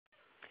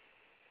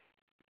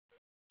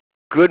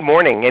Good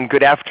morning and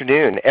good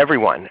afternoon,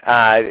 everyone.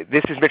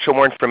 This is Mitchell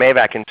Mourns from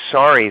AVAC, and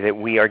sorry that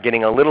we are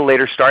getting a little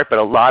later start, but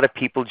a lot of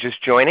people just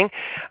joining.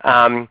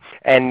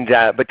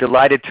 But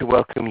delighted to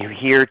welcome you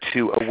here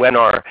to a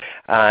webinar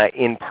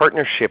in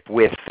partnership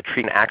with the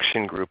Treatment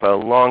Action Group, a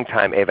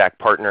longtime AVAC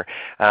partner,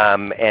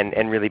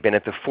 and really been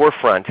at the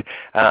forefront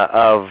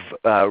of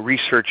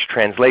research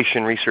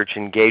translation, research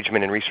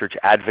engagement, and research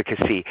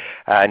advocacy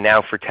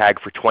now for TAG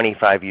for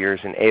 25 years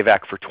and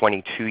AVAC for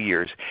 22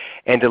 years.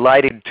 And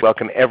delighted to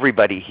welcome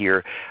everybody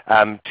here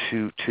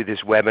to this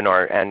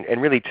webinar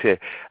and really to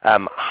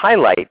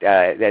highlight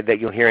that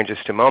you'll hear in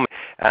just a moment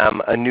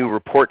a new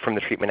report from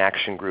the Treatment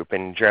Action Group,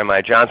 and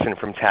Jeremiah Johnson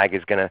from TAG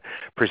is going to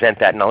present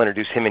that, and I'll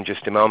introduce him in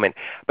just a moment.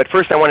 But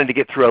first I wanted to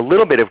get through a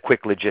little bit of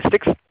quick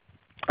logistics.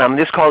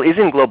 This call is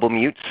in global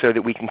mute so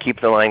that we can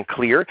keep the line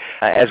clear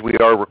as we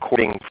are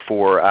recording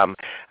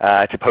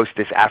to post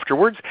this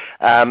afterwards.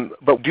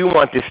 But we do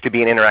want this to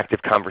be an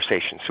interactive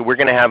conversation. So we're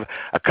going to have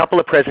a couple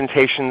of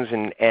presentations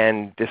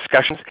and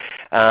discussions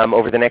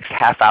over the next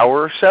half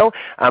hour or so.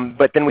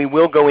 But then we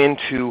will go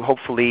into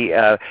hopefully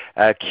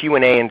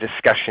Q&A and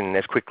discussion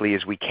as quickly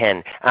as we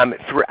can.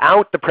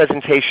 Throughout the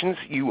presentations,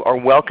 you are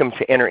welcome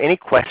to enter any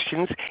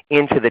questions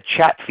into the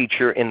chat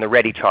feature in the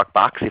ReadyTalk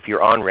box if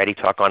you're on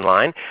ReadyTalk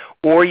Online.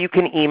 Or you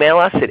can email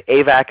us at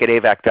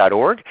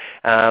avac@avac.org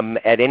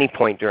at any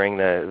point during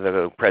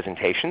the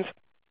presentations.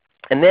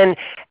 And then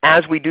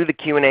as we do the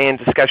Q&A and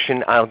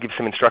discussion, I'll give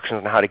some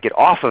instructions on how to get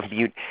off of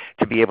mute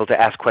to be able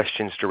to ask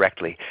questions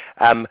directly.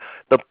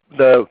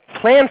 The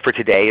plan for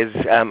today is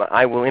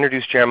I will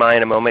introduce Jeremiah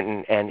in a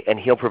moment, and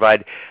he'll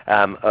provide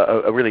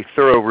a really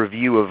thorough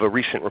review of a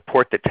recent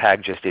report that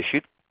TAG just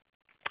issued.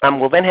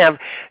 We'll then have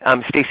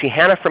Stacy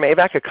Hanna from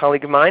AVAC, a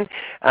colleague of mine,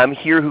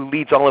 here who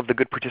leads all of the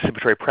good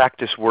participatory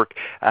practice work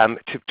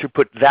to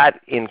put that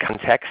in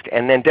context.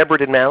 And then Deborah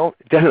Donnell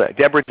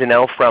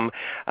from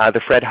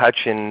the Fred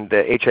Hutch and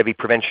the HIV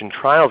Prevention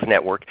Trials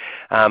Network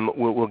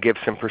will give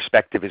some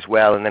perspective as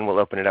well, and then we'll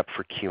open it up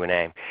for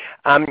Q&A.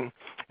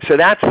 So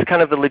that's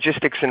kind of the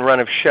logistics and run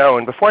of show.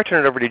 And before I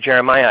turn it over to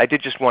Jeremiah, I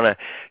did just want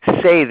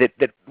to say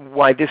that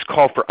why this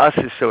call for us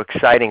is so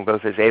exciting,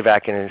 both as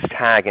AVAC and as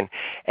TAG.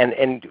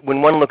 And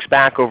when one looks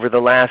back over the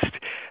last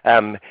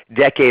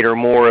decade or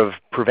more of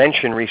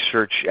prevention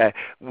research,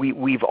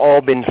 we've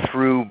all been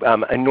through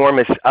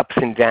enormous ups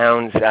and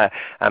downs,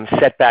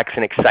 setbacks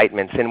and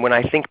excitements. And when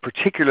I think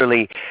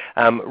particularly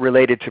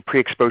related to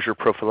pre-exposure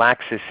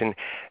prophylaxis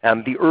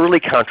and the early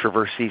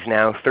controversies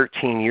now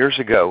 13 years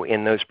ago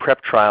in those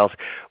PrEP trials,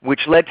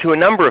 which led to a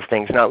number of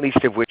things, not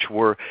least of which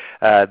were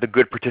the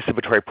good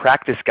participatory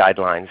practice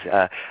guidelines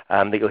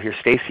that you'll hear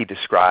Stacy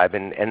describe,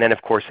 and then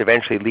of course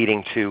eventually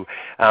leading to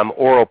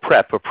oral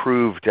PrEP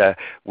approved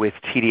with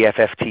TDF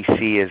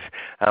FTC as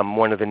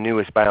one of the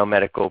newest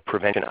biomedical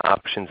prevention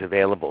options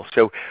available.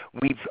 So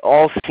we've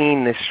all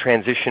seen this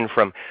transition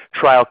from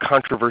trial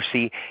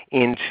controversy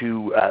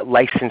into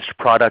licensed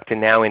product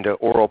and now into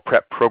oral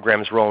PrEP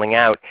programs rolling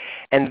out.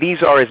 And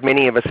these are, as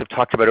many of us have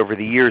talked about over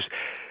the years,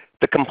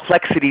 the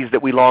complexities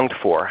that we longed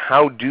for.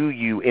 How do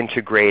you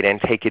integrate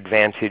and take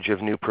advantage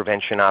of new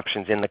prevention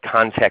options in the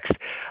context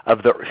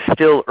of the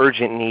still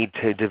urgent need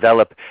to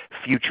develop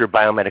future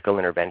biomedical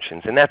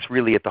interventions? And that's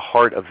really at the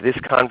heart of this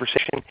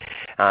conversation,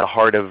 the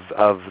heart of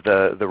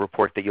the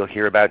report that you'll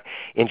hear about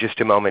in just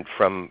a moment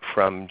from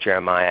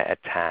Jeremiah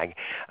at TAG.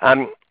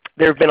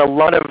 There have been a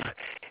lot of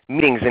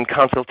meetings and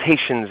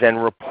consultations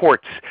and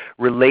reports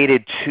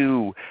related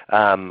to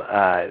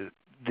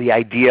the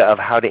idea of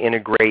how to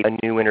integrate a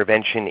new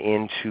intervention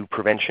into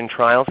prevention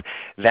trials.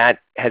 That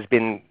has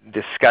been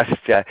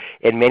discussed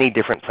in many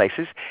different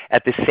places.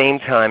 At the same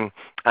time,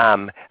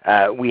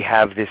 we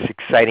have this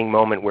exciting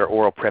moment where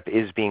oral PrEP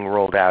is being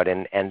rolled out,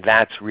 and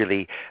that's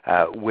really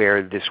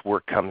where this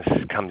work comes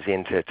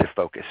into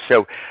focus.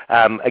 So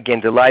again,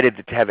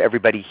 delighted to have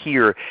everybody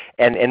here,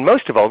 and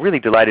most of all, really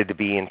delighted to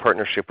be in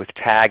partnership with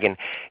TAG and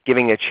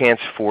giving a chance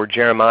for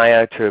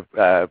Jeremiah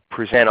to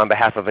present on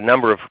behalf of a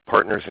number of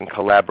partners and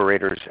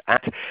collaborators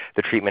at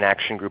the Treatment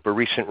Action Group a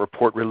recent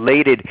report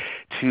related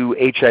to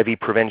HIV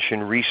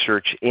prevention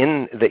research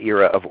in the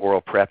era of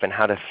oral PrEP and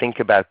how to think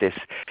about this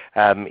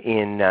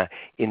in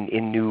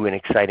new and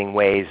exciting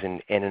ways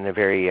and in a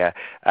very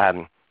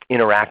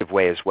interactive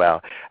way as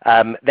well.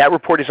 That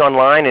report is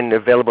online and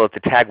available at the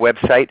TAG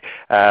website,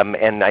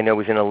 and I know it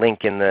was in a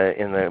link in the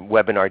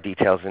webinar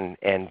details,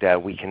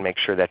 and we can make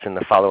sure that's in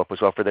the follow-up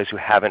as well for those who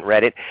haven't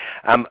read it.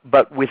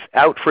 But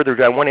without further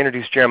ado, I want to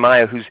introduce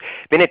Jeremiah, who's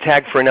been at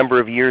TAG for a number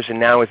of years and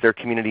now is their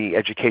community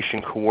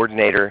education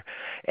coordinator,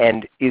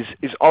 and is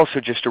also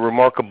just a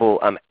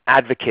remarkable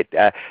advocate,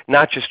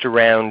 not just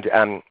around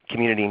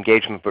community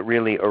engagement, but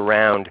really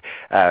around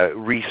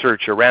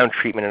research, around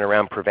treatment, and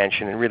around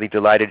prevention. And really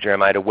delighted,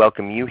 Jeremiah, to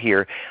welcome you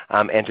here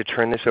and to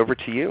turn this over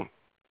to you.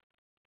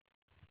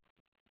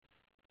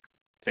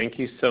 Thank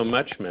you so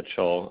much,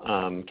 Mitchell.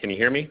 Can you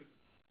hear me?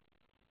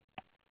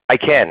 I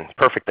can,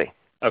 perfectly.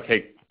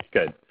 Okay,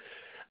 good.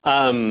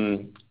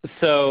 I'm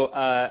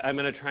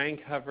going to try and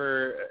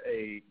cover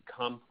a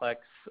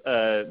complex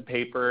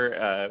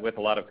paper with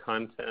a lot of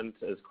content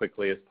as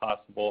quickly as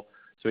possible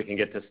so we can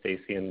get to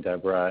Stacy and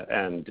Deborah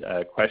and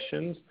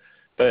questions.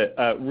 But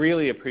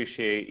really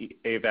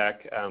appreciate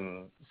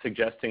AVAC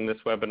suggesting this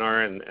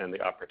webinar and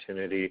the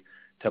opportunity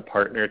to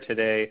partner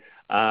today.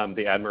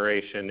 The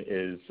admiration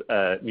is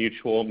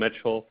mutual,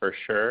 Mitchell, for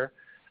sure.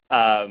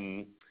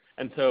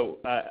 And so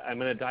I'm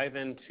going to dive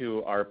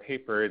into our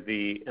paper,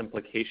 The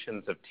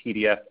Implications of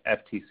TDF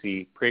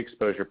FTC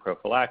Pre-Exposure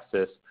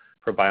Prophylaxis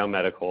for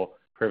Biomedical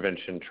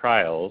Prevention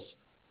Trials.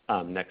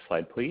 Next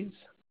slide, please.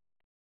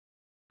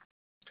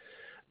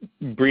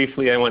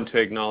 Briefly, I want to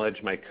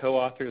acknowledge my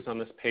co-authors on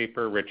this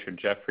paper, Richard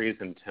Jeffries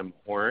and Tim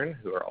Horn,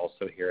 who are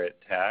also here at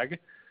TAG.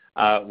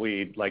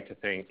 We'd like to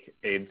thank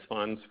AIDS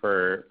Funds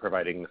for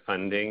providing the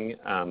funding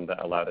that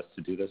allowed us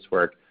to do this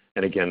work.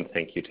 And again,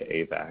 thank you to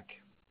AVAC.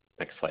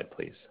 Next slide,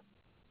 please.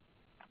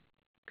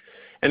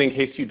 And in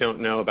case you don't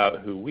know about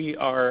who we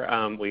are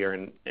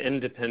an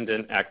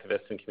independent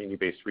activist and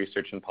community-based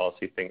research and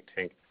policy think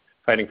tank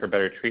fighting for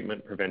better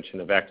treatment,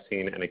 prevention, a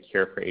vaccine, and a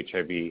cure for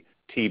HIV,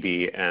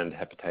 TB, and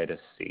hepatitis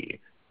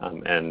C.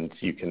 And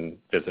you can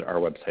visit our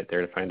website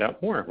there to find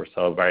out more. We're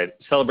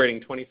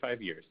celebrating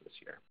 25 years this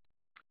year.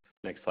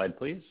 Next slide,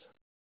 please.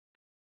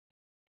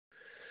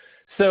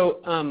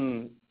 So,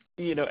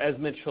 as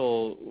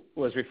Mitchell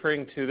was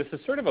referring to, this is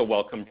sort of a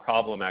welcome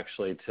problem,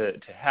 actually, to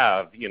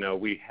have.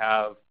 We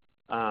have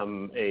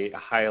a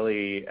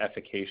highly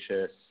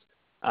efficacious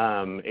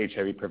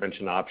HIV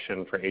prevention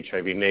option for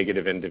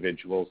HIV-negative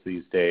individuals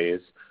these days,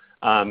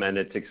 and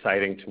it's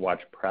exciting to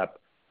watch PrEP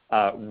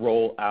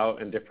roll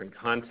out in different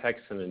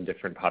contexts and in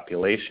different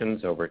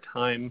populations over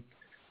time.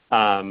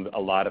 A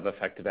lot of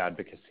effective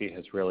advocacy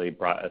has really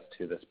brought us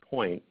to this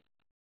point.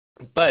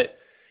 But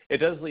it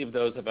does leave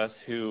those of us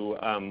who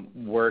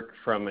work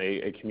from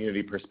a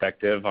community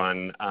perspective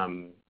on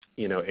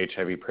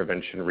HIV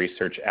prevention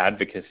research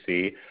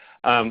advocacy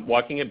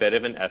walking a bit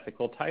of an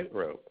ethical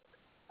tightrope.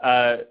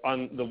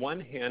 On the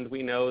one hand,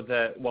 we know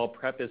that while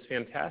PrEP is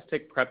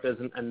fantastic, PrEP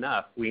isn't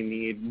enough. We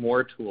need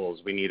more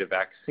tools. We need a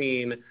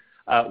vaccine.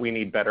 We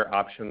need better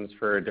options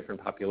for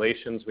different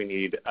populations. We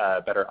need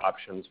better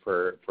options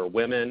for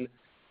women.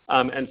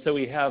 And so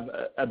we have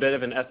a bit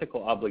of an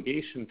ethical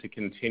obligation to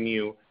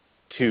continue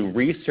to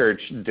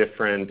research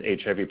different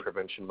HIV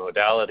prevention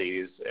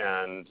modalities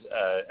and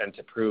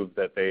to prove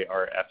that they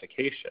are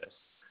efficacious.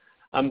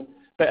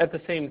 But at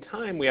the same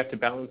time, we have to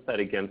balance that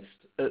against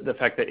the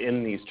fact that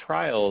in these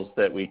trials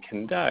that we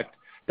conduct,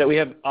 that we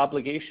have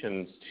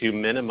obligations to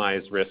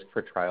minimize risk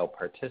for trial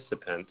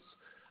participants.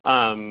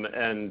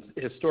 And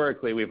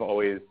historically, we've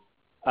always,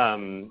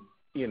 done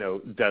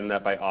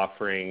that by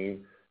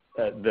offering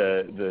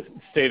the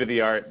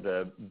state-of-the-art,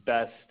 the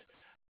best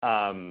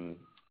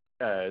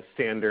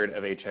standard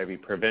of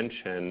HIV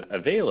prevention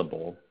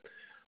available.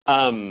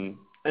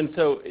 And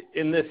so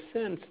in this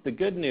sense, the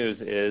good news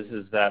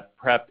is that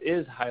PrEP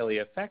is highly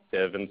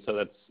effective, and so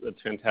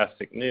that's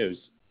fantastic news.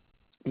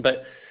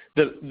 But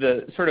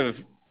the sort of,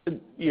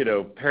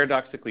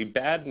 paradoxically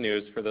bad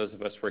news for those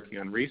of us working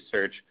on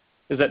research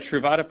is that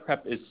Truvada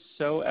PrEP is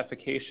so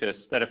efficacious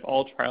that if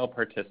all trial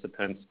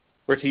participants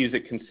were to use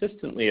it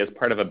consistently as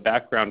part of a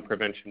background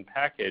prevention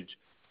package,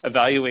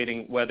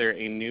 evaluating whether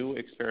a new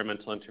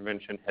experimental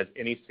intervention has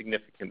any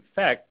significant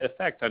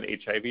effect on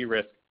HIV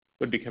risk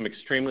would become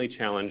extremely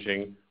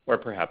challenging or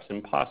perhaps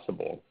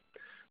impossible.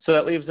 So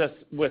that leaves us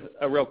with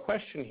a real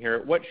question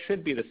here. What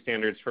should be the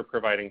standards for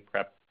providing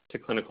PrEP to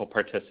clinical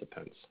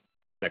participants?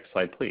 Next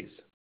slide, please.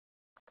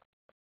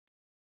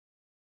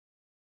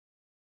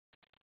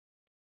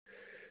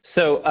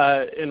 So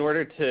in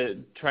order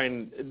to try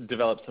and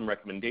develop some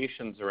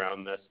recommendations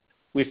around this,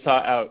 we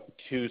sought out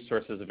two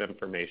sources of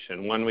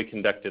information. One, we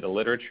conducted a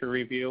literature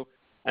review,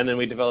 and then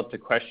we developed a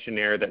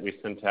questionnaire that we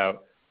sent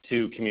out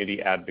to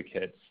community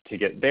advocates to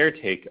get their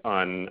take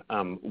on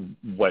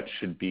what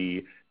should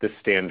be the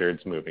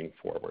standards moving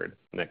forward.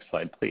 Next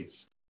slide, please.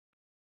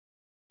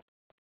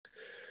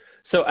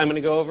 So I'm going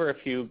to go over a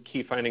few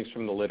key findings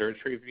from the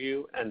literature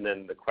review and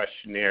then the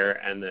questionnaire,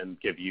 and then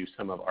give you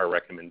some of our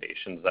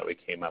recommendations that we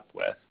came up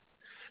with.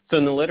 So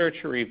in the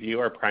literature review,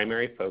 our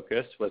primary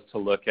focus was to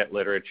look at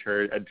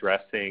literature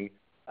addressing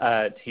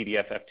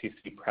TDF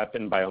FTC PrEP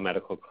in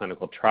biomedical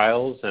clinical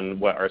trials, and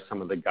what are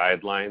some of the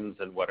guidelines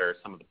and what are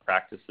some of the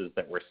practices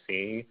that we're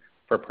seeing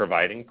for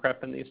providing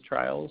PrEP in these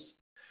trials.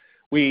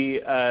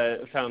 We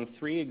found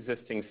 3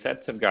 existing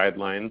sets of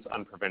guidelines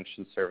on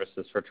prevention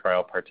services for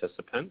trial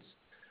participants.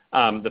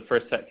 The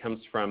first set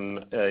comes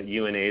from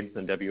UNAIDS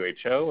and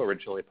WHO,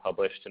 originally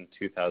published in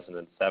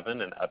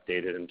 2007 and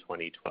updated in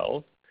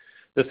 2012.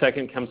 The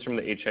second comes from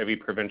the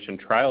HIV Prevention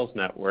Trials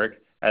Network,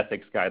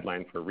 Ethics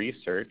Guideline for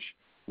Research,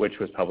 which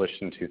was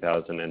published in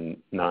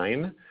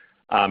 2009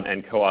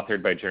 and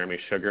co-authored by Jeremy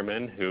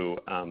Sugarman, who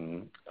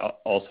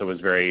also was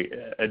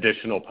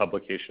additional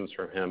publications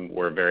from him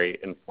were very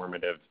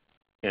informative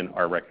in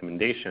our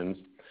recommendations.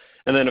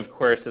 And then, of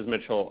course, as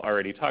Mitchell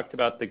already talked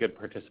about, the Good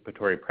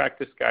Participatory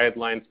Practice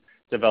Guidelines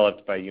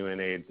developed by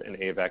UNAIDS and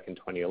AVAC in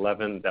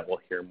 2011 that we'll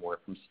hear more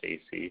from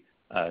Stacy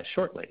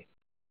shortly.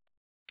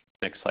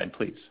 Next slide,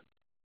 please.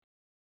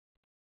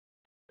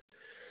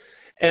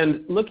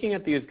 And looking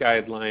at these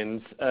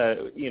guidelines,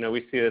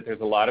 we see that there's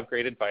a lot of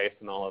great advice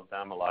in all of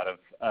them, a lot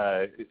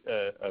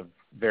of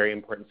very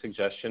important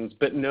suggestions,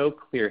 but no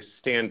clear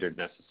standard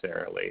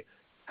necessarily.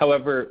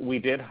 However, we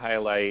did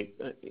highlight,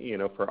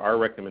 for our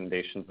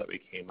recommendations that we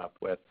came up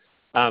with,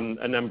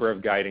 a number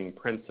of guiding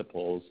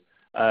principles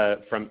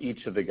from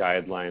each of the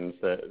guidelines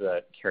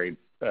that carried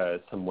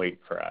some weight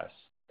for us.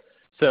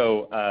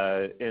 So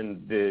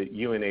in the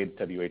UNAIDS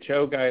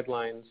WHO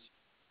guidelines,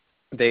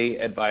 they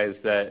advise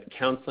that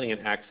counseling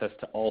and access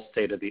to all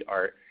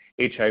state-of-the-art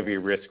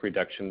HIV risk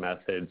reduction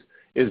methods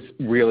is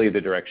really the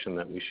direction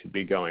that we should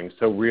be going.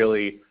 So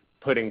really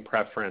putting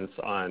preference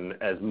on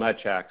as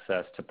much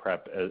access to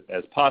PrEP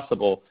as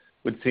possible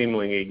would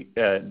seemingly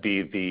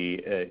be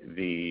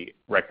the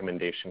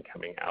recommendation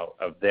coming out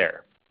of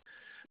there.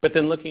 But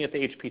then looking at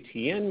the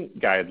HPTN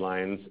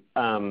guidelines,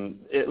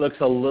 it looks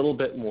a little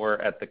bit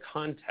more at the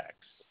context.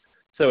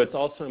 So it's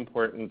also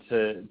important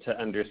to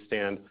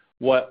understand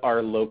what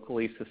are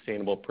locally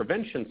sustainable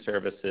prevention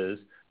services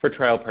for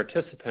trial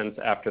participants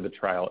after the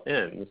trial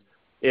ends.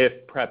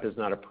 If PrEP is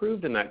not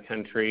approved in that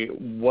country,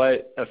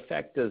 what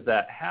effect does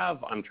that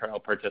have on trial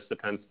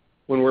participants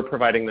when we're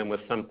providing them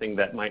with something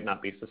that might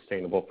not be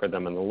sustainable for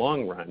them in the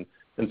long run?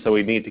 And so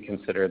we need to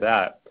consider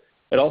that.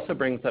 It also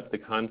brings up the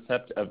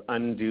concept of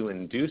undue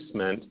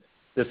inducement,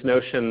 this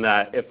notion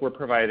that if we're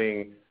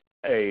providing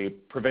a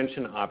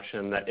prevention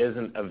option that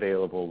isn't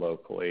available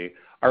locally,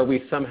 are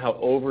we somehow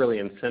overly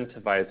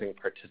incentivizing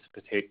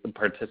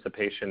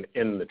participation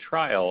in the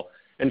trial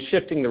and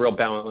shifting the real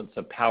balance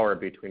of power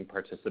between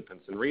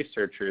participants and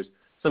researchers,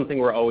 something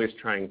we're always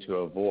trying to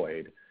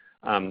avoid?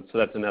 So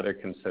that's another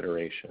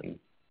consideration.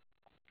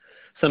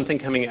 Something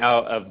coming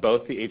out of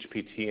both the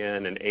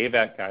HPTN and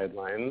AVAC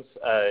guidelines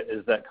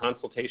is that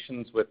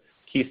consultations with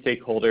key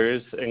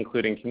stakeholders,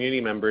 including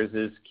community members,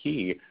 is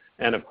key.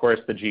 And of course,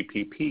 the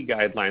GPP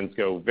guidelines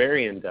go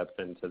very in-depth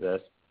into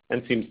this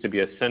and seems to be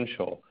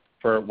essential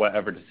for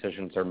whatever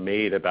decisions are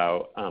made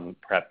about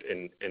PrEP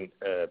in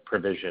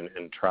provision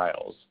in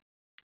trials.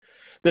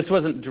 This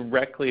wasn't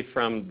directly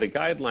from the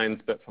guidelines,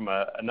 but from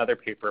another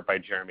paper by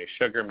Jeremy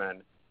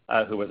Sugarman,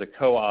 who was a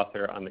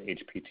co-author on the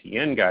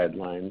HPTN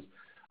guidelines,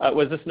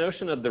 was this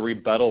notion of the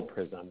rebuttal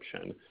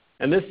presumption.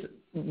 And this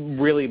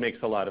really makes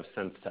a lot of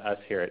sense to us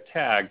here at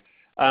TAG,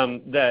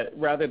 that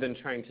rather than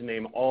trying to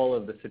name all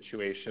of the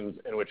situations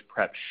in which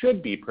PrEP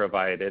should be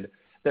provided,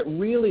 that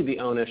really the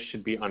onus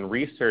should be on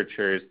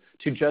researchers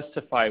to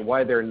justify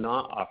why they're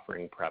not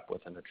offering PrEP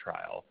within a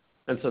trial.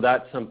 And so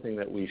that's something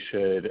that we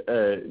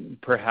should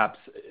perhaps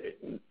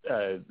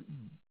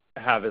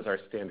have as our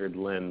standard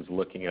lens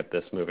looking at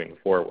this moving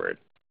forward.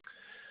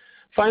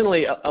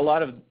 Finally, a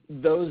lot of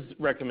those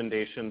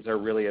recommendations are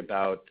really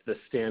about the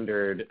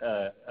standard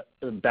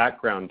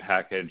background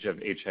package of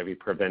HIV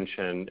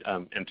prevention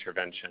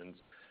interventions.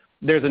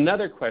 There's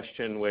another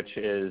question, which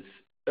is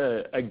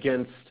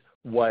against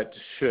what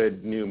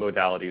should new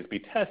modalities be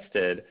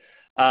tested.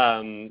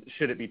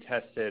 Should it be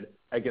tested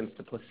against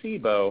a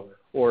placebo,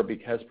 or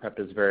because PrEP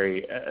is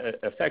very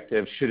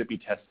effective, should it be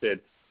tested,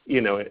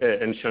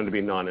 and shown to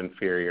be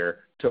non-inferior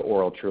to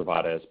oral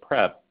Truvada as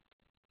PrEP?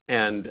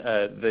 And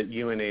the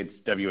UNAIDS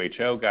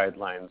WHO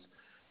guidelines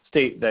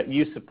state that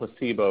use of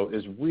placebo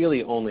is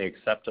really only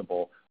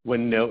acceptable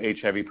when no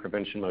HIV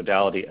prevention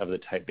modality of the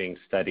type being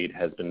studied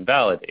has been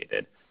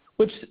validated,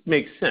 which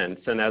makes sense.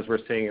 And as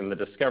we're seeing in the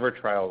Discover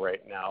trial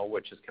right now,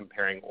 which is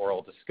comparing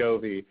oral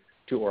Descovy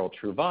to oral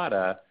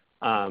Truvada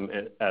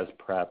as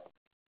PrEP,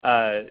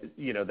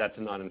 that's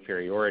a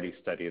non-inferiority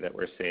study that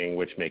we're seeing,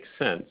 which makes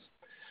sense.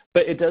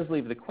 But it does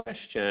leave the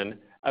question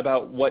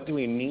about what do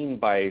we mean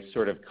by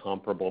sort of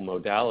comparable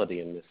modality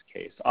in this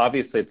case.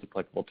 Obviously, it's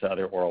applicable to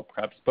other oral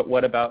PrEPs, but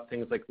what about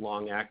things like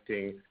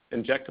long-acting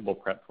injectable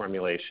PrEP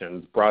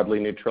formulations, broadly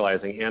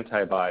neutralizing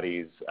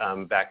antibodies,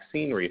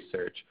 vaccine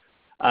research?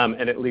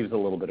 And it leaves a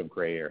little bit of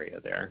gray area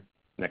there.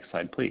 Next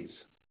slide, please.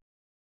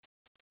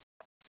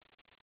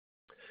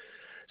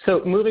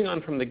 So moving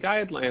on from the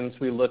guidelines,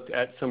 we looked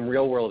at some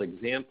real-world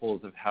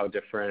examples of how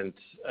different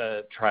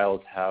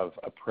trials have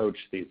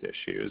approached these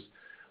issues.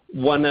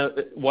 One of,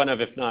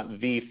 if not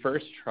the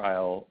first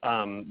trial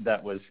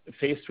that was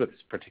faced with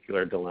this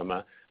particular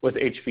dilemma was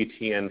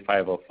HVTN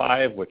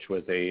 505, which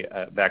was a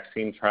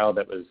vaccine trial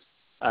that was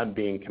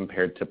being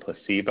compared to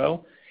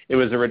placebo. It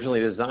was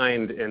originally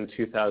designed in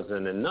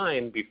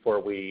 2009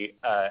 before we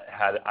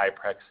had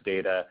IPREX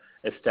data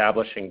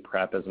establishing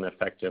PrEP as an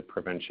effective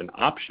prevention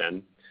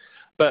option.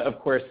 But of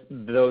course,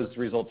 those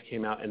results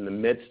came out in the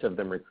midst of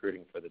them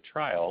recruiting for the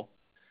trial,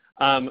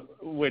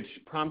 which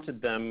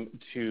prompted them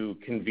to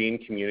convene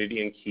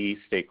community and key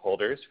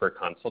stakeholders for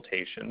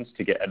consultations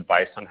to get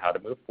advice on how to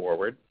move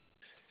forward.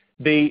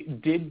 They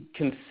did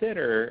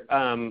consider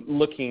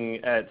looking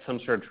at some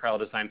sort of trial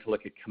design to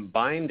look at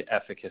combined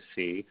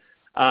efficacy,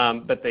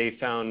 but they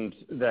found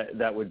that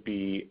that would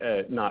be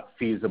not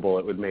feasible.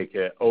 It would make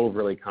it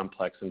overly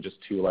complex and just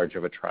too large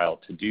of a trial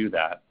to do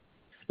that.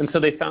 And so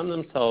they found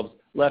themselves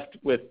left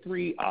with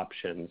three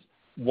options.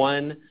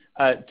 One,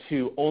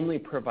 to only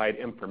provide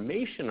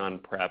information on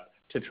PrEP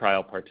to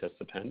trial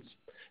participants.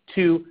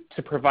 Two,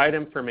 to provide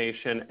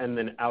information and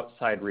then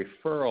outside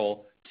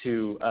referral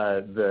to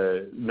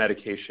the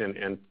medication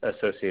and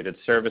associated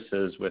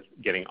services with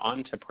getting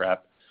onto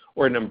PrEP.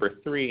 Or number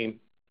three,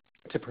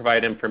 to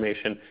provide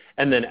information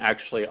and then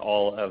actually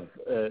all of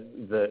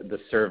the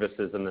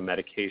services and the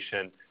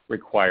medication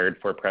required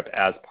for PrEP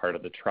as part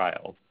of the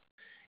trial.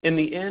 In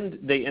the end,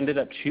 they ended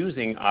up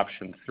choosing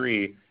option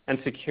three and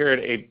secured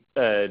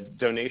a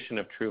donation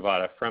of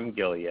Truvada from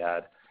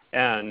Gilead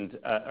and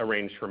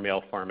arranged for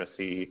mail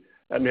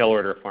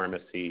order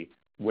pharmacy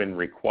when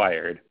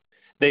required.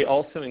 They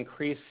also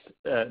increased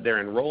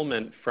their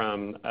enrollment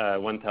from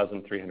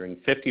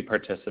 1,350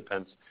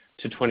 participants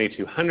to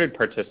 2,200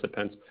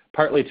 participants,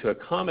 partly to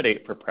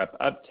accommodate for PrEP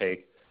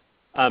uptake.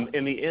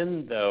 In the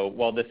end, though,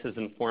 while this is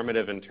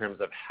informative in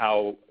terms of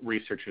how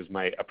researchers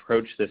might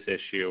approach this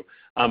issue,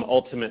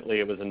 ultimately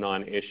it was a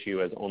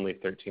non-issue as only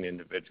 13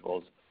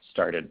 individuals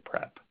started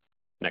PrEP.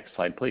 Next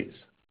slide, please.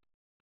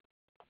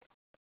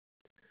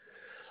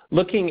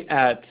 Looking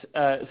at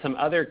some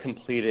other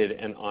completed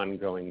and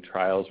ongoing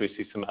trials, we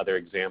see some other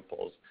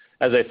examples.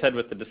 As I said,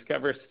 with the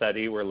Discover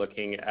study, we're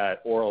looking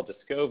at oral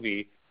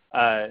Descovy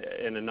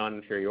in a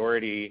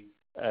non-inferiority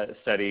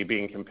study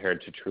being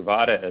compared to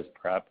Truvada as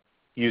PrEP,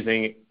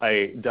 using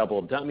a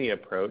double dummy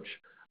approach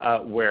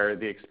where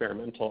the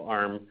experimental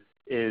arm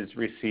is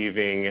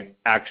receiving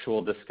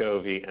actual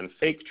Descovy and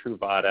fake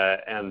Truvada,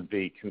 and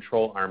the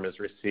control arm is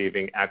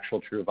receiving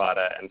actual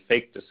Truvada and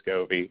fake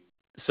Descovy,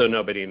 so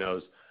nobody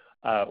knows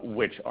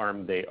which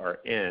arm they are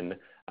in,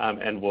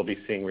 and we'll be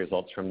seeing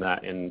results from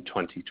that in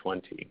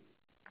 2020.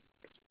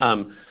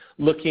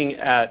 Looking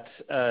at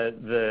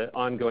the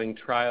ongoing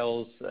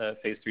trials,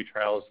 phase 3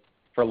 trials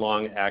for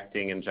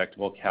long-acting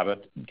injectable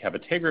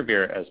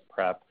cabotegravir as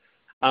PrEP,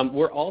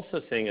 we're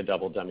also seeing a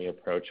double dummy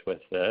approach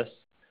with this,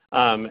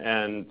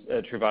 and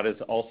Truvada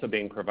is also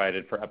being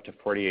provided for up to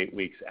 48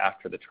 weeks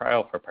after the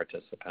trial for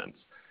participants.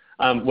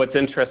 What's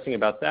interesting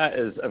about that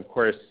is, of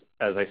course,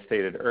 as I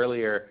stated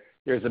earlier,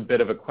 there's a bit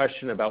of a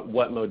question about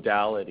what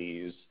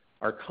modalities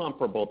are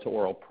comparable to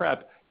oral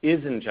PrEP. Is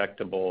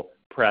injectable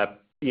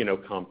PrEP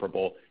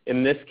comparable?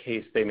 In this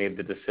case, they made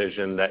the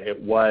decision that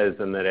it was,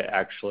 and that it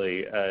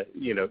actually,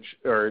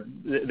 or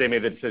they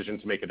made the decision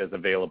to make it as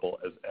available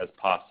as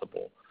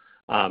possible,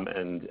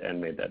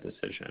 and made that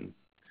decision.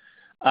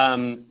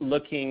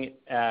 Looking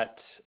at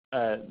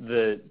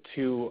the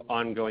two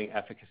ongoing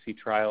efficacy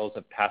trials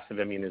of passive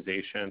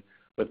immunization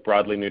with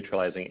broadly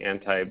neutralizing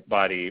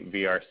antibody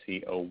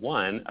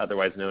VRC01,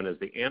 otherwise known as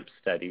the AMP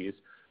studies.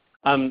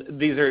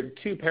 These are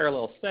two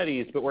parallel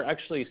studies, but we're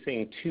actually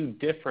seeing two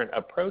different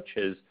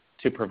approaches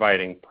to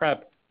providing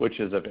PrEP, which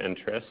is of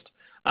interest.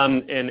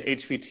 In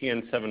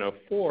HVTN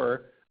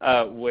 704,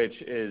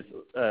 which is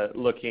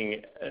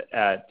looking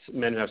at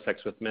men who have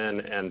sex with men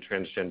and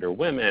transgender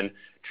women,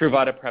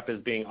 Truvada PrEP is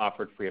being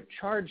offered free of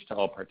charge to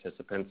all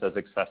participants, as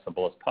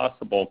accessible as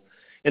possible.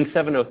 In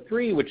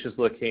 703, which is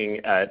looking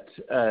at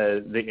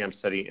the AMP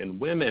study in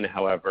women,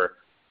 however,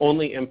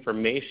 only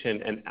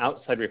information and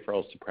outside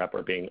referrals to PrEP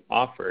are being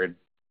offered.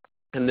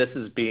 And this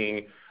is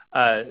being,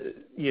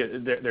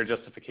 their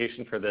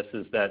justification for this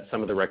is that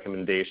some of the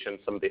recommendations,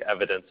 some of the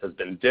evidence has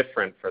been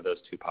different for those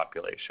two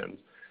populations.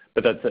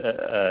 But that's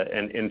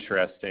an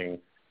interesting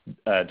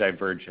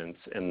divergence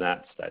in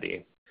that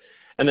study.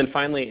 And then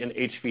finally, in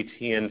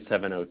HVTN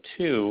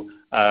 702,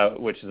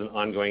 which is an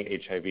ongoing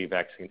HIV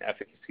vaccine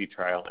efficacy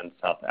trial in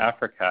South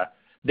Africa,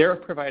 they're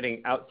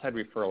providing outside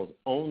referrals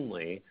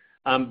only,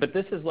 but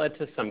this has led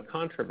to some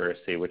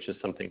controversy, which is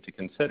something to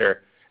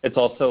consider. It's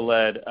also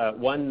led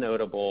one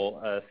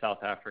notable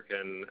South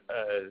African,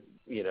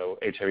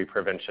 HIV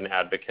prevention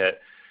advocate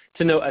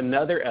to note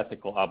another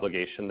ethical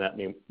obligation that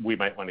we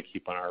might want to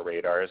keep on our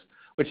radars,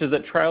 which is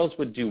that trials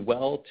would do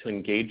well to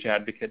engage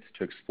advocates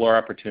to explore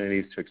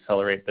opportunities to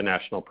accelerate the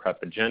national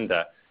PrEP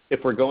agenda.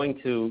 If we're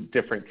going to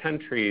different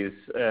countries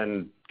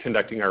and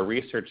conducting our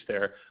research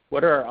there,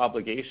 what are our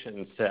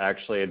obligations to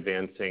actually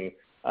advancing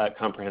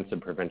comprehensive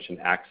prevention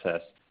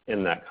access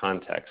in that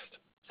context?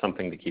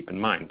 Something to keep in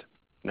mind.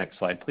 Next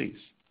slide, please.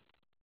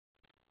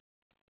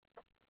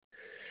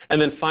 And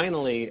then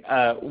finally,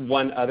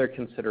 one other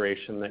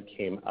consideration that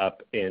came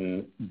up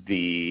in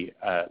the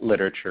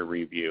literature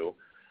review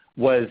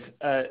was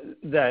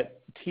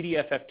that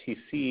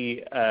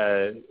TDF-FTC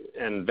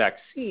and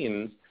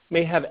vaccines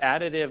may have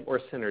additive or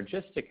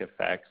synergistic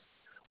effects,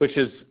 which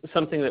is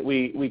something that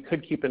we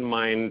could keep in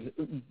mind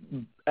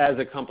as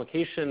a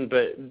complication,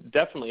 but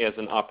definitely as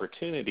an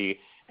opportunity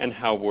and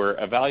how we're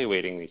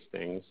evaluating these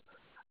things.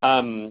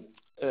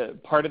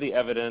 Part of the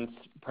evidence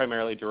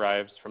primarily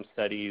derives from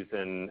studies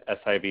in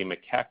SIV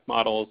macaque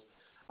models,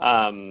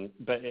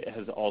 but it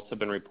has also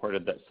been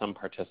reported that some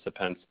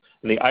participants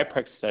in the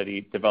IPREX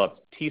study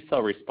developed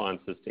T-cell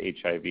responses to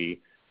HIV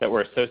that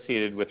were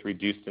associated with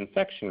reduced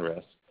infection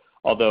risk,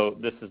 although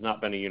this has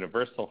not been a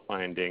universal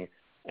finding,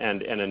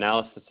 and an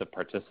analysis of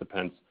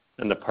participants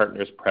and the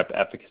partner's PrEP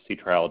efficacy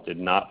trial did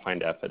not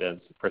find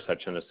evidence for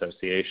such an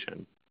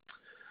association.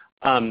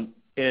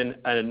 In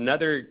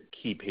another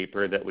key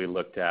paper that we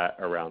looked at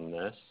around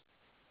this,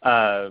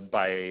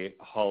 by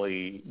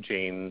Holly,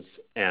 James,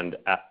 and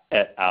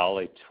et al.,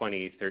 a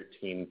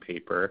 2013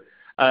 paper,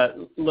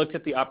 looked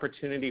at the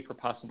opportunity for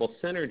possible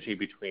synergy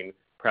between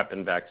PrEP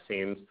and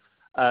vaccines,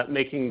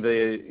 making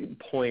the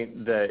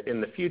point that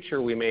in the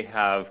future we may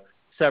have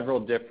several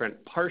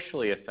different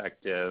partially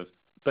effective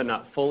but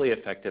not fully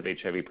effective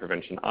HIV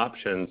prevention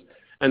options.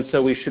 And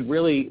so we should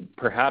really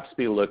perhaps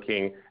be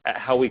looking at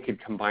how we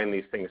could combine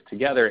these things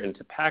together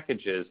into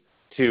packages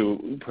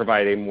to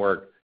provide a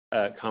more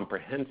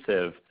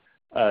comprehensive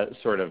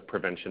sort of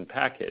prevention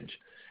package.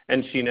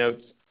 And she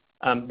notes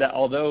that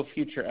although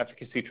future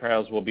efficacy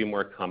trials will be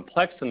more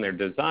complex in their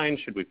design,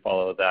 should we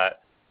follow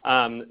that,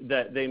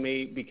 that they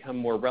may become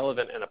more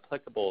relevant and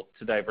applicable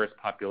to diverse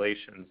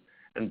populations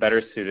and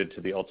better suited to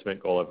the ultimate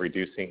goal of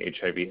reducing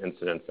HIV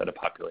incidence at a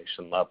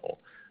population level.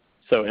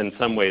 So in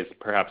some ways,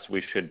 perhaps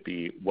we should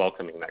be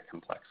welcoming that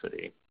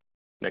complexity.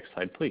 Next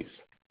slide, please.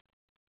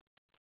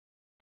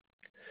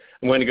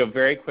 I'm going to go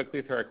very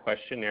quickly through our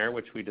questionnaire,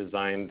 which we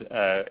designed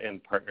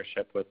in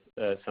partnership with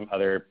some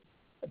other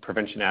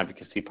prevention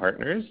advocacy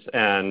partners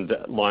and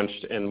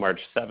launched in March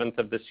 7th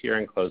of this year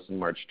and closed in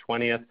March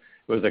 20th.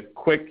 It was a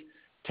quick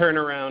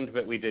turnaround,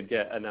 but we did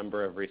get a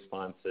number of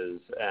responses,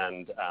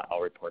 and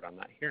I'll report on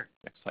that here.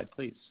 Next slide,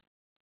 please.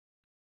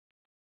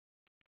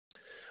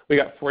 We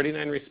got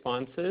 49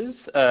 responses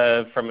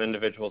from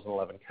individuals in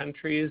 11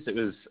 countries. It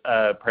was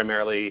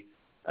primarily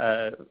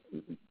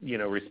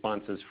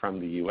responses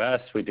from the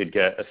U.S. We did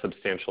get a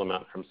substantial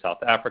amount from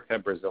South Africa,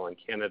 Brazil, and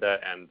Canada,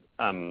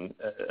 and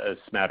a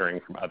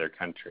smattering from other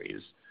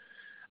countries.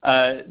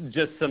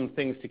 Just some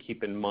things to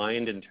keep in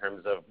mind in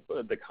terms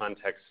of the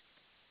context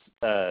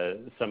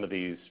some of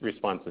these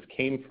responses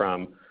came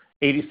from.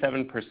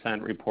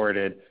 87%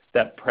 reported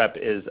that PrEP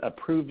is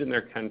approved in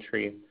their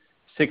country.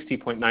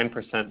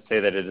 60.9% say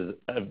that it is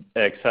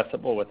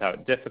accessible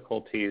without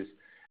difficulties,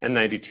 and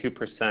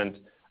 92%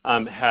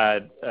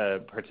 had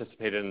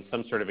participated in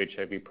some sort of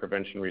HIV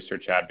prevention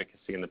research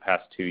advocacy in the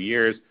past 2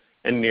 years,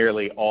 and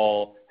nearly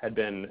all had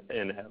been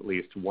in at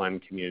least one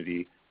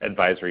community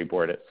advisory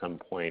board at some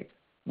point,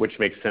 which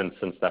makes sense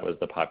since that was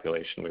the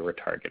population we were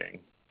targeting.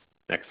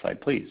 Next slide,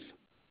 please.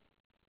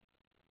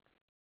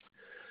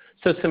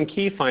 So some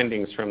key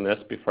findings from this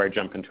before I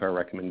jump into our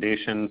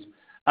recommendations.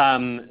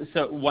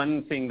 So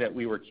one thing that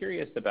we were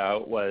curious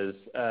about was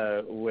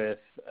with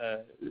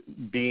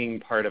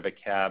being part of a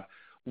CAB,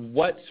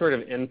 what sort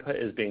of input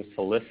is being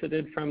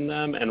solicited from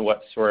them and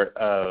what sort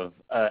of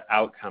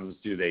outcomes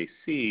do they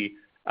see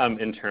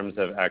in terms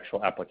of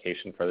actual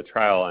application for the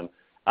trial.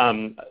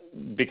 And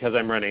because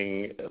I'm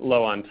running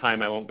low on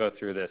time, I won't go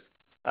through this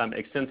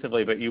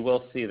extensively, but you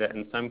will see that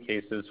in some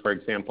cases, for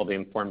example, the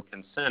informed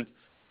consent,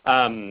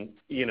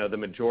 the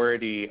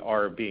majority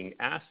are being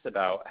asked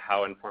about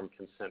how informed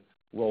consent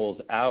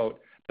rolls out,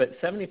 but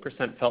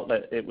 70% felt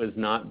that it was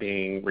not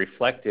being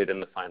reflected in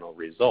the final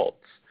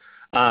results.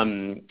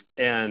 And,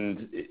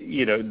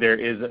 there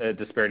is a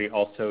disparity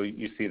also.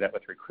 You see that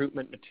with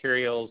recruitment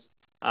materials,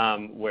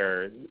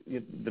 where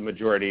the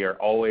majority are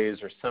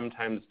always or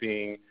sometimes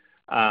being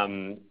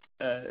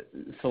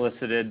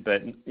solicited,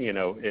 but,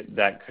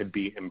 that could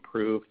be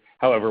improved.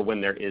 However,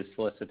 when there is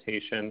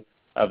solicitation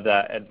of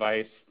that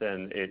advice,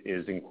 then it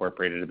is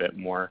incorporated a bit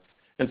more.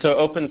 And so it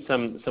opens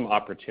some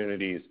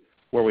opportunities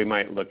where we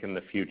might look in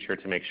the future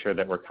to make sure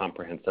that we're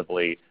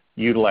comprehensively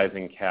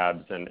utilizing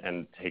CABs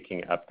and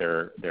taking up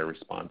their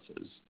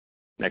responses.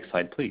 Next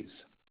slide, please.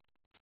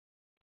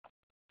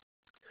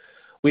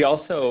 We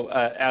also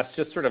asked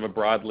just sort of a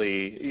broad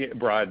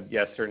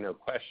yes or no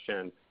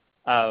question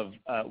of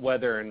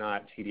whether or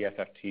not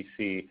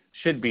TDF-FTC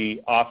should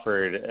be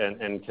offered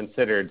and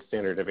considered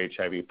standard of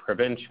HIV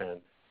prevention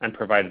and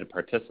provided to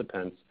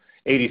participants.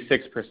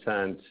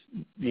 86%,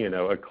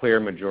 a clear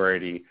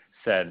majority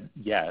said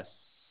yes.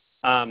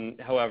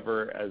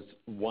 However, as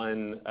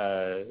one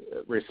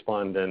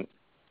respondent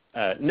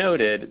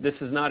noted, this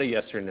is not a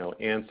yes or no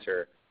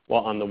answer.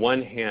 While on the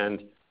one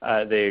hand,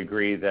 they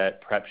agree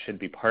that PrEP should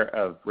be part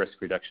of risk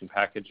reduction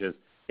packages,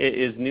 it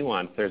is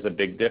nuanced. There's a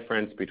big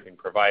difference between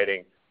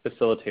providing,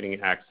 facilitating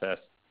access,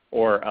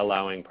 or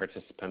allowing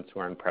participants who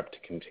are on PrEP to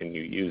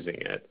continue using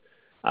it.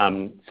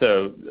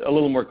 So a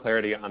little more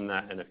clarity on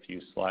that in a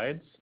few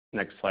slides.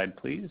 Next slide,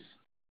 please.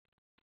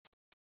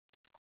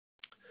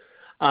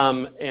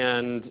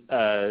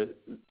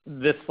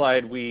 This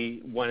slide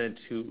we wanted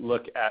to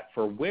look at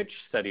for which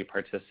study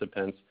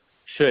participants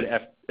should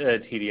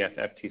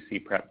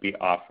TDF-FTC PrEP be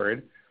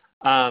offered.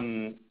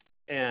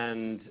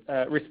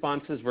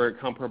 Responses were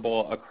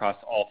comparable across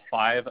all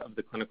 5 of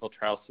the clinical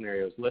trial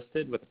scenarios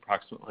listed, with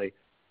approximately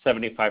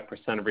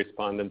 75% of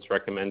respondents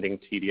recommending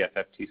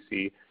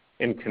TDF-FTC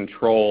in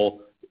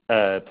control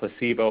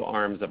placebo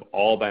arms of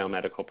all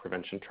biomedical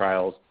prevention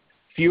trials.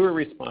 Fewer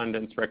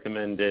respondents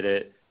recommended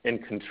it in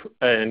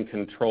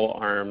control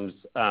arms,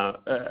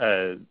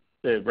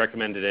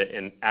 recommended it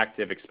in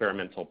active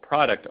experimental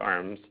product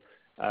arms,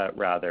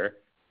 rather.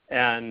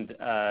 And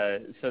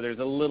so there's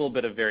a little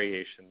bit of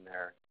variation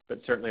there,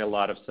 but certainly a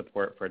lot of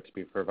support for it to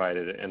be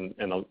provided in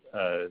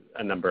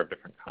a number of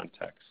different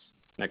contexts.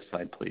 Next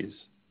slide, please.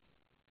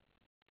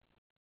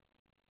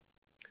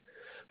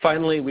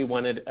 Finally, we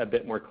wanted a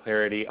bit more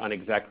clarity on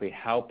exactly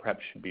how PrEP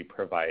should be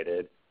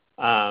provided.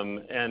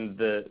 And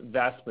the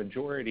vast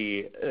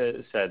majority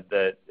said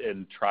that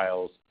in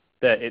trials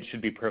that it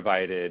should be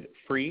provided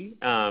free,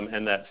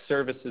 and that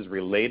services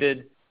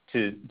related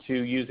to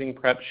using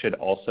PrEP should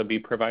also be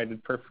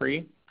provided for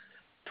free.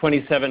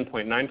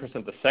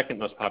 27.9%, the second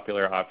most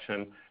popular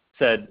option,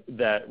 said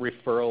that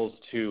referrals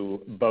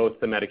to both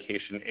the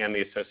medication and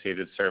the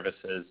associated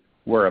services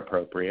were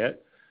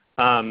appropriate.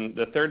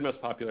 The third most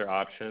popular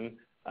option,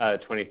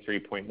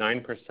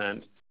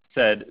 23.9%,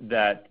 said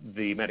that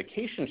the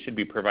medication should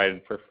be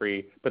provided for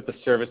free, but the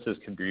services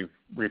could be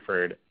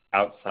referred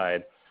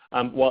outside,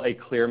 while a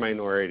clear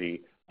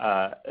minority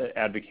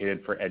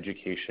advocated for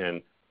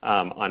education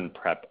on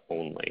PrEP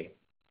only.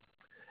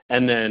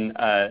 And then,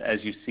 as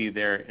you see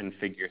there in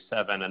Figure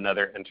 7,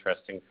 another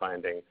interesting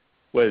finding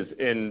was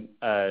in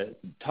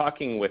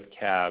talking with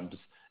CABs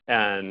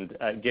and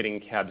getting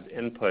CABs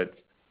input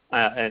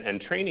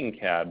and training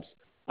CABs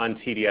on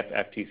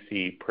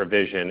TDF-FTC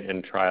provision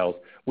in trials.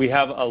 We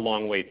have a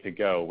long way to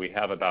go. We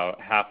have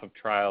about half of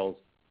trials,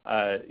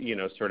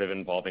 sort of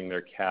involving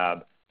their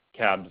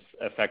CABs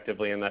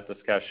effectively in that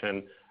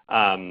discussion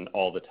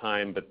all the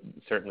time, but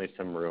certainly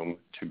some room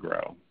to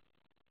grow.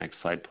 Next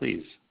slide,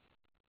 please.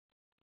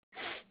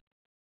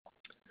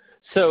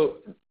 So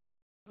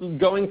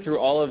going through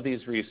all of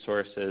these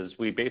resources,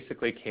 we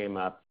basically came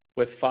up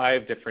with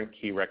 5 different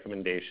key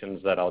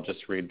recommendations that I'll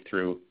just read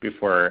through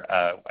before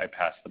I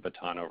pass the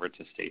baton over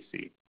to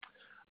Stacy.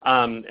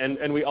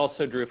 And we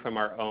also drew from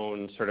our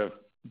own sort of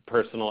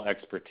personal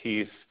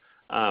expertise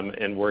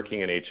in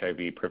working in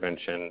HIV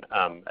prevention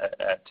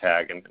at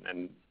TAG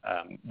and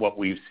what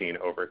we've seen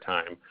over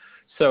time.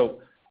 So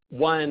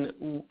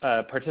 1,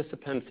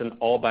 participants in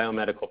all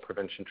biomedical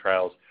prevention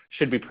trials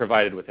should be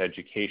provided with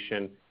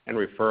education and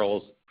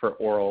referrals for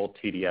oral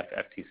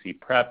TDF-FTC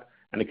PrEP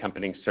and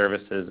accompanying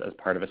services as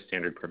part of a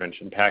standard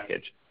prevention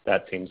package.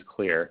 That seems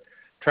clear.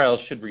 Trials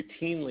should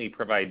routinely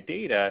provide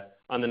data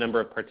on the number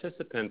of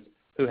participants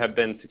who have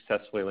been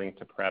successfully linked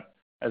to PrEP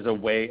as a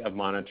way of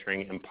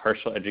monitoring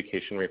impartial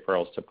education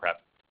referrals to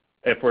PrEP.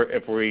 If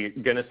we're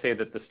going to say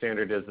that the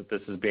standard is that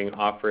this is being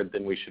offered,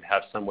 then we should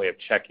have some way of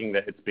checking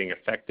that it's being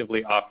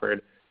effectively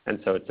offered, and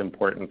so it's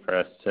important for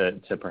us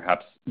to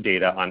perhaps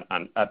data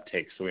on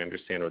uptake so we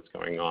understand what's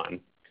going on.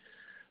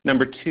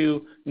 Number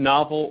 2,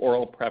 novel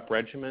oral PrEP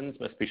regimens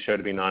must be shown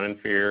to be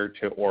non-inferior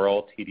to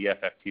oral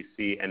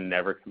TDF-FTC and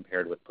never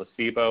compared with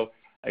placebo.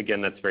 Again,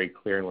 that's very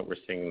clear in what we're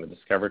seeing in the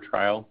Discover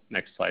trial.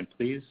 Next slide,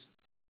 please.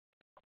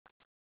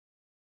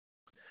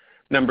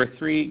 Number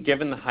 3,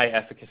 given the high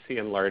efficacy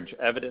and large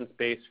evidence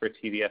base for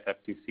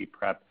TDF-FTC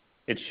PrEP,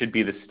 it should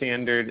be the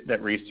standard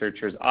that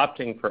researchers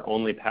opting for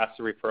only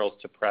passive referrals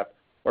to PrEP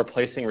or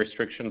placing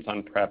restrictions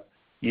on PrEP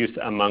use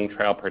among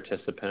trial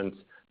participants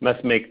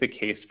must make the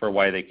case for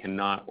why they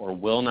cannot or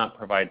will not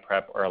provide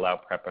PrEP or allow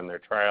PrEP in their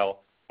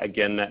trial.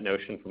 Again, that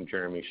notion from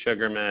Jeremy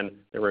Sugarman,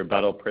 the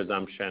rebuttal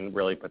presumption,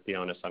 really put the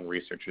onus on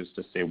researchers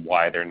to say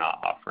why they're not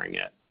offering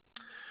it.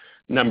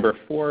 Number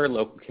 4,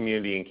 local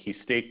community and key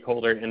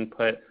stakeholder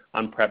input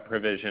on PrEP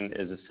provision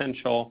is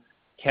essential.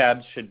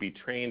 CABs should be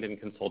trained and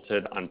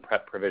consulted on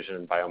PrEP provision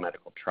in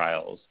biomedical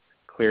trials.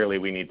 Clearly,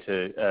 we need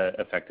to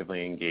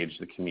effectively engage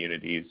the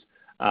communities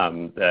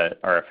that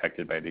are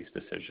affected by these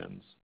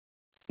decisions.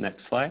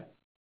 Next slide.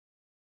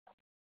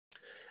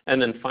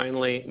 And then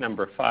finally,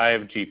 number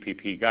 5,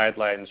 GPP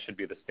guidelines should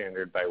be the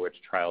standard by which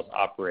trials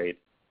operate,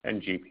 and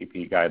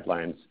GPP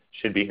guidelines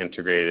should be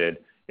integrated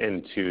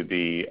into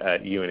the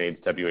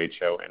UNAIDS,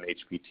 WHO, and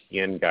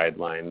HPTN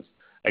guidelines.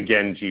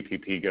 Again,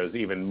 GPP goes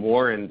even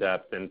more in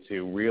depth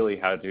into really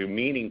how to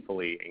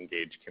meaningfully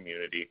engage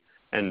community,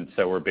 and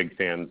so we're big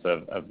fans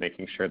of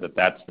making sure that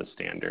that's the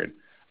standard.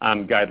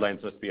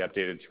 Guidelines must be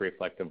updated to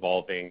reflect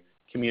evolving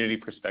community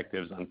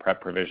perspectives on PrEP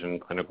provision in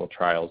clinical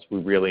trials. We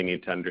really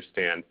need to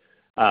understand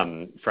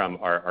from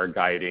our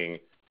guiding,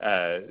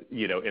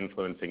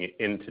 influencing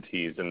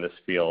entities in this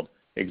field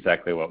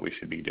exactly what we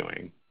should be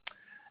doing.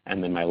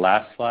 And then my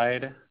last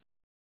slide.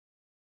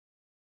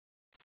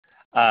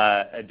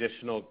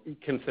 Additional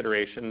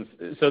considerations.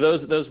 So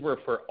those were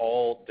for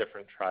all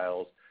different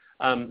trials.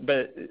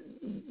 But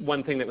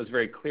one thing that was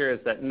very clear is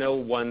that no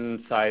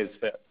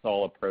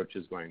one-size-fits-all approach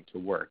is going to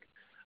work.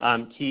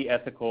 Key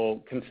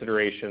ethical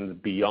considerations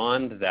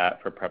beyond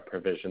that for PrEP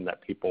provision that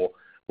people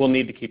will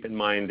need to keep in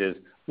mind is,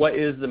 what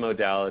is the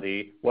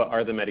modality? What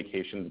are the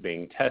medications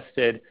being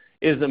tested?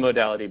 Is the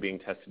modality being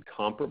tested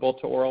comparable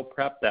to oral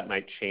PrEP? That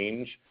might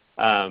change,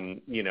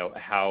 whether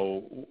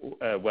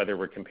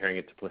we're comparing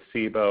it to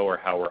placebo or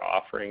how we're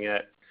offering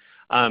it.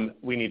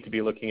 We need to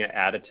be looking at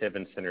additive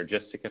and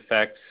synergistic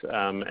effects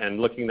and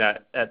looking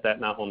at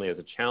that not only as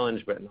a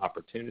challenge but an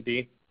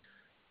opportunity.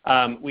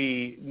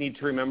 We need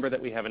to remember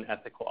that we have an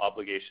ethical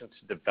obligation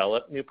to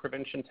develop new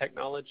prevention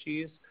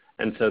technologies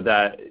And so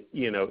that,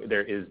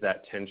 there is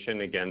that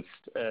tension against,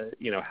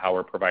 how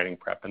we're providing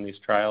PrEP in these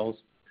trials.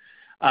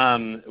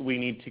 We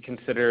need to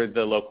consider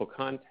the local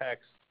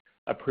context,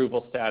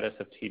 approval status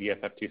of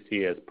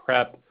TDF-FTC as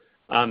PrEP,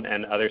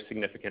 and other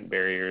significant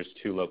barriers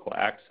to local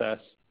access.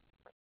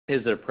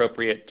 Is it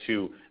appropriate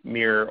to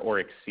mirror or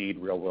exceed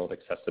real-world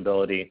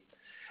accessibility?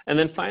 And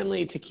then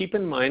finally, to keep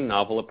in mind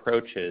novel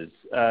approaches.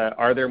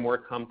 Are there more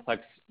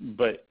complex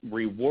but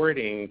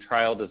rewarding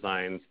trial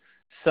designs,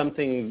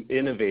 something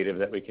innovative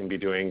that we can be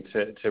doing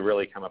to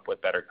really come up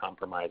with better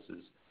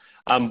compromises?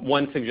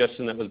 One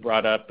suggestion that was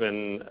brought up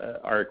in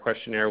our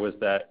questionnaire was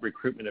that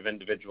recruitment of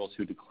individuals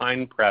who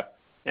decline PrEP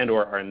and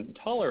or are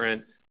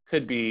intolerant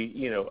could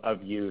be,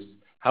 of use.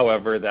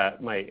 However,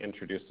 that might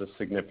introduce a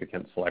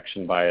significant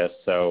selection bias,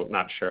 so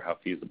not sure how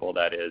feasible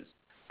that is,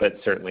 but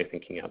certainly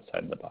thinking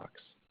outside the box.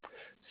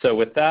 So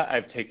with that,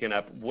 I've taken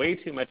up way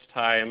too much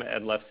time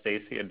and left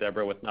Stacy and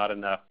Deborah with not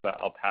enough, but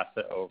I'll pass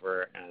it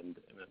over, and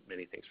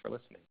many thanks for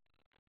listening.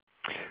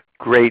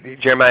 Great.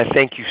 Jeremiah,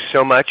 thank you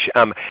so much.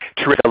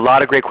 Terrific. A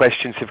lot of great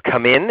questions have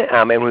come in,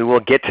 and we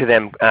will get to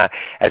them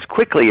as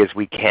quickly as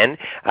we can.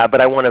 But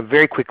I want to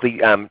very quickly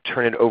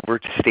turn it over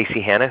to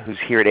Stacy Hanna, who's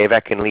here at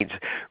AVAC and leads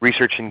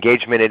research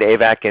engagement at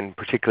AVAC, and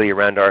particularly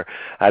around our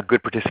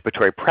good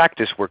participatory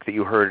practice work that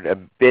you heard a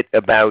bit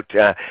about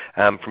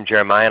from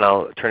Jeremiah. And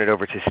I'll turn it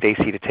over to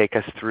Stacy to take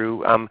us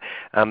through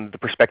the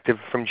perspective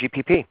from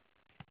GPP.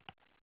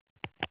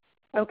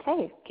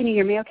 Okay. Can you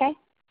hear me okay?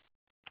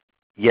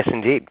 Yes,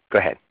 indeed. Go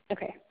ahead.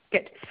 Okay,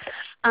 good.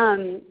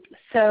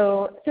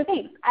 So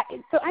thanks.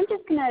 So I'm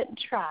just going to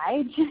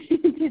try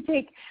to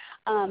take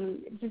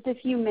just a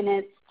few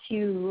minutes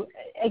to,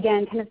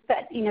 again, kind of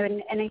set,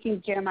 and I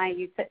think, Jeremiah,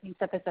 you set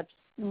this up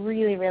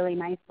really, really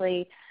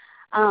nicely.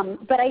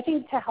 But I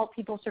think to help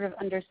people sort of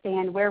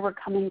understand where we're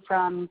coming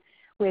from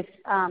with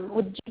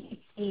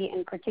GPP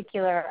in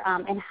particular,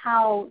 and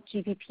how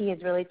GPP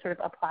is really sort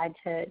of applied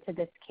to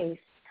this case.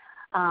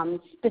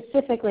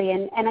 Specifically,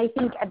 and I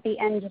think at the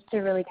end, just to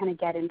really kind of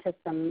get into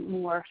some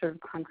more sort of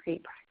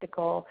concrete,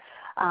 practical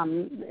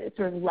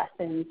sort of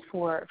lessons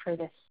for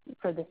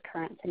this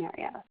current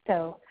scenario.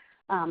 So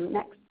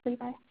next, please.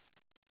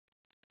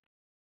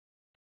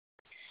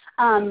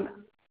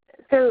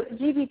 So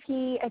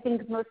GPP, I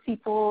think most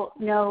people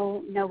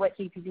know what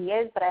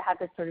GPP is, but I had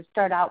to sort of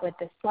start out with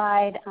this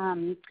slide.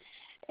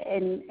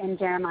 And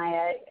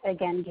Jeremiah,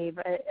 again, gave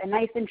a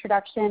nice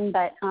introduction,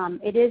 but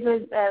it is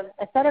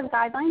a set of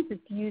guidelines.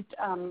 It's used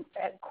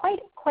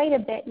quite a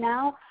bit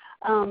now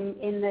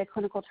in the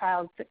clinical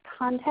trials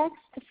context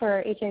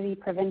for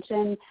HIV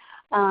prevention.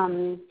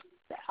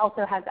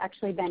 Also has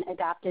actually been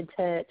adapted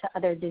to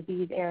other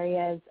disease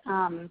areas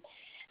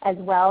as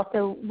well.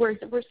 So we're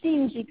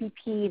seeing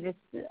GPP,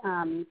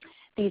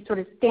 these sort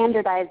of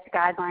standardized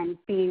guidelines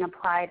being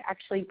applied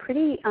actually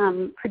pretty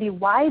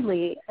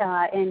widely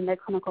in the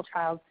clinical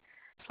trials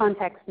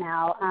context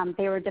now.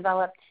 They were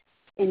developed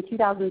in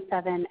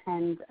 2007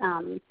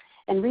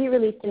 and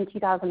re-released in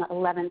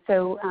 2011.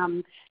 So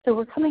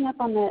we're coming up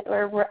on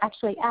we're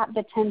actually at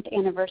the 10th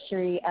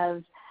anniversary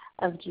of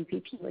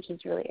GPP, which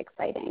is really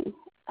exciting.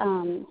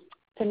 So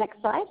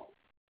next slide.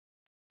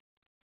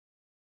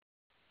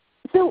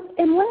 So,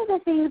 and one of the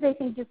things I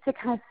think just to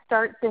kind of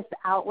start this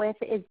out with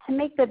is to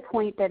make the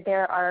point that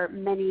there are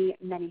many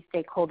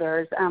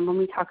stakeholders when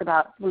we talk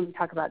about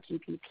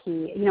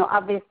GPP.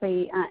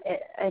 Obviously,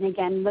 and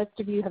again, most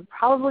of you have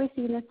probably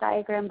seen this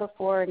diagram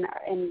before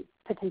and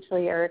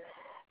potentially are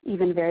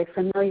even very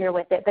familiar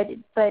with it.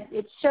 But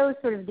it shows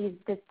sort of these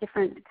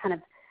different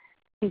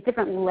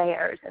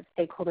layers of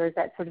stakeholders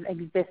that sort of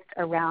exist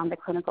around the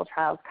clinical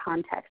trials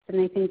context.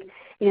 And I think,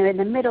 in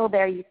the middle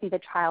there you see the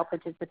trial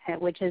participant,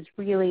 which is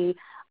really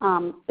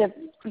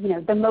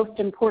the most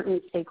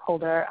important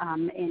stakeholder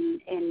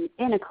in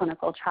a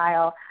clinical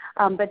trial.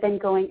 But then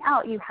going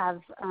out, you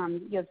have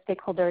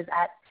stakeholders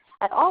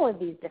at all of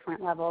these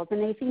different levels.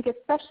 And I think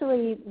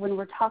especially when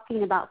we're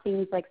talking about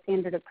things like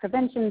standard of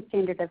prevention,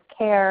 standard of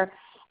care,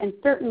 and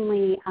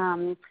certainly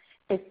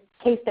this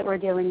case that we're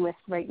dealing with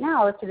right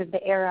now is sort of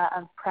the era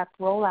of PrEP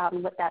rollout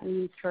and what that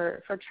means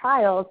for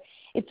trials.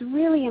 It's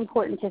really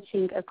important to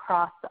think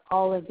across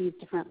all of these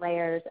different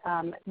layers,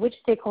 which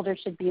stakeholders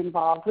should be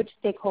involved, which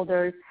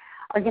stakeholders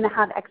are going to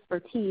have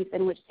expertise,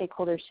 and which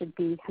stakeholders should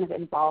be kind of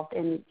involved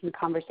in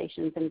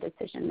conversations and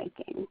decision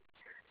making.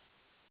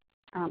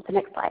 So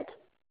next slide.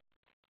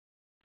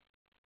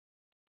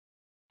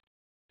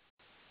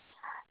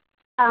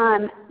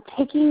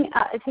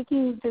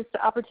 Taking this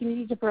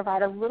opportunity to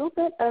provide a little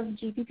bit of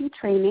GPP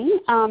training,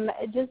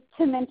 just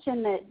to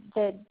mention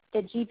that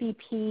the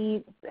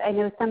GPP, I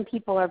know some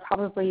people are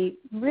probably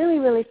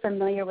really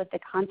familiar with the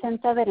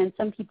contents of it, and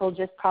some people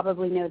just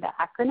probably know the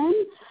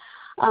acronym.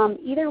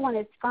 Either one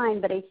is fine,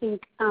 but I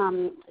think,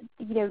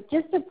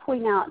 just to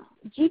point out,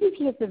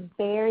 GPP is a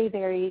very,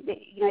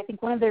 I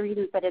think one of the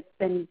reasons that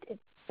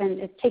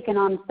it's taken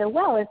on so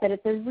well is that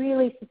it's a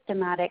really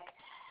systematic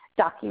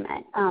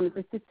document,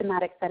 a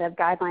systematic set of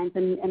guidelines,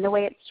 and the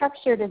way it's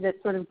structured is it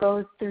sort of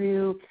goes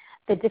through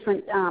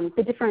different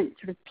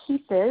sort of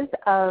pieces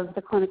of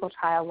the clinical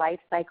trial life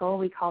cycle.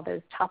 We call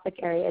those topic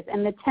areas.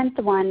 And the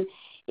 10th one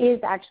is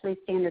actually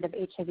standard of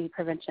HIV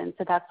prevention.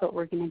 So that's what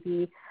we're going to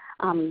be,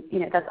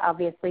 that's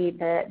obviously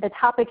the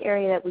topic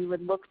area that we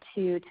would look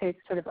to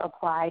sort of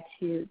apply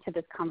to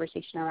this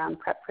conversation around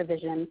PrEP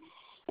provision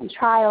in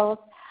trials.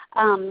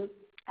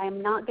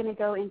 I'm not going to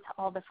go into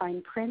all the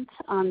fine print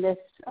on this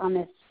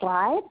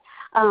slide,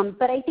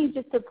 but I think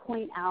just to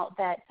point out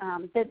that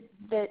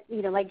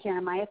like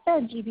Jeremiah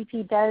said,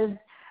 GBP does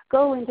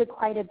go into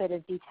quite a bit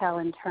of detail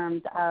in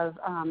terms of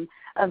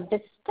the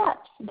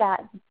steps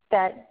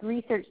that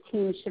research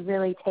teams should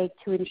really take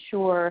to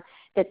ensure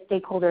that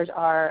stakeholders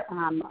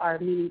are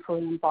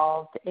meaningfully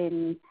involved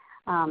in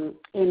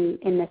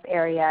this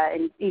area,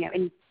 and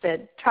in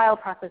the trial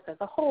process as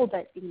a whole,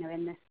 but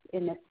in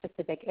this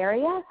specific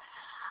area.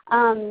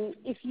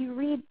 If you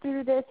read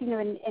through this,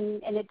 and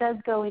it does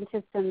go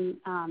into some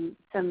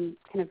kind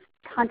of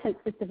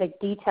content-specific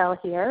detail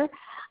here,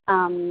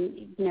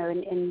 and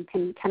you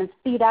can kind of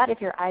see that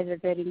if your eyes are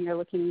good and you're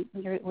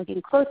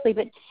looking closely.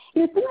 But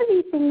some of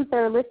these things that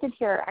are listed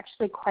here are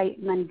actually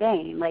quite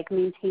mundane, like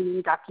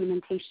maintaining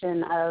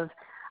documentation of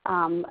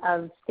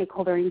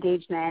stakeholder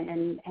engagement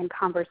and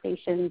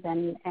conversations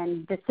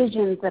and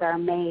decisions that are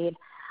made,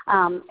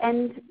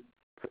 and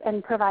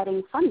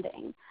providing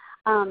funding.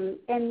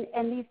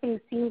 And these things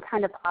seem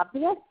kind of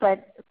obvious,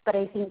 but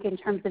I think in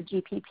terms of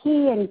GPP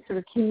and sort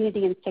of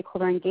community and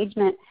stakeholder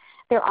engagement,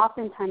 they're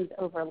oftentimes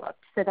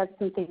overlooked. So that's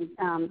something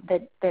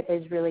that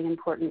is really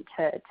important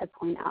to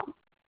point out.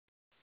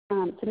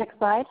 So next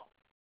slide.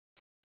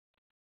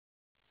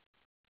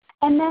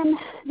 And then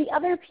the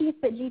other piece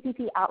that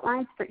GPP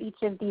outlines for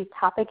each of these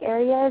topic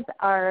areas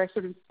are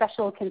sort of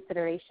special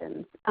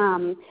considerations.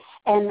 And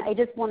I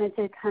just wanted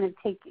to kind of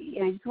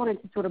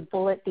sort of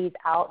bullet these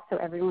out so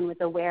everyone was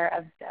aware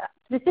of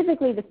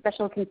specifically the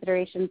special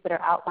considerations that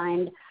are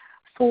outlined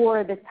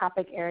for this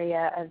topic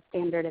area of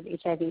standard of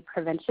HIV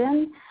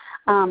prevention.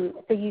 So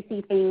you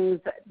see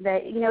things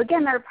that,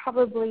 again, are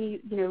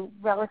probably,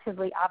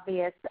 relatively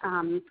obvious,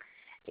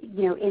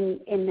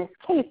 in this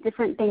case,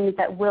 different things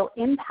that will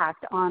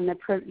impact on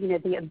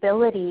the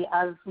ability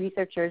of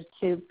researchers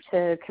to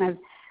kind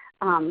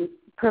of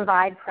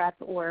provide PrEP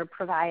or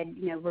provide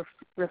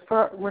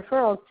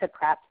referrals to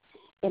PrEP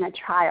in a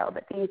trial.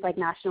 But things like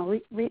national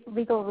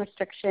legal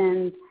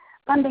restrictions,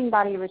 funding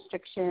body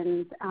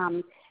restrictions,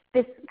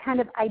 this kind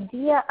of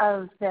idea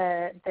of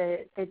the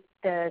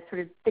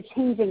sort of the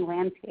changing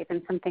landscape,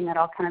 and something that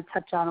I'll kind of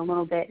touch on a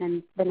little bit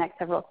in the next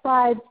several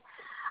slides.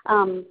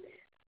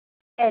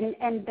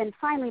 And then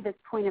finally, this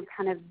point of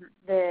kind of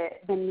the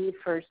need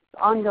for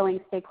ongoing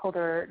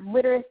stakeholder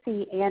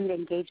literacy and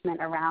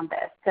engagement around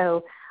this,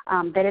 so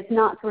that it's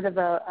not sort of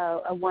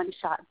a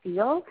one-shot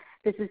deal.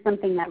 This is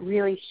something that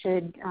really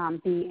should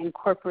be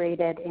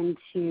incorporated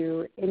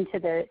into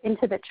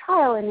the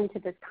trial and into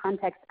this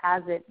context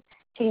as it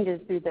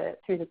changes through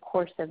the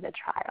course of the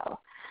trial.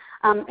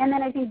 And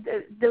then I think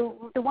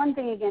the one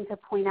thing again to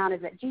point out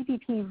is that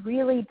GPP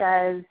really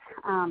does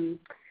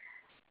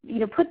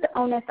put the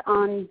onus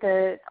on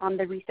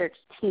the research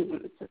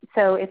teams.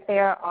 So if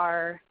there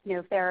are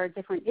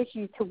different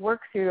issues to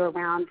work through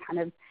around kind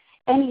of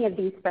any of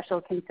these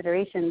special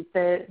considerations,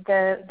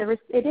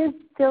 it is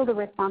still the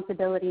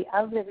responsibility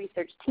of the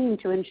research team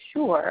to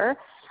ensure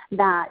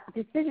that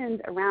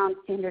decisions around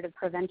standard of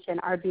prevention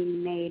are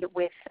being made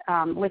with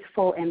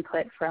full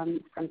input from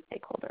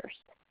stakeholders.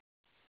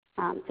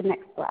 So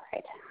next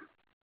slide.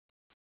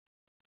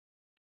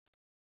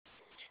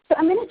 So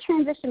I'm going to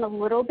transition a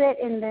little bit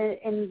in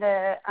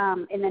the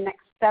next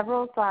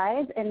several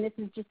slides, and this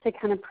is just to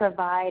kind of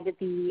provide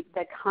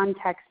the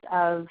context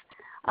of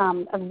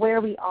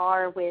where we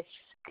are with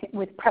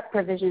PrEP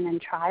provision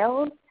and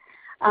trials.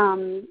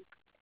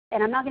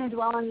 And I'm not going to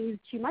dwell on these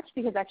too much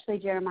because actually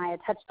Jeremiah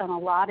touched on a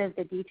lot of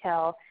the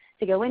detail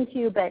to go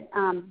into, but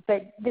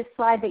this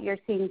slide that you're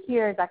seeing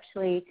here is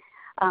actually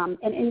an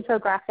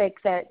infographic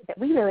that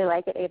we really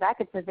like at AVAC.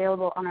 It's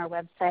available on our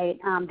website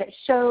that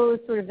shows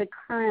sort of the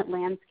current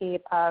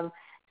landscape of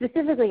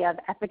specifically of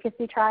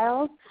efficacy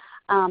trials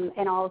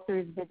and all sort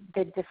of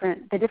the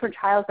different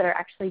trials that are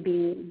actually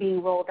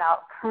being rolled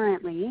out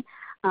currently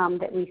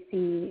that we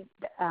see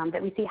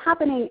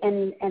happening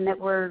and that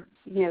we're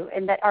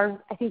and that are,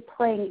 I think,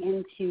 playing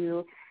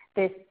into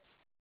this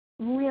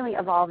really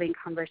evolving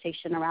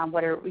conversation around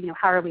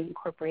how are we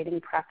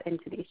incorporating PrEP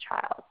into these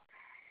trials.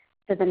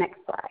 So the next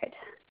slide.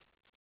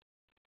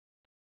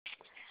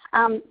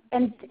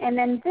 And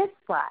then this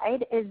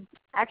slide is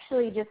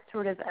actually just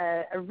sort of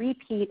a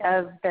repeat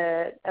of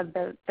the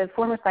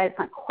former slide. It's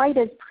not quite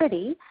as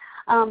pretty,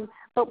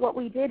 but what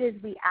we did is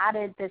we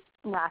added this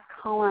last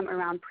column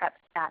around PrEP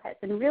status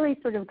and really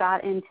sort of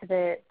got into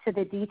the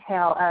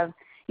detail of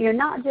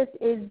not just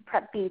is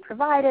PrEP being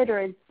provided or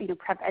is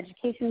PrEP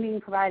education being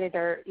provided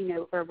or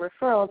or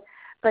referrals,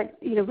 but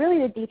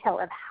really the detail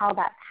of how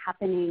that's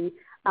happening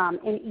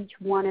in each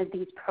one of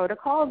these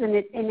protocols. And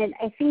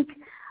I think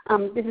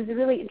this is a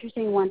really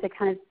interesting one to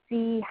kind of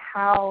see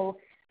how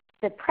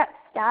the PrEP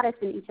status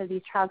in each of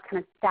these trials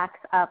kind of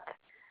stacks up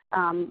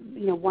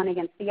one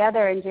against the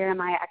other. And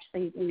Jeremiah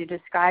actually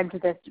described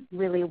this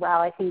really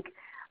well. I think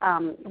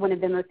one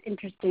of the most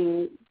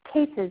interesting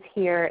cases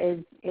here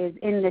is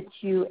in the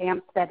 2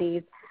 AMP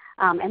studies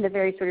and the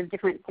very sort of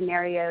different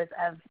scenarios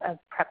of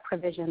PrEP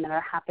provision that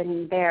are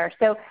happening there.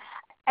 So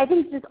I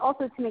think just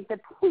also to make the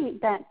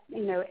point that,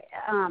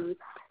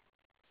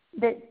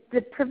 that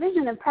the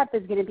provision of PrEP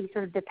is going to be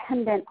sort of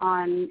dependent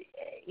on,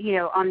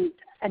 on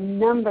a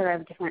number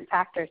of different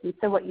factors. And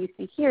so what you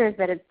see here is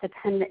that it's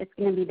going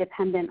to be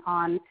dependent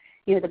on,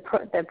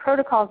 the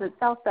protocols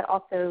itself, but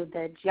also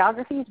the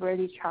geographies where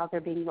these trials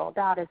are being rolled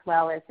out, as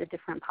well as the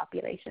different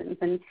populations.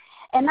 And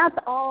that's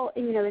all,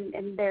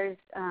 and there's,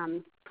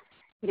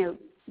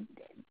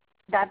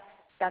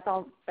 that's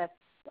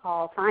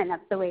all fine.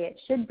 That's the way it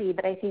should be.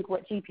 But I think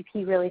what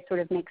GPP really sort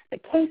of makes the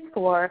case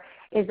for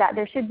is that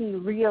there should be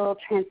real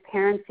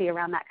transparency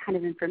around that kind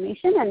of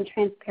information and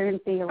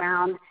transparency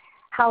around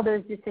how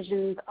those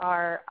decisions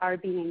are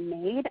being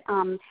made.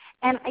 And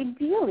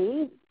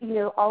ideally,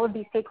 all of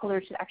these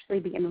stakeholders should actually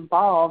be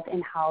involved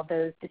in how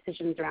those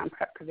decisions around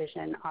PrEP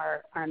provision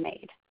are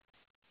made.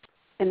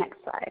 The next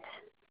slide.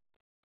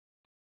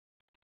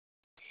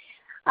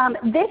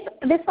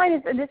 This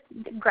slide this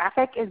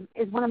graphic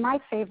is one of my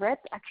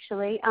favorites,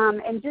 actually,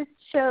 and just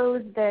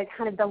shows the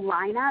kind of the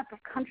lineup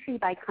of country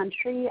by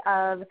country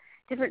of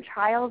different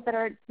trials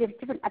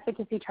different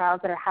efficacy trials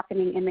that are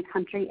happening in the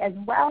country, as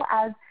well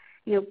as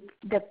the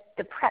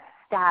PrEP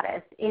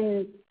status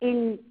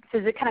so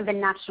the kind of the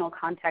national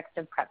context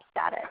of PrEP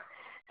status.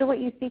 So what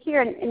you see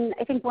here, and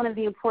I think one of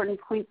the important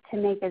points to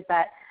make is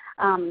that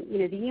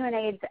the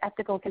UNAIDS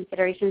ethical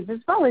considerations, as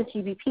well as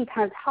GBP,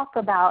 kind of talk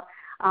about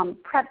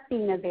PrEP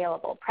being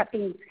available, PrEP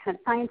being kind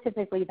of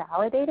scientifically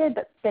validated,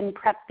 but then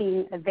PrEP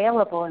being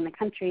available in the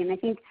country. And I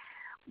think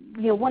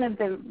one of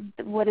the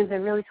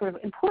really sort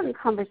of important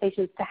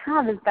conversations to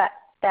have is that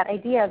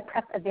idea of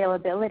PrEP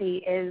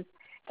availability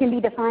can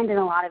be defined in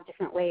a lot of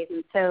different ways.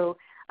 And so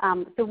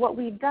what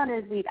we've done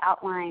is we've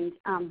outlined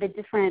the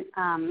different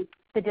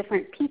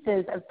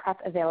pieces of PrEP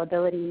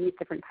availability in these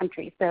different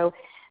countries. So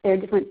there are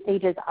different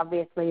stages,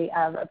 obviously,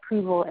 of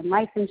approval and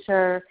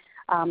licensure.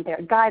 There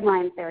are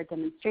guidelines, there are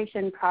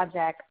demonstration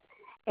projects,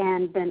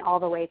 and then all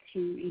the way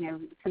to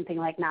something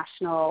like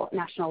national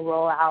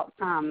rollout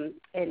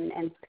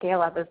and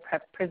scale up of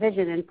PrEP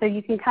provision. And so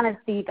you can kind of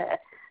see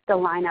the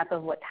lineup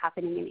of what's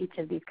happening in each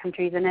of these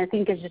countries, and I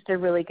think it's just a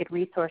really good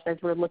resource as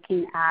we're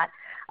looking at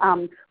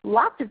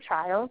lots of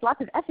trials,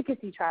 lots of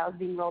efficacy trials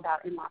being rolled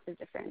out in lots of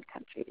different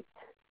countries.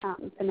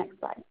 The next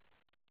slide.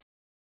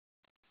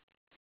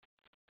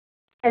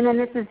 And then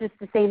this is just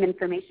the same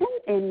information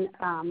in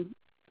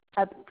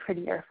a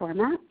prettier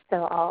format,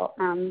 so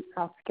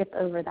I'll skip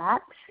over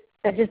that.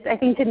 But just I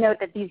think to note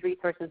that these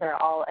resources are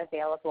all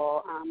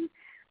available,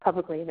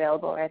 publicly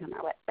available right on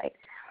our website.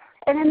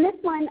 And then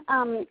this one,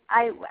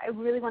 I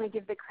really want to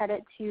give the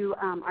credit to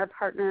our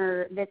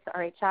partner, VITS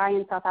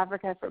RHI in South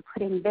Africa, for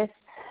putting this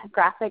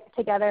graphic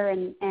together,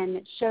 and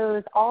it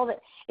shows all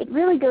that. It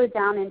really goes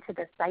down into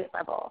the site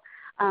level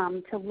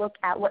to look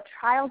at what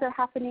trials are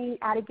happening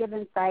at a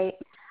given site,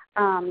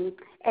 and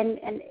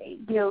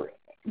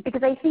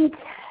because I think,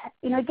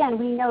 again,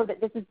 we know that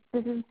this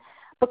is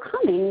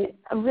becoming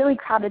a really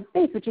crowded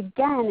space, which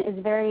again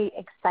is very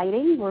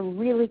exciting. We're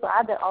really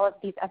glad that all of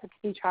these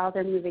efficacy trials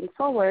are moving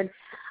forward.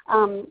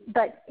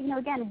 But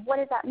again, what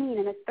does that mean?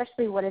 And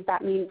especially what does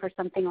that mean for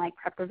something like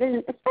PrEP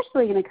provision,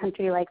 especially in a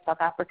country like South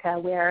Africa,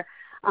 where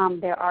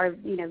there are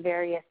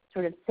various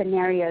sort of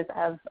scenarios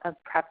of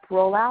PrEP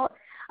rollout.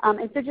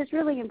 And so just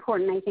really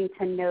important, I think,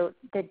 to note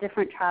the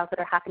different trials that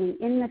are happening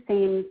in the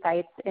same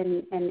sites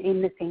and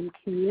in the same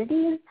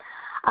communities.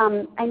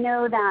 I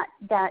know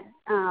that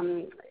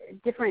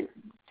different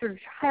sort of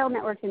trial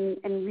networks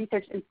and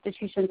research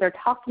institutions are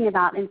talking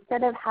about,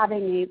 instead of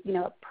having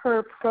a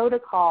per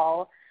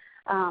protocol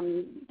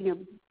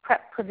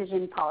PrEP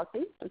provision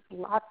policy, there's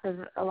lots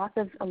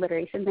of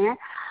alliteration there,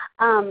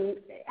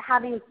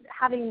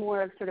 having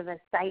more of sort of a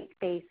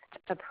site-based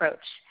approach.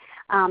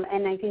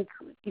 And I think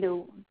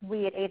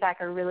we at AVAC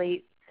are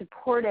really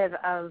supportive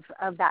of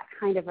that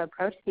kind of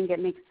approach. I think it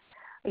makes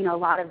a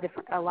lot of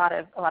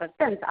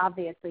sense.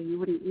 Obviously, you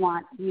wouldn't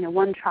want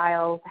one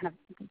trial kind of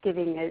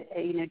giving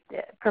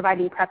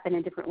providing PrEP in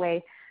a different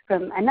way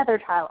from another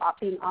trial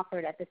being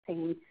offered at the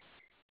same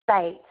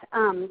site.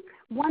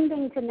 One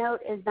thing to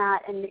note is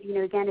that, and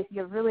again, if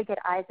you have really good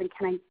eyes and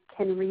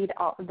can read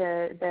all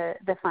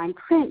the fine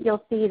print,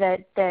 you'll see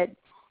that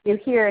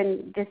here,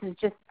 and this is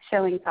just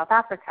showing South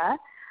Africa,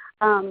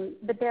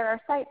 but there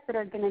are sites that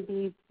are going to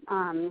be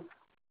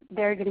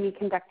they're going to be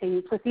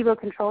conducting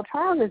placebo-controlled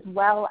trials, as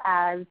well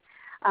as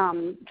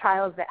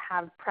trials that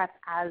have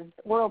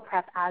oral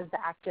PrEP as the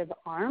active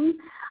arm.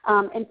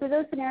 And so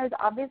those scenarios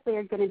obviously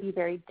are going to be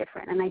very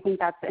different. And I think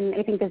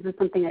this is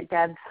something that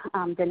Deb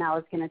Donnell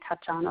is going to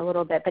touch on a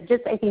little bit. But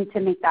just I think to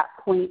make that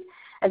point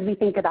as we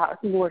think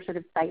about more sort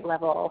of site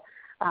level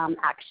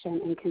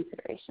action and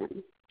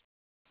consideration.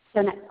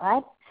 So next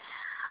slide.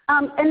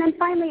 And then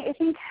finally, I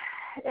think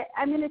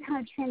I'm going to kind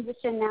of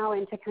transition now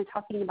into kind of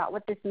talking about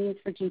what this means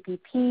for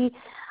GPP.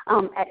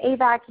 At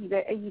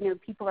AVAC,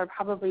 people are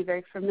probably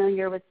very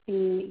familiar with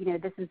seeing,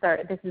 this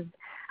is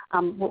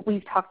what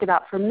we've talked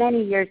about for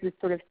many years, this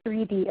sort of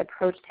 3D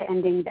approach to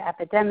ending the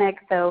epidemic.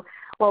 So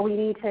while we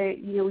need to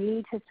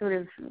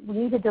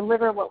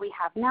deliver what we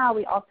have now,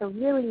 we also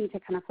really need to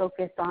kind of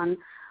focus on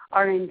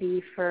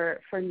R&D for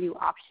new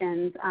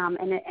options.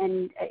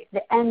 And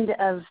the end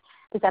of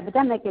this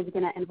epidemic is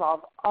going to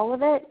involve all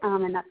of it,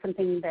 and that's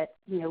something that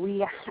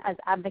we as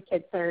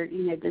advocates are,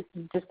 this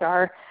is just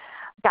our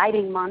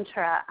guiding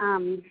mantra.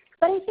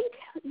 But I think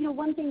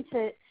one thing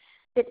that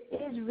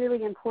is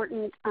really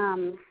important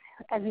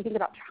as we think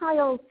about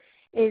trials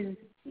is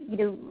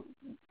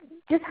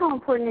just how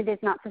important it is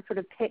not to sort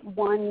of pit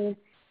one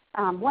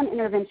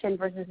intervention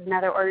versus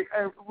another, or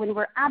when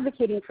we're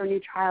advocating for new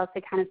trials to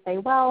kind of say,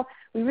 well,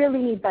 we really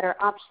need better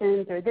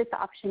options, or this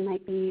option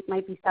might be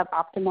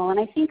suboptimal. And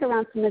I think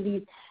around some of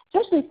these,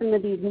 especially some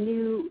of these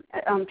new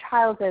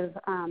trials of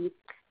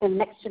the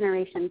next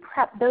generation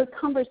PrEP, those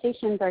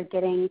conversations are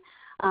getting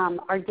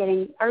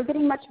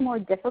much more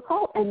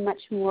difficult and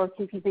much more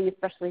confusing,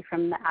 especially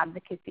from the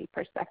advocacy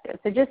perspective.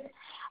 So just,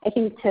 I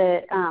think,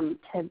 to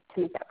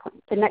make that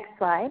point. The next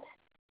slide.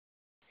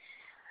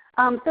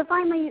 So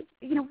finally,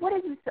 what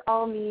does this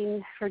all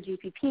mean for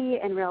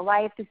GPP in real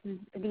life?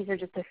 These are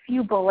just a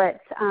few bullets.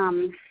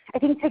 I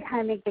think to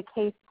kind of make the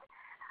case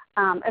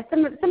of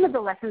some of the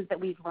lessons that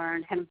we've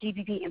learned, kind of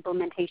GPP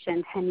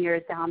implementation 10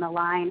 years down the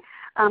line.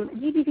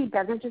 GPP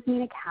doesn't just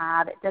mean a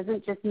CAB. It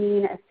doesn't just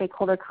mean a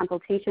stakeholder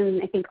consultation.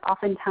 I think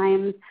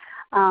oftentimes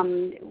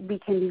we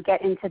can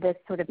get into this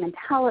sort of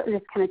mentality,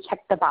 this kind of check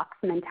the box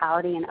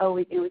mentality, and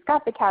we've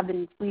got the CAB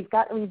and we've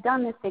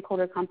done this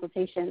stakeholder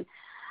consultation.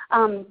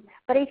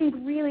 But I think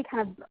really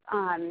kind of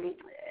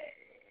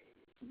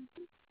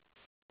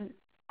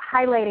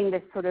highlighting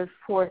this sort of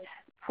fourth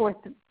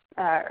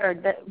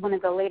one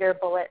of the later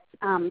bullets,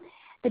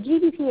 the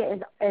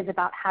GPP is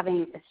about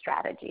having a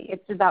strategy.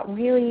 It's about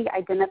really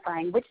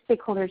identifying which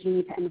stakeholders you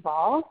need to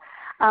involve,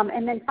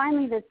 and then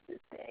finally this,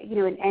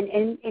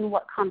 and in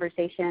what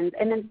conversations.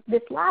 And then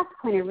this last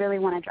point I really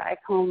want to drive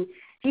home.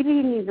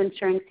 GPP means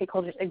ensuring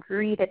stakeholders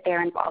agree that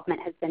their involvement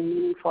has been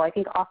meaningful. I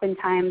think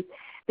oftentimes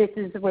this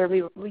is what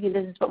we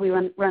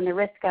run the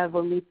risk of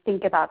when we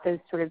think about those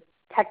sort of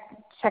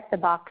check the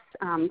box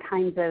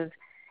kinds of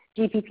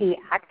GPP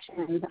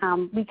actions.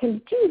 We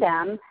can do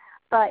them,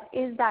 but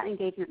is that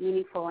engagement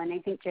meaningful? And I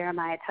think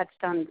Jeremiah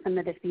touched on some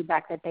of the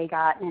feedback that they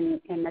got in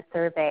the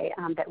survey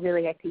that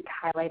really, I think,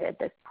 highlighted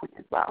this point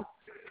as well.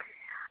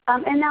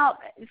 And now,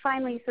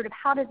 finally, sort of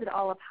how does it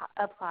all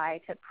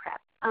apply to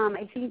PrEP?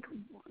 I think,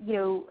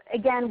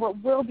 again,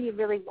 what we'll be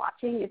really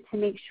watching is to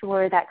make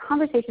sure that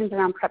conversations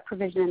around PrEP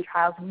provision and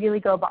trials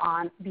really go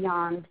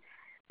beyond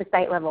the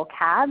site-level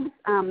CABs.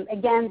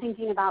 Again,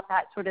 thinking about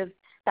that sort of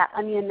that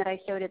onion that I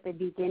showed at the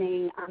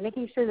beginning,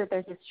 making sure that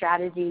there's a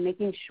strategy,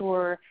 making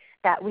sure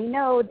that we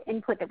know the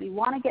input that we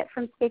want to get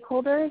from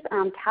stakeholders.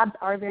 CABs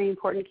are very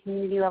important.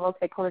 Community-level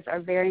stakeholders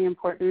are very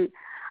important.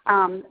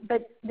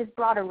 But this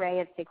broad array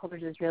of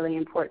stakeholders is really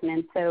important.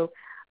 And so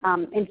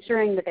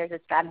ensuring that there's a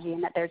strategy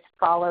and that there's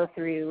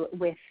follow-through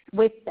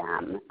with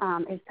them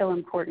is so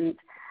important.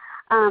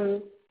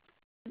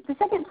 The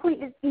second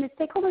point is,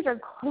 stakeholders are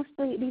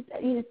closely,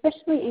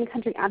 especially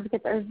in-country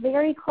advocates, are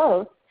very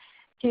close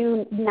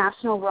to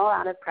national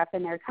rollout of PrEP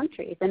in their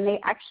countries. And they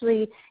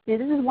actually, this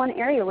is one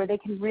area where they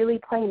can really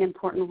play an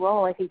important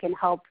role, I think, in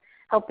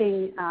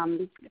helping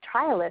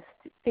trialists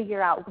figure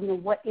out,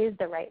 what is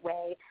the right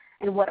way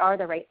and what are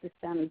the right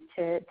systems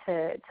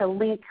to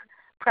link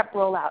PrEP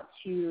rollout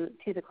to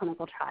the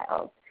clinical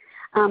trials.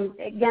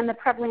 Again, the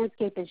PrEP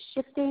landscape is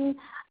shifting,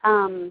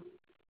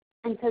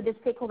 and so this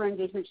stakeholder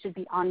engagement should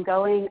be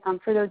ongoing.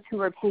 For those who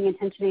are paying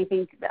attention, I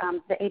think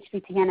the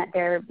HVTN at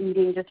their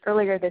meeting just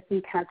earlier this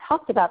week kind of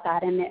talked about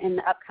that in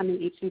the upcoming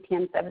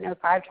HVTN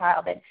 705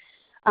 trial, that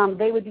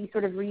they would be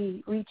sort of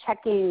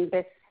rechecking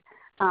this,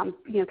 kind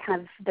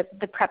of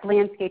the PrEP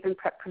landscape and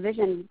PrEP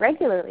provision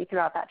regularly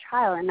throughout that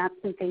trial, and that's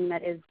something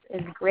that is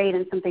great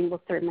and something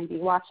we'll certainly be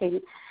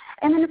watching.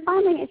 And then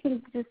finally, I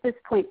think just this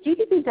point,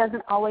 GPP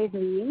doesn't always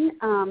mean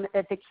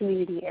that the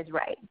community is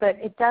right, but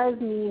it does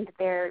mean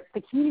that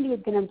the community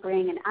is going to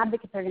bring, and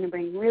advocates are going to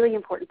bring really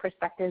important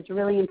perspectives,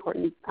 really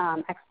important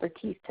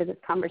expertise to this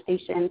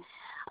conversation,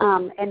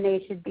 and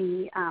they should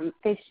be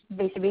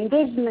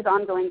engaged in this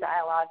ongoing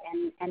dialogue,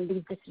 and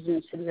these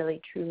decisions should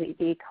really truly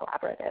be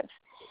collaborative.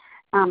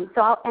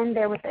 So I'll end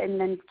there and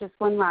then just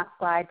one last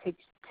slide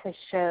to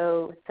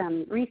show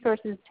some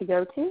resources to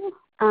go to.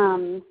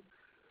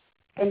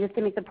 And just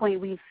to make the point,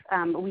 we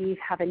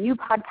have a new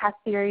podcast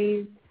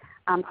series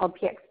called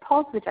PX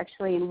Pulse, which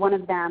actually in one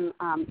of them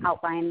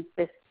outlines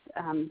this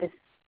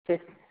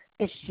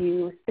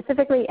issue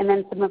specifically, and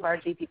then some of our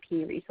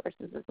GPP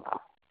resources as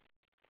well.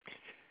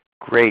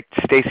 Great.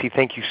 Stacy,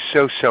 thank you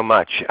so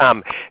much.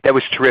 That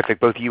was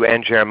terrific, both you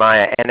and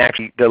Jeremiah. And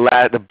actually,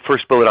 the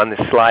first bullet on this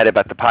slide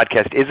about the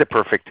podcast is a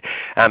perfect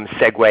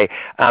segue.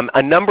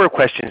 A number of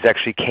questions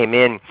actually came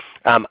in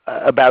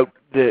about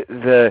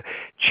the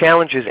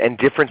challenges and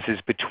differences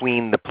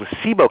between the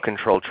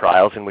placebo-controlled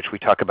trials, in which we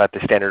talk about the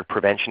standard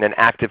prevention, and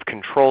active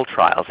control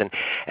trials.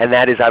 And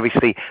that is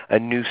obviously a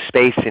new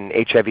space in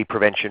HIV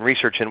prevention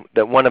research. And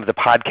one of the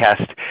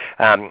podcasts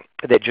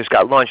that just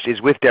got launched is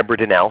with Deborah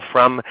Donnell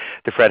from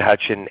the Fred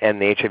Hutch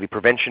and the HIV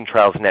Prevention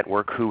Trials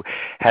Network, who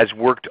has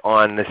worked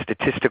on the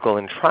statistical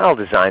and trial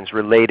designs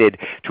related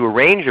to a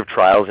range of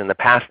trials in the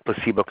past,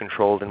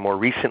 placebo-controlled, and more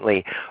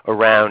recently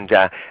around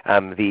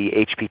the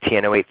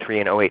HPTN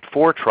 083 and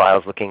 084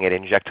 trials looking at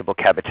injectable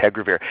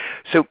cabotegravir.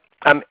 So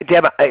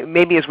Deb,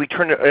 maybe as we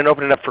turn and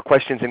open it up for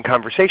questions and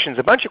conversations,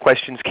 a bunch of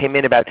questions came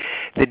in about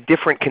the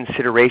different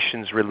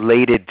considerations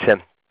related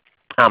to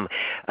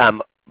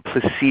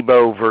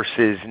placebo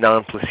versus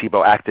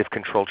non-placebo active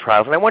control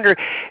trials. And I wonder,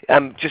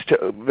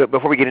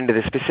 before we get into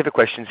the specific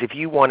questions, if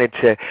you wanted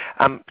to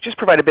just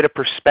provide a bit of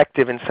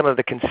perspective and some of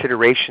the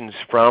considerations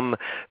from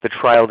the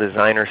trial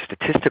designer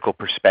statistical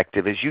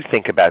perspective as you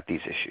think about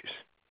these issues.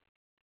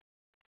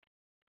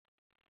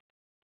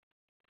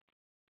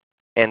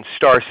 And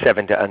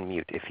 *7 to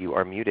unmute if you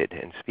are muted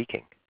and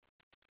speaking.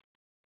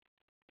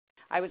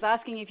 I was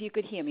asking if you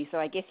could hear me, so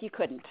I guess you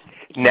couldn't.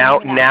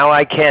 Now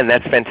I can.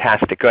 That's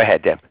fantastic. Go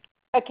ahead, Deb.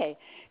 Okay.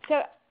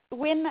 So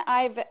when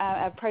I've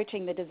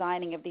approaching the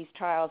designing of these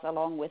trials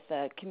along with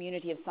a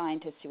community of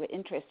scientists who are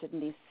interested in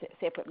these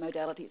separate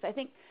modalities, I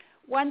think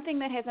one thing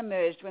that has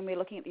emerged when we're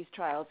looking at these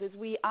trials is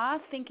we are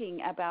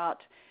thinking about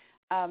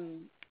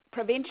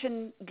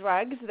prevention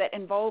drugs that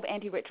involve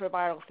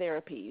antiretroviral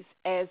therapies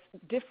as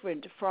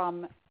different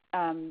from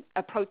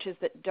approaches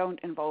that don't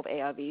involve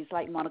ARVs,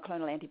 like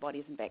monoclonal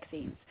antibodies and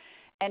vaccines.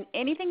 And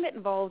anything that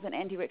involves an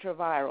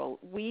antiretroviral,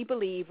 we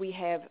believe we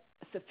have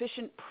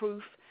sufficient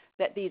proof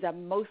that these are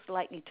most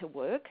likely to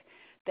work,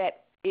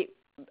 that it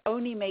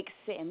only makes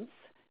sense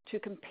to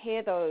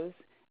compare those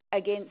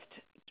against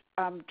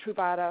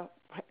Truvada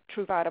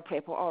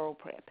PrEP or oral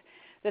PrEP.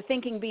 The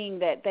thinking being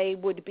that they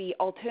would be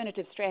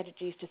alternative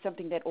strategies to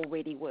something that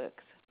already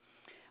works.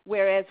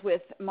 Whereas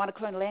with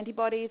monoclonal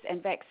antibodies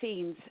and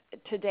vaccines,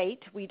 to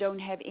date, we don't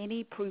have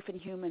any proof in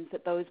humans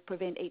that those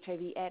prevent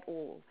HIV at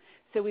all.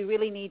 So we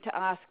really need to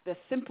ask the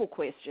simple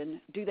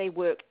question, do they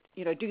work,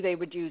 do they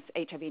reduce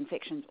HIV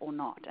infections or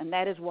not? And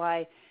that is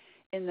why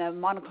in the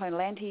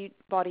monoclonal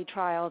antibody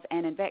trials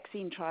and in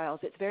vaccine trials,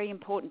 it's very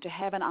important to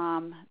have an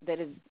arm that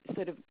is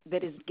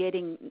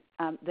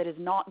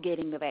not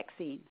getting the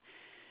vaccine.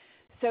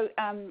 So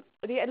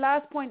the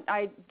last point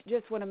I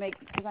just want to make,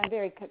 because I'm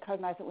very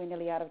cognizant that we're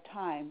nearly out of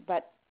time,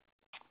 but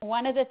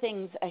one of the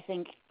things I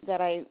think that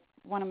I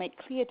want to make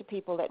clear to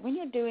people that when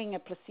you're doing a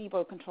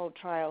placebo-controlled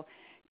trial,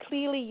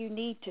 clearly you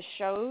need to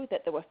show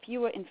that there were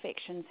fewer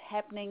infections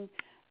happening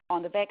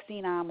on the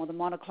vaccine arm or the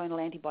monoclonal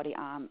antibody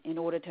arm in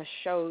order to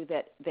show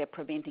that they're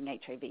preventing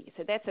HIV.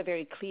 So that's a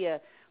very clear,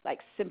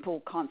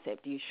 simple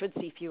concept. You should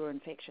see fewer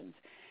infections.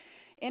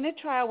 In a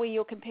trial where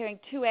you're comparing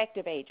two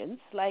active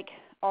agents, like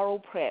oral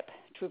PrEP,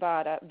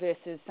 Truvada,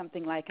 versus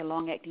something like a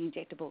long-acting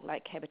injectable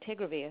like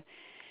cabotegravir,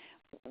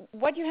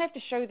 what you have to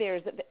show there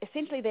is that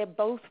essentially they're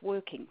both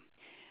working.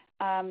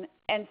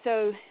 And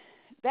so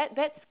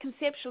that's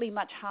conceptually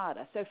much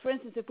harder. So for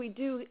instance, if we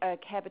do a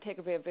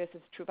cabotegravir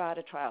versus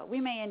Truvada trial, we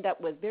may end up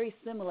with very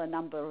similar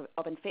number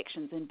of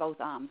infections in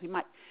both arms. We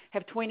might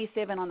have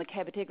 27 on the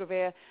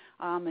cabotegravir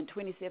arm and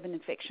 27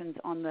 infections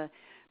on the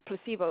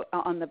placebo,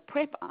 on the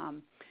PrEP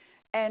arm.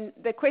 And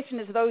the question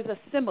is, those are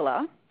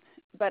similar,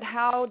 but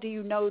how do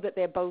you know that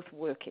they're both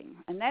working?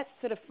 And that's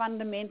sort of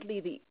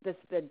fundamentally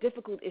the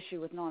difficult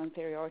issue with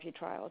non-inferiority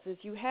trials, is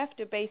you have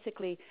to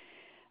basically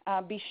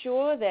be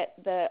sure that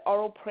the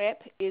oral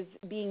PrEP is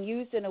being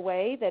used in a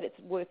way that it's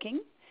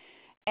working.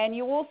 And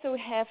you also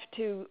have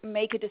to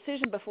make a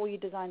decision before you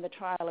design the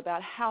trial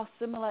about how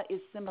similar is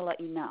similar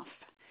enough.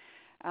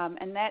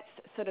 And that's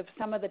sort of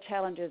some of the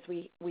challenges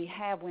we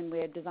have when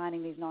we're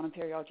designing these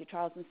non-inferiority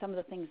trials, and some of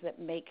the things that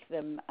make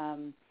them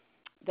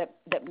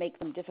that make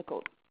them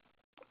difficult.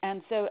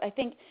 And so I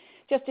think,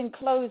 just in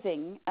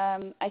closing,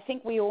 I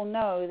think we all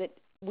know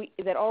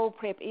that oral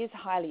PrEP is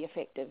highly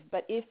effective.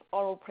 But if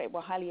oral PrEP were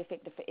highly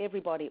effective for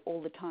everybody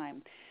all the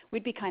time,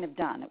 we'd be kind of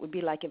done. It would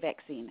be like a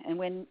vaccine, and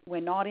when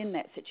we're not in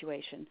that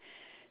situation.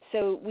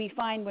 So we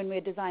find when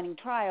we're designing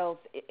trials,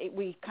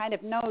 we kind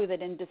of know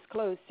that in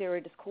disclosed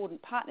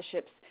serodiscordant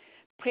partnerships,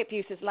 PrEP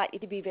use is likely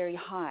to be very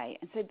high.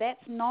 And so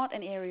that's not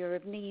an area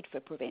of need for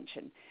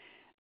prevention,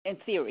 in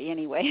theory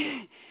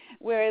anyway.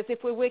 Whereas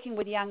if we're working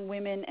with young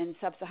women in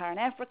sub-Saharan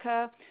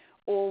Africa,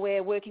 or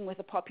we're working with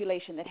a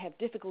population that have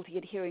difficulty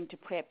adhering to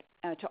PrEP,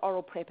 to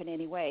oral PrEP in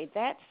any way,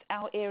 that's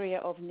our area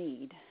of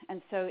need.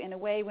 And so in a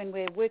way, when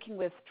we're working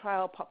with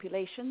trial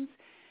populations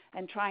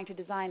and trying to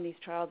design these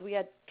trials, we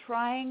are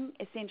trying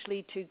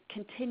essentially to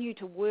continue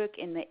to work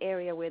in the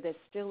area where there's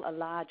still a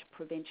large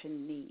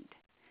prevention need.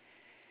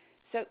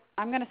 So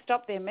I'm going to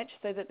stop there, Mitch,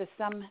 so that there's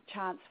some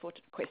chance for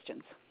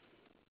questions.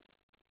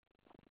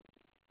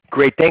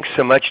 Great. Thanks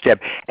so much, Deb.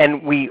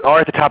 And we are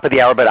at the top of the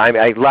hour, but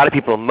a lot of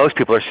people, most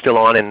people are still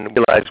on and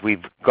realize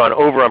we've gone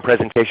over on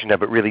presentation now,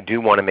 but really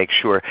do want to make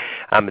sure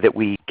that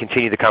we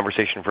continue the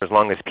conversation for as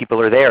long as people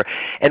are there.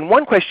 And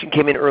one question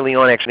came in early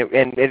on, actually,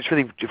 and it's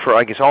really for,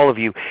 I guess, all of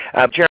you.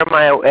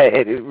 Jeremiah,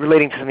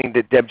 relating to something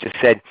that Deb just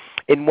said,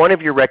 in one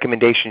of your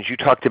recommendations, you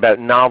talked about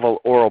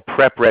novel oral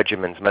PrEP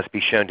regimens must be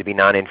shown to be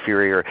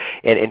non-inferior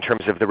in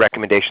terms of the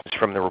recommendations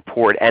from the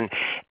report. And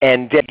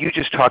Deb, you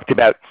just talked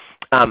about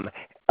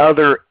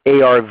other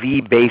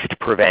ARV-based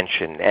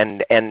prevention,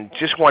 and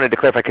just wanted to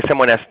clarify, because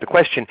someone asked the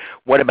question,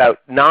 what about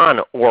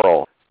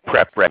non-oral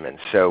PrEP regimens,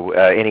 so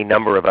any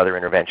number of other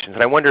interventions?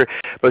 And I wonder,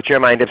 both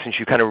Jeremiah and Deb, since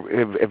you kind of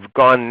have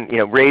gone,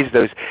 raised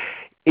those,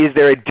 is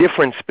there a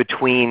difference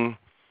between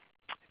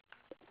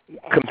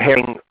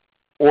comparing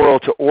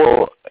oral to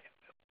oral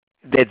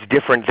that's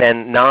different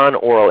than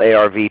non-oral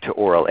ARV to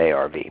oral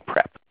ARV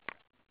PrEP?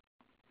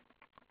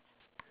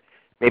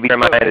 Maybe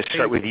Jeremiah, to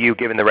start with you,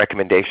 given the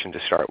recommendation to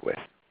start with.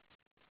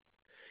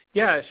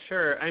 Yeah,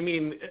 sure. I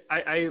mean,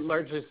 I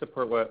largely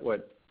support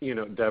what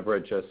Deborah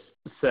just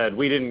said.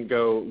 We didn't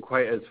go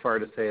quite as far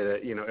to say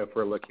that if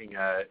we're looking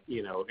at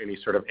any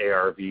sort of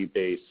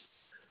ARV-based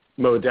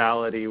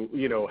modality,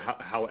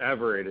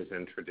 however it is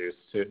introduced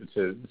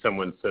to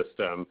someone's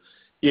system,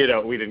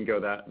 we didn't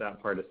go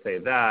that far to say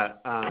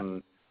that.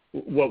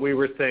 What we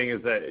were saying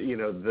is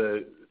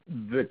that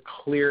the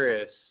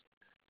clearest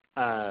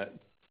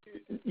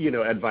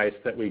advice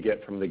that we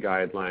get from the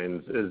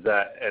guidelines is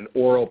that an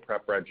oral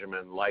PrEP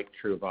regimen like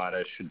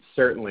Truvada should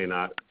certainly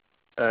not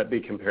be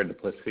compared to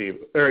placebo,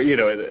 or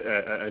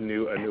a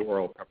new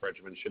oral PrEP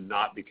regimen should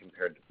not be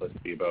compared to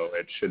placebo.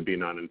 It should be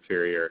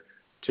non-inferior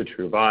to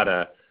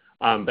Truvada.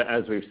 But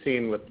as we've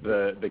seen with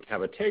the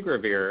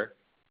cabotegravir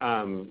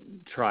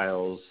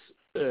trials,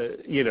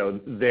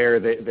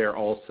 they're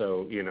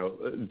also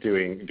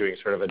doing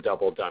sort of a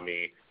double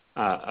dummy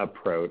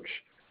approach.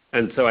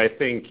 And so I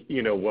think,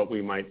 what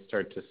we might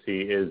start to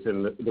see is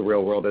in the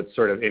real world, it's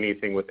sort of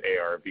anything with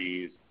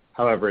ARVs,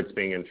 however it's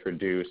being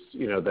introduced,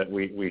 that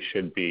we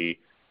should be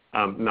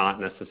not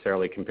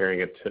necessarily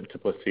comparing it to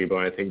placebo.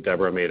 And I think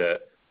Deborah made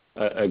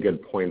a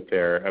good point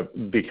there,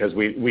 because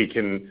we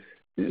can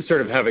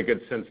sort of have a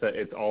good sense that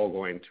it's all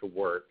going to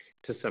work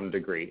to some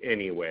degree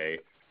anyway.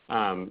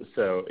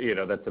 So,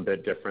 that's a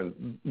bit different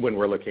when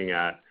we're looking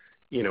at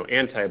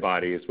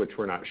antibodies, which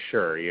we're not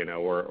sure,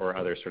 or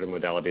other sort of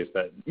modalities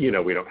that, we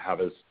don't have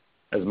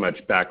as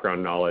much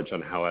background knowledge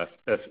on how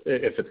if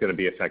it's going to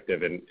be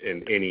effective in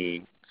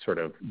any sort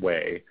of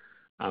way.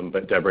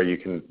 But Deborah, you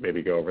can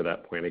maybe go over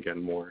that point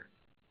again more.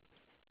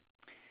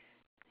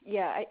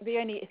 Yeah, the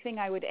only thing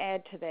I would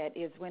add to that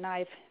is when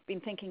I've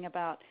been thinking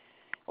about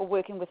or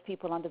working with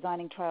people on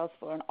designing trials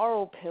for an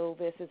oral pill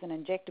versus an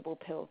injectable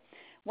pill,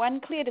 one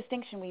clear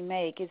distinction we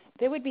make is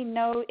there would be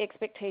no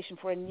expectation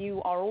for a new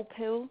oral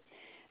pill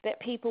that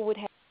people would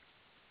have.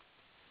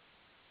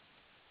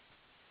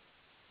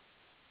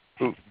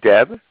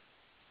 Deb?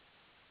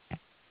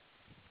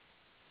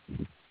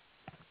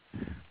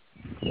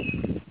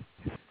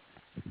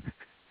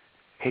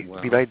 Hey,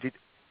 wow.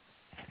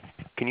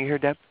 Can you hear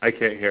Deb? I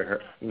can't hear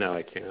her. No,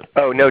 I can't.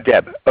 Oh, no,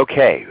 Deb.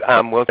 Okay.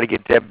 We'll try to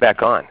get Deb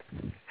back on.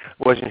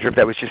 Wasn't sure if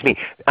that was just me.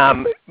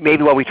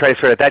 Maybe while we try to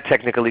sort out that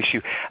technical issue,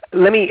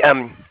 let me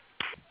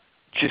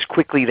just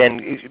quickly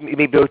then,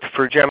 maybe both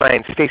for Jeremiah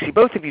and Stacy,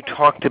 both of you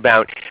talked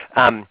about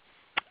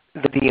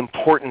the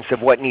importance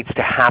of what needs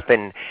to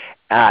happen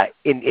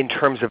in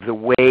terms of the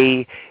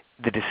way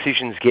the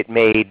decisions get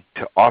made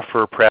to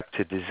offer PrEP,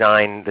 to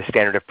design the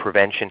standard of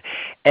prevention.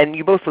 And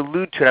you both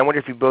allude to it. I wonder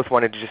if you both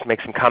wanted to just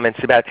make some comments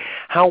about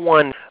how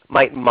one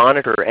might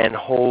monitor and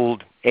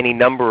hold any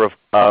number of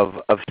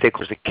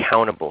stakeholders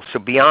accountable. So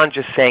beyond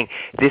just saying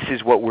this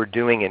is what we're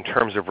doing in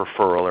terms of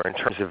referral or in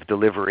terms of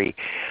delivery,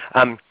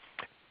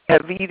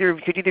 could either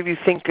of you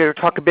think or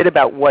talk a bit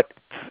about what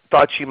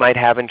thoughts you might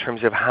have in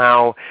terms of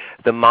how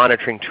the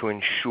monitoring to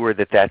ensure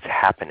that that's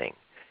happening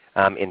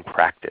in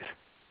practice?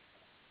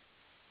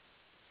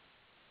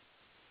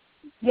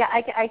 Yeah,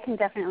 I can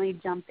definitely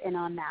jump in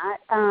on that.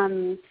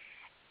 And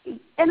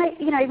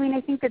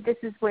I think that this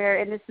is where,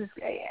 and this is,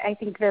 I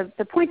think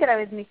the point that I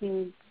was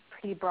making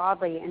pretty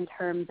broadly in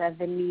terms of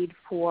the need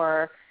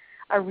for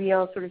a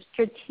real sort of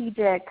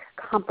strategic,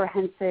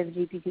 comprehensive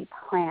GPP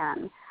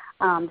plan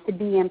to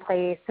be in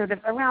place sort of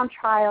around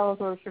trials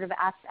or sort of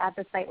at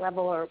the site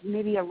level, or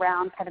maybe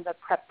around kind of a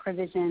PrEP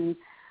provision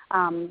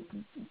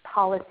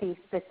policy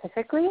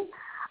specifically.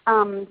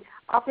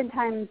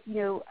 Oftentimes,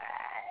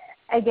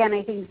 again,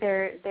 I think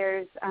there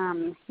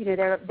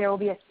will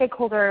be a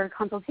stakeholder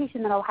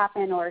consultation that will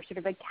happen, or sort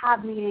of a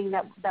CAB meeting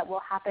that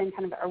will happen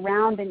kind of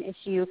around an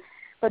issue,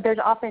 but there's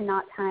oftentimes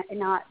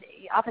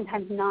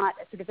not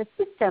sort of a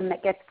system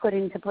that gets put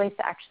into place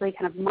to actually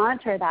kind of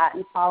monitor that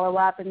and follow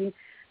up. I mean,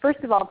 first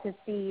of all, to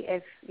see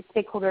if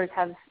stakeholders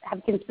have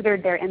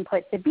considered their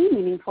input to be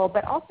meaningful,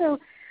 but also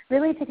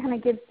really to kind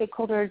of give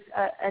stakeholders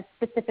a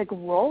specific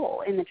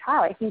role in the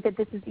trial. I think that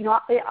this is,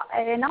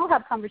 and I'll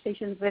have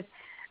conversations with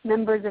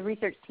members of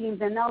research teams,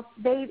 and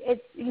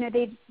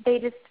they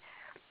just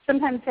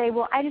sometimes say,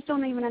 well, I just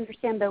don't even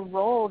understand the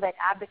role that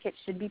advocates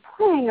should be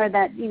playing, or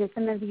that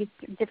some of these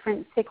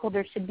different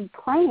stakeholders should be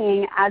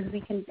playing as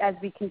we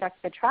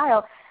conduct the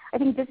trial. I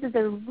think this is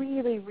a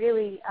really,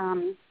 really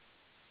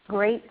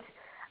great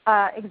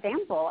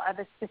example of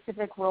a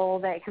specific role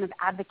that kind of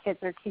advocates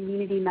or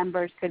community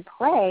members could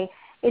play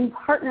in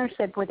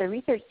partnership with a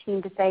research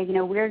team to say,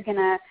 we're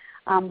gonna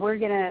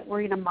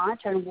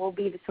monitor, and we'll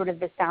be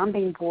the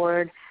sounding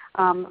board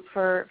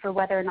for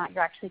whether or not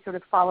you're actually sort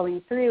of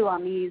following through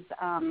on these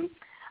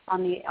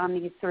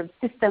sort of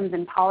systems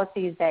and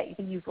policies that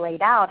you've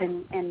laid out,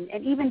 and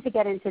even to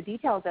get into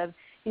details of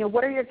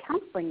what are your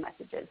counseling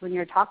messages when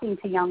you're talking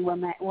to young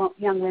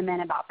women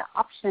about the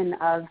option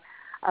of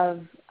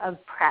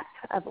PrEP,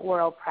 of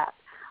oral PrEP.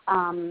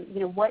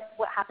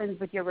 What happens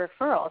with your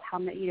referrals? How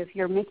many, if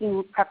you're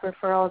making PrEP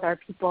referrals, are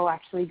people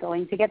actually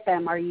going to get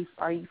them? Are you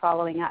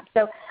following up?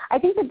 So I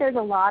think that there's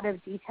a lot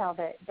of detail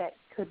that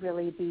could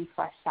really be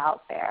fleshed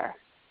out there.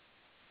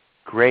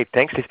 Great,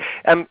 thanks.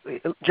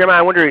 Jeremiah,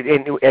 I wonder,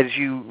 as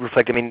you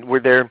reflect, were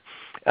there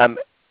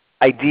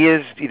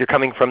ideas either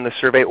coming from the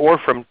survey or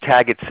from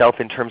TAG itself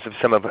in terms of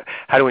some of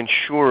how to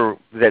ensure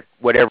that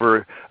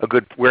wherever a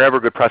good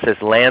process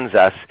lands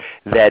us,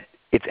 that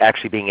it's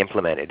actually being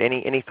implemented?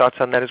 Any thoughts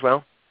on that as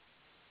well?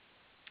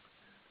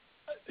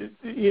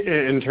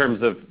 In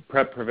terms of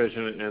PrEP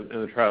provision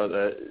in the trial,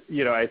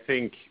 I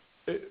think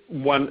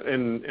one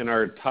in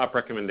our top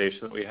recommendation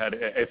that we had,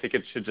 I think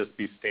it should just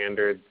be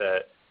standard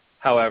that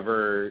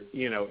however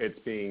it's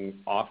being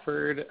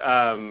offered,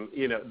 I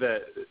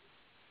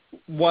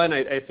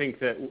think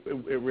that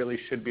it really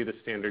should be the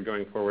standard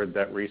going forward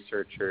that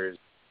researchers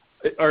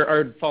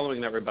are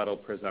following that rebuttal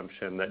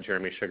presumption that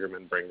Jeremy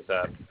Sugarman brings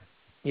up,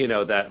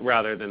 that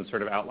rather than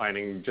sort of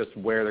outlining just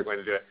where they're going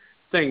to do it,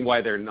 saying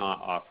why they're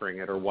not offering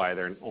it or why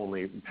they're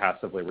only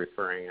passively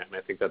referring it. And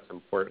I think that's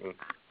important.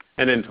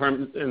 And in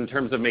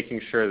terms of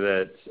making sure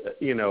that,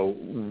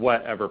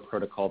 whatever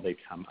protocol they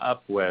come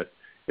up with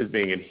is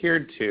being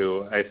adhered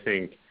to, I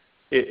think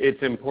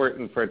it's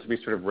important for it to be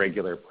sort of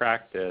regular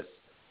practice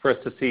for us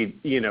to see,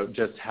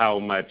 just how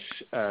much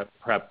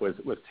PrEP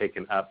was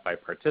taken up by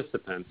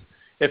participants.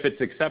 If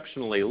it's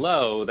exceptionally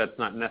low, that's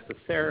not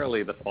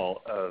necessarily the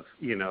fault of,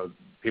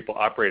 people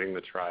operating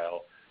the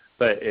trial,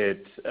 but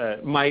it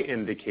might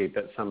indicate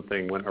that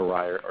something went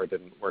awry or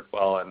didn't work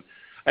well. And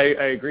I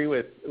agree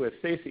with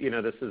Stacey.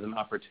 This is an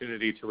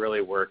opportunity to really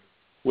work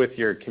with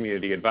your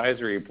community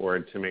advisory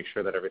board to make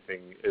sure that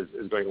everything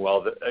is going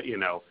well.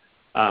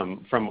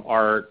 From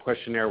our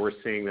questionnaire, we're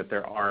seeing that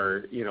there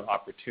are,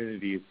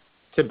 opportunities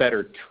to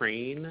better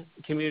train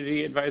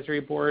community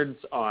advisory boards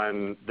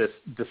on this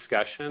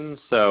discussion.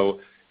 So,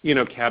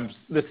 CABs,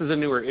 this is a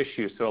newer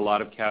issue, so a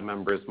lot of CAB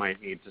members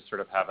might need to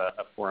sort of have a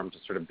forum to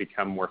sort of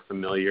become more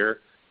familiar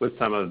with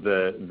some of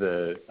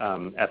the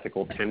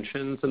ethical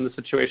tensions in the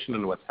situation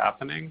and what's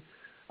happening,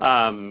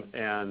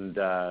 and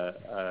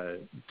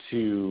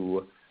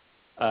to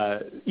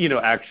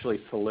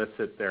actually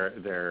solicit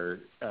their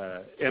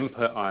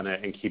input on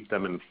it and keep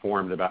them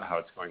informed about how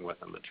it's going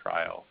within the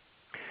trial.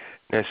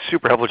 That's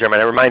super helpful, Jeremiah.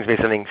 That reminds me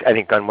of something, I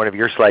think, on one of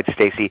your slides,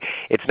 Stacey.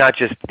 It's not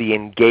just the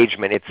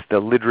engagement, it's the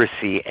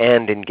literacy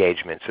and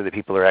engagement so that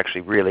people are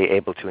actually really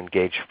able to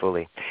engage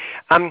fully.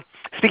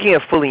 Speaking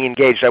of fully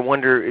engaged, I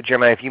wonder,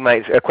 Jeremiah, if you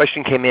might, a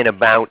question came in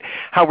about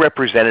how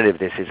representative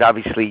this is.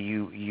 Obviously,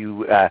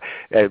 you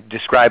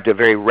described a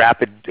very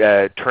rapid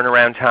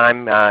turnaround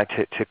time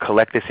to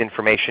collect this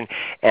information,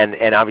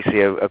 and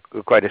obviously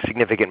quite a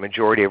significant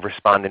majority of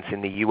respondents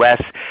in the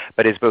U.S.,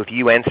 but as both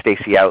you and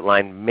Stacey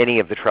outlined, many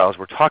of the trials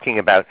we're talking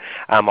about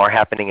are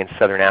happening in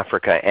Southern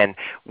Africa, and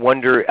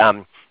wonder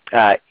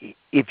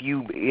if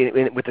you,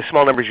 with the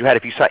small numbers you had,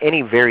 if you saw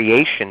any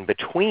variation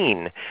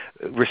between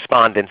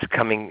respondents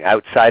coming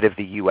outside of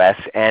the U.S.,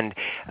 and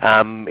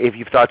if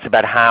you've thoughts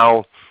about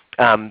how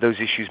those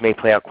issues may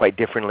play out quite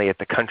differently at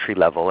the country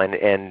level,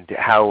 and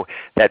how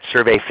that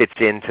survey fits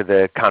into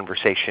the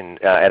conversation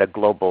at a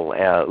global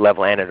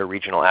level and at a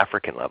regional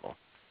African level.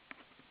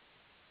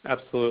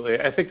 Absolutely.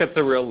 I think that's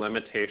a real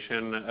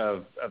limitation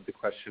of the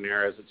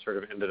questionnaire as it sort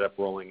of ended up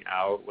rolling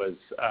out, was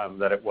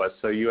that it was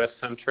so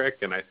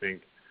U.S.-centric, and I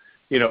think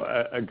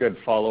a good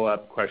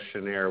follow-up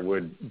questionnaire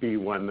would be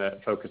one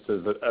that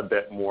focuses a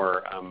bit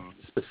more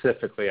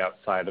specifically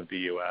outside of the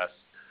U.S.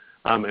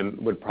 And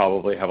would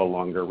probably have a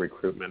longer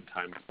recruitment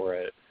time for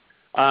it.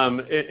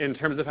 In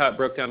terms of how it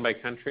broke down by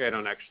country, I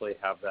don't actually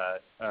have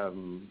that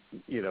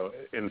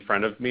in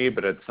front of me,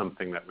 but it's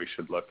something that we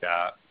should look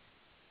at.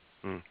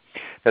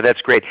 No,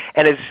 that's great.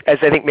 And as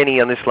I think many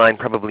on this line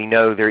probably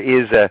know, there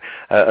is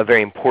a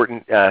very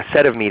important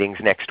set of meetings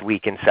next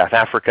week in South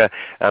Africa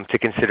to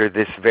consider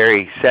this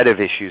very set of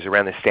issues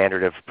around the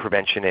standard of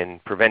prevention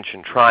and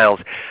prevention trials.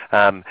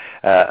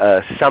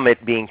 A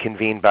summit being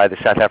convened by the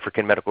South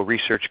African Medical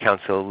Research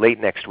Council late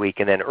next week,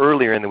 and then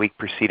earlier in the week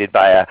preceded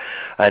by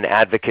an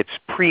advocates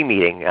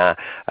pre-meeting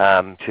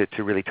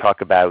to really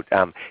talk about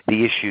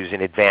the issues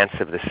in advance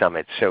of the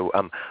summit. So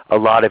a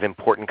lot of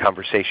important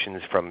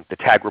conversations from the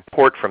TAG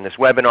report, from from this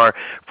webinar,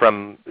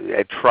 from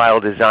trial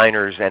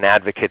designers and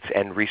advocates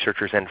and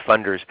researchers and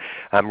funders,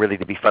 really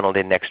to be funneled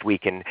in next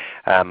week. And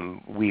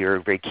we are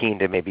very keen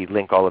to maybe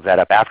link all of that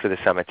up after the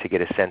summit to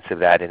get a sense of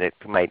that, and it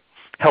might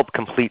help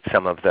complete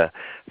some of the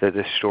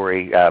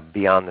story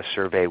beyond the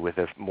survey with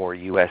a more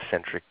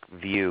U.S.-centric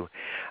view.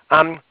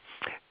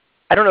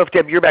 I don't know if,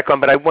 Deb, you're back on,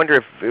 but I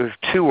wonder if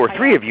two or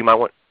three of you might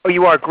want. Oh,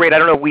 you are? Great. I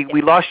don't know.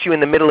 We lost you in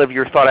the middle of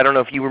your thought. I don't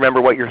know if you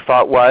remember what your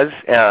thought was,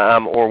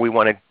 or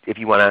if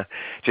you want to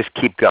just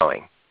keep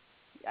going.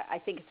 I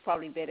think it's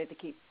probably better to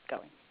keep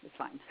going. It's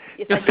fine.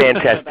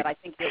 Fantastic. But I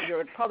think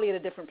you're probably at a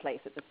different place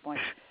at this point.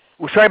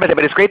 Well, sorry about that,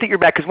 but it's great that you're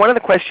back, because one of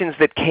the questions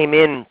that came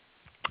in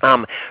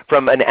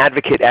from an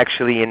advocate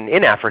actually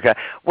in Africa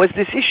was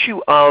this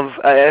issue of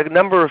a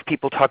number of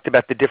people talked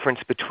about the difference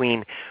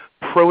between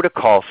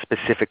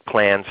protocol-specific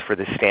plans for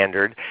the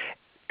standard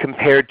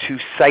compared to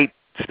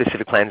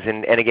site-specific plans.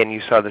 And again,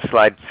 you saw the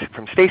slides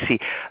from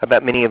Stacy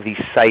about many of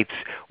these sites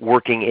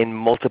working in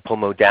multiple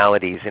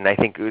modalities. And I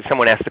think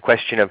someone asked the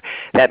question of,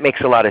 that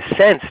makes a lot of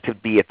sense to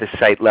be at the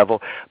site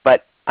level,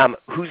 but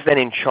who's then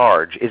in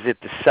charge? Is it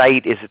the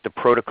site? Is it the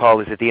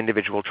protocol? Is it the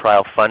individual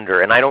trial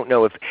funder? And I don't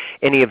know if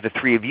any of the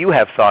three of you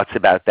have thoughts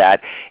about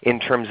that in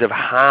terms of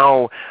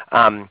how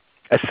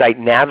a site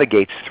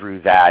navigates through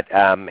that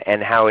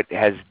and how it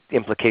has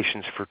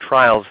implications for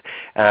trials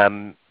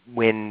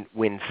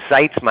when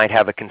sites might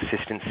have a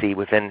consistency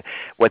within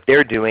what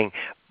they're doing,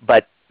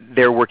 but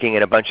they're working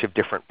in a bunch of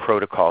different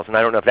protocols. And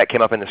I don't know if that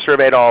came up in the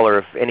survey at all, or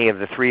if any of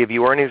the three of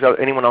you or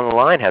anyone on the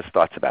line has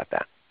thoughts about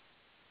that.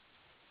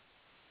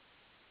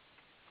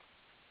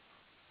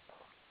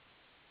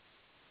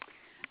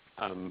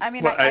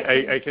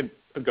 I can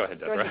go ahead,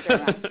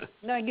 Deborah.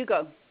 No, you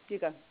go. You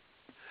go.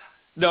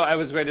 No, I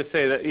was going to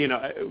say that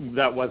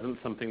that wasn't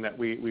something that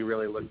we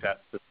really looked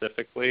at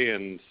specifically,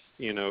 and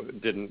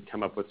didn't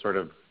come up with sort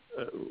of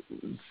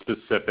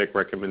specific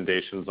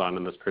recommendations on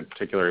in this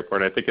particular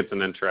report. I think it's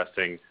an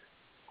interesting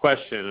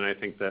question, and I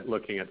think that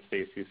looking at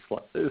Stacy's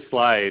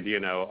slide,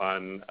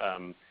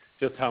 on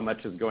just how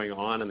much is going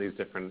on in these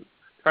different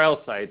trial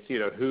sites,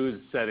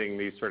 who's setting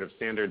these sort of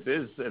standards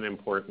is an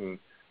important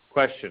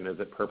question. Is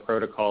it per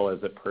protocol?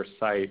 Is it per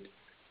site?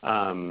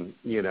 I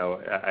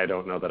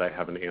don't know that I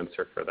have an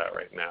answer for that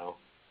right now.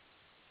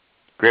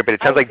 Great, but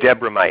it sounds like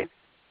Deborah might.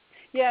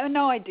 Yeah,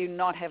 no, I do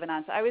not have an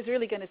answer. I was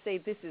really going to say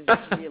this is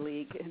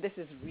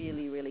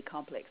really, really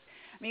complex.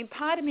 I mean,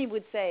 part of me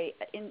would say,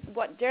 in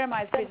what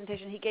Jeremiah's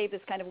presentation, he gave this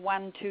kind of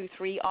 1, 2,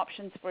 3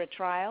 options for a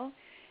trial.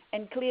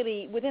 And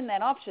clearly, within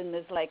that option,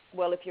 there's like,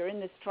 well, if you're in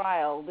this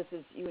trial, this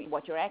is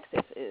what your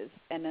access is.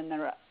 And then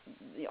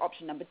the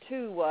option number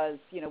 2 was,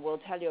 we'll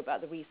tell you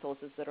about the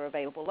resources that are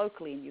available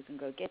locally, and you can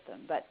go get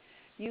them. But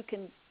you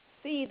can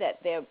see that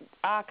there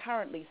are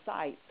currently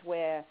sites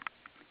where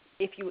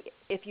if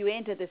you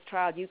enter this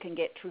trial, you can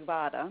get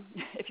Truvada.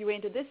 If you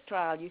enter this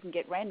trial, you can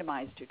get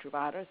randomized to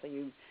Truvada. So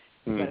you've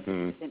got a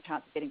 50%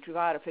 chance of getting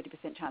Truvada,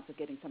 50% chance of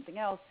getting something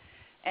else.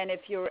 And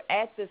if you're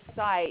at this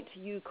site,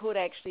 you could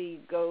actually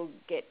go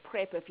get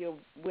PrEP if you're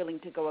willing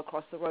to go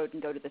across the road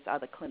and go to this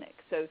other clinic.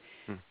 So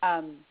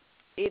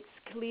it's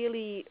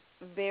clearly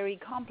very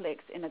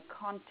complex in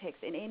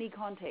any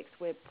context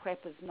where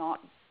PrEP is not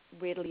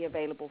readily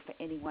available for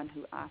anyone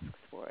who asks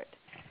for it.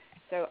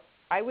 So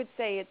I would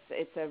say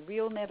it's a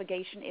real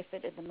navigation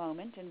effort at the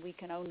moment, and we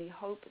can only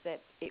hope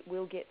that it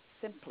will get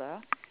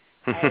simpler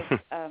as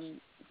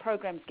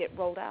programs get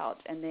rolled out,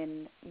 and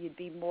then you'd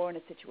be more in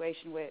a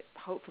situation where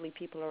hopefully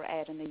people are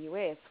at in the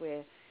U.S.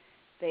 where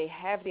they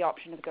have the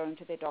option of going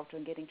to their doctor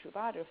and getting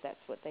Truvada if that's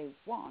what they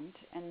want,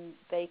 and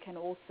they can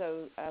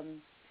also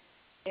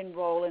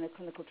enroll in a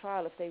clinical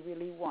trial if they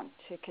really want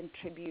to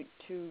contribute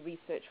to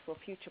research for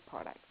future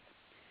products.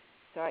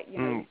 So,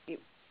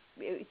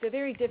 it's a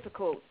very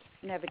difficult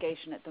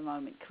navigation at the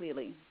moment,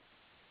 clearly.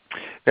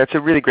 That's a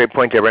really great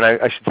point, Deborah.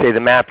 And I should say the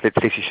map that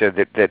Stacy showed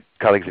that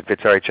colleagues at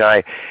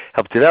FITS-RHI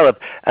helped develop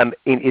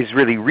is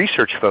really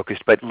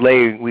research-focused, but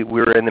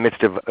we're in the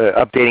midst of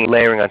updating,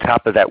 layering on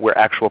top of that where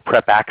actual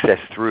PrEP access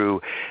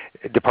through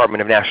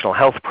Department of National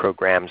Health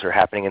programs are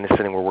happening, and this is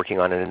something we're working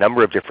on in a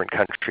number of different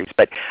countries.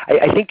 But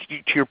I think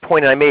to your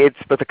point, and it's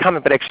both a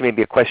comment but actually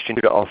maybe a question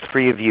to all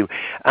three of you,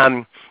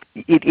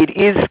 it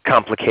is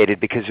complicated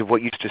because of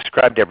what you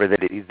described, Deborah,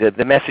 that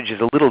the message is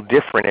a little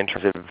different in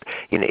terms of,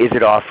 is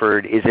it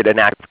offered, is it an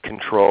act of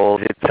control,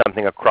 is it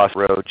something across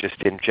the road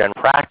just in general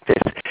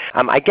practice?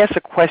 I guess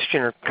a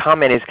question or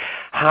comment is,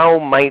 how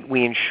might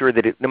we ensure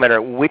that no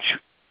matter which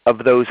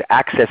of those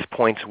access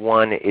points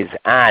one is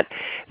at,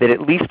 that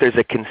at least there's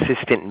a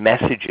consistent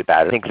message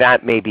about it? I think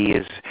that maybe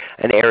is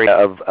an area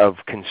of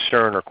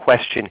concern or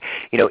question.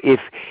 If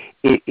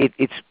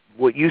it's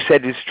what you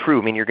said is true.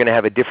 I mean, you're going to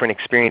have a different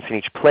experience in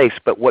each place,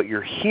 but what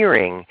you're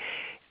hearing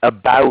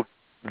about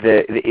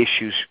the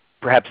issues,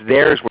 perhaps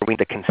there's where we need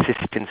the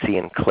consistency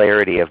and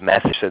clarity of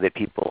message so that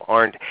people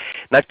aren't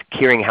not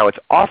hearing how it's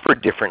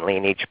offered differently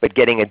in each, but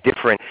getting a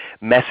different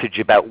message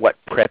about what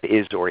PrEP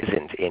is or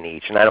isn't in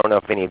each. And I don't know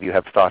if any of you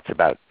have thoughts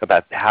about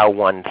how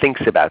one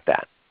thinks about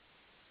that.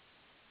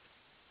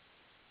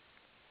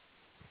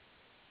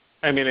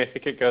 I mean, I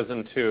think it goes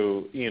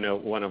into,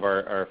 one of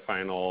our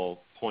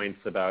final points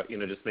about,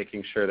 just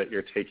making sure that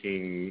you're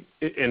taking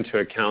into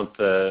account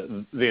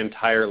the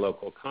entire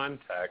local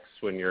context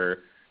when you're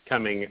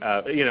coming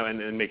up,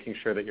 and making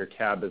sure that your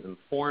CAB is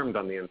informed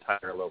on the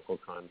entire local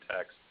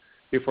context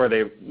before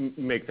they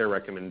make their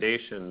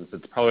recommendations.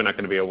 It's probably not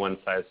going to be a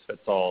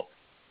one-size-fits-all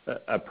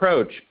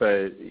approach,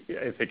 but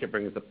I think it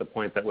brings up the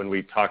point that when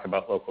we talk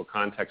about local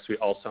context, we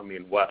also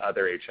mean what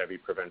other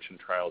HIV prevention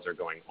trials are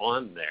going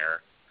on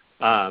there,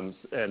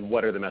 and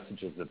what are the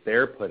messages that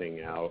they're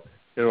putting out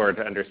in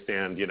order to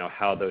understand,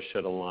 how those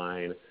should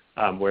align,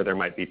 where there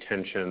might be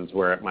tensions,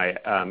 where it might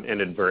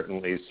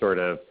inadvertently sort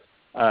of,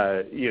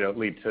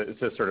 lead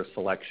to sort of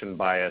selection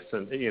bias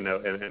and,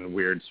 and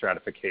weird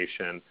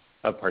stratification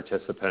of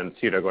participants,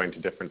 going to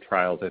different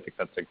trials. I think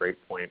that's a great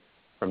point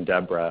from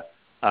Deborah.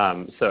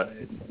 So,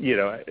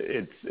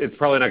 it's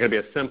probably not going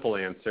to be a simple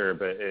answer,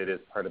 but it is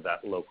part of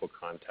that local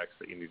context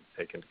that you need to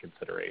take into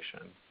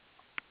consideration.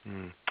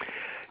 Mm.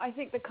 I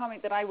think the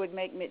comment that I would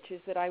make, Mitch,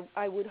 is that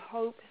I would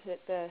hope that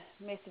the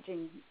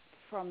messaging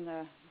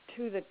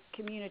to the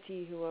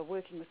community who are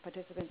working with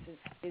participants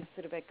is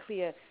sort of a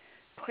clear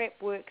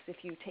PrEP works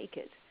if you take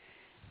it.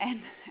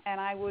 And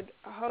I would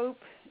hope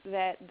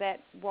that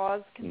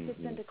was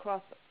consistent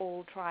across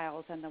all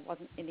trials and there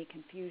wasn't any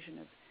confusion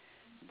of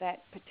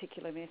that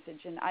particular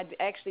message. And I'd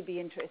actually be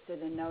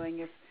interested in knowing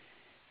if,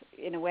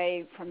 in a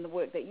way, from the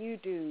work that you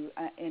do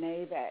in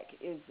AVAC,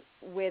 is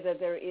whether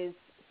there is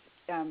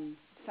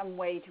some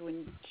way to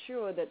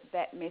ensure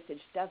that message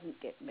doesn't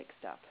get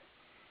mixed up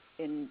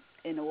in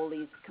all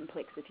these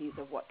complexities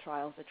of what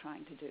trials are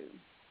trying to do.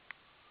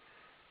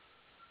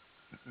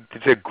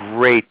 It's a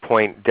great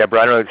point,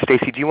 Deborah. I don't know,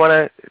 Stacy, do you want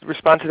to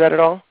respond to that at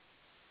all?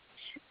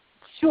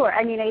 Sure.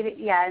 I mean,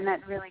 and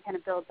that really kind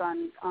of builds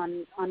on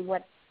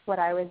what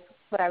I was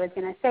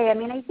going to say. I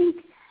mean, I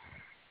think,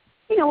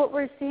 what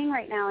we're seeing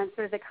right now in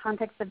sort of the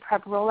context of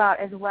PrEP rollout,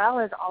 as well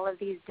as all of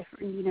these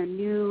different,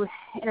 new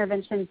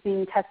interventions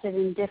being tested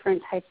in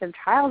different types of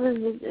trials,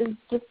 is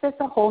just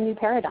a whole new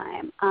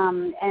paradigm.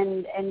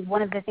 And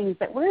one of the things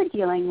that we're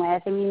dealing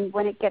with, I mean,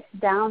 when it gets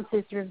down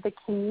to sort of the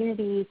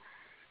community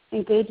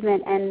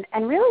engagement and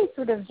really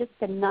sort of just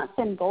the nuts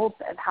and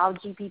bolts of how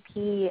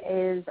GPP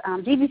is,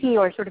 GPP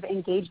or sort of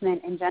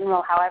engagement in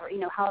general, however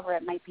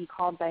it might be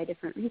called by a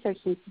different research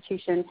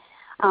institution,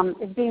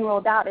 is being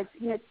rolled out.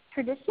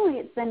 Traditionally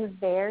it's been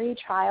very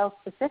trial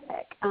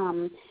specific.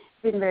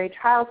 It's been very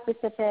trial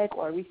specific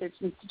or research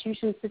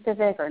institution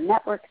specific or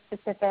network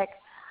specific,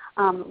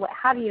 what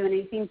have you. And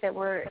I think that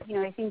we're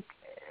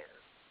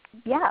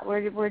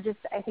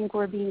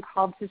being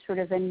called to sort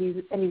of a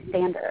new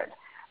standard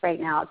right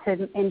now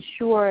to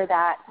ensure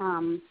that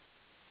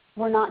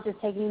we're not just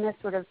taking this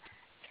sort of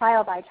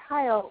trial by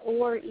trial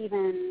or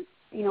even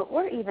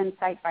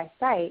site by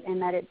site,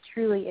 and that it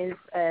truly is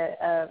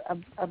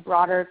a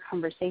broader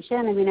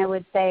conversation. I mean, I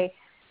would say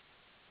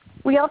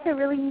we also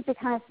really need to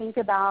kind of think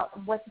about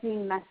what's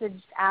being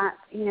messaged at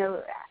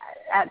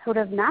sort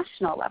of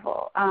national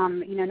level,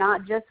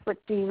 not just what's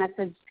being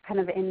messaged kind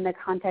of in the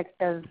context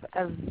of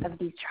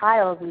these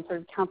trials and sort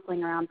of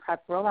counseling around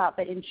PrEP rollout,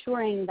 but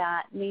ensuring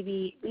that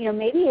maybe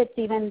it's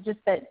even just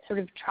that sort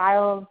of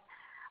trials,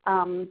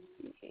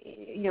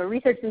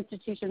 research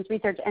institutions,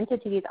 research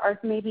entities are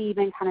maybe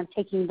even kind of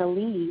taking the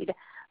lead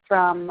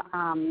from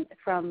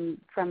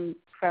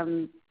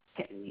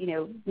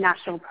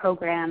national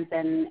programs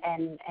and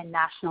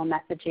national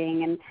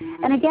messaging.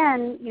 And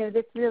again,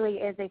 this really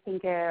is, I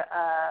think,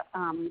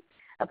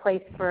 a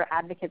place for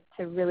advocates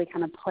to really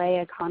kind of play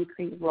a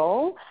concrete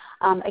role.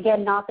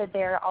 Again, not that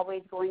they're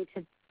always going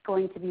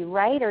to be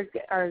right or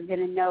are going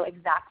to know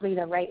exactly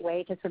the right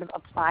way to sort of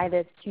apply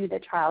this to the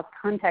trial's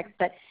context,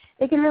 but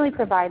they can really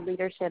provide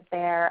leadership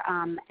there.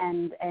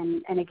 And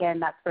again,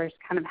 that's where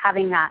kind of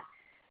having that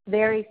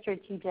very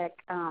strategic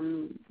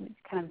kind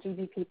of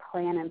GBP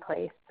plan in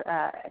place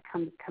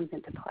comes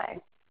into play.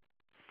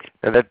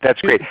 No,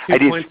 that's great.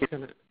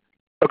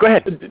 Oh, go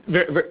ahead.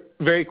 Very,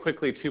 very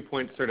quickly, 2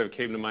 points sort of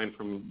came to mind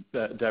from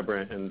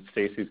Deborah and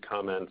Stacy's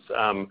comments.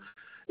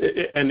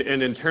 And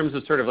in terms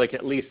of sort of like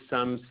at least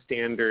some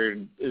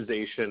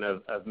standardization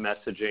of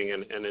messaging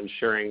and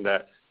ensuring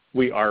that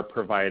we are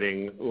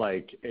providing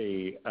like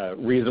a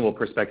reasonable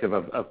perspective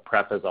of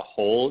PrEP as a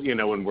whole,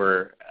 when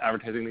we're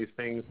advertising these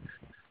things.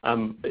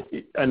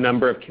 A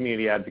number of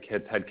community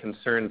advocates had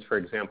concerns, for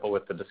example,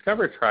 with the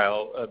Discover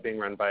trial being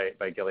run by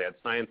Gilead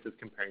Sciences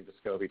comparing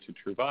Descovy to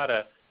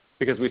Truvada,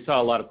 because we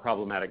saw a lot of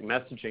problematic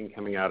messaging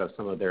coming out of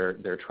some of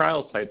their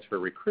trial sites for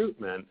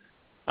recruitment.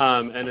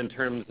 And in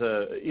terms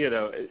of,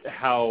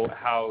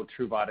 how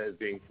Truvada is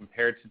being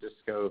compared to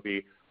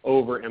Descovy,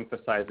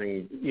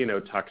 overemphasizing,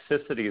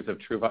 toxicities of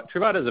Truvada.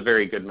 Truvada is a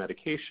very good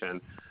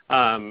medication.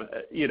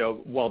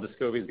 While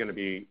Descovy is going to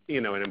be,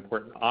 an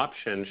important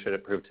option should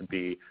it prove to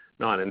be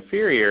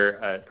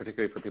non-inferior,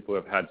 particularly for people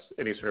who have had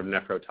any sort of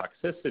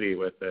nephrotoxicity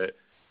with it,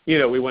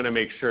 we want to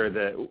make sure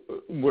that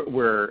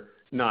we're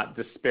not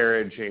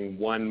disparaging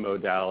one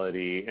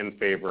modality in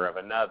favor of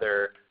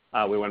another.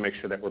 We want to make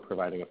sure that we're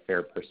providing a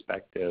fair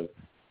perspective.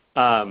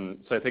 So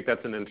I think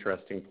that's an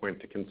interesting point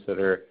to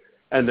consider.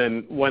 And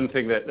then one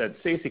thing that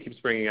Stacey keeps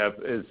bringing up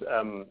is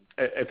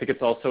I think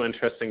it's also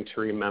interesting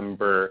to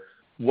remember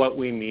what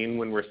we mean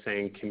when we're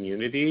saying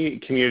community.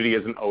 Community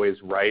isn't always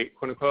right,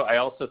 quote unquote. I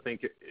also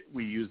think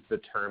we use the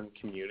term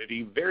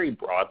community very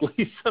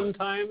broadly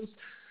sometimes,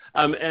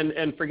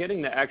 and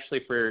forgetting that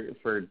actually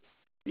for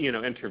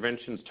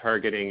interventions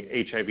targeting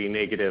HIV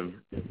negative,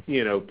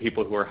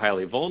 people who are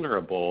highly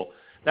vulnerable,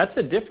 that's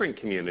a different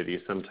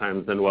community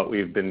sometimes than what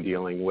we've been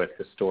dealing with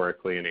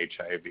historically in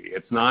HIV.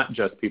 It's not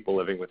just people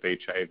living with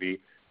HIV.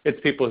 It's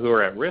people who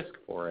are at risk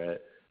for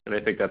it, and I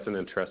think that's an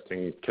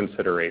interesting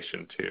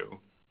consideration too.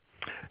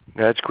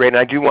 That's great, and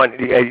I do want,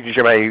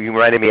 Jeremiah, you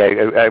reminded me,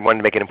 I wanted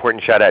to make an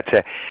important shout out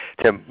to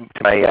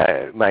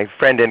my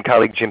friend and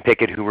colleague Jim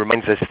Pickett, who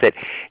reminds us that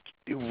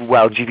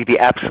while GPP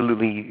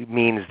absolutely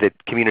means that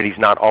community is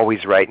not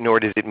always right, nor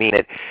does it mean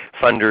that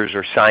funders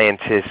or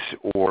scientists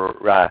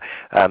or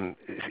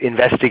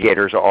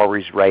investigators are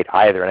always right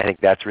either. And I think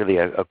that's really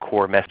a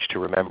core message to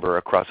remember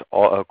across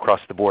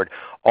the board.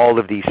 All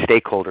of these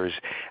stakeholders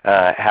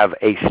have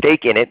a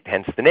stake in it,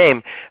 hence the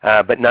name,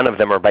 but none of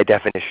them are by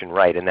definition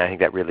right. And I think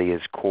that really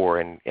is core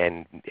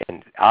and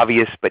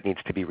obvious, but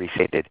needs to be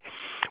restated.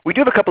 We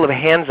do have a couple of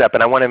hands up,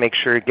 and I want to make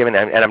sure, and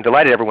I'm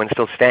delighted everyone's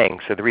still staying.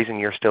 So the reason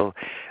you're still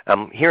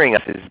hearing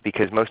us is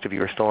because most of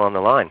you are still on the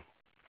line.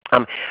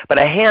 But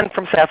a hand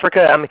from South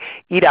Africa,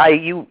 Ida,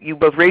 you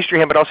both raised your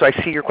hand, but also I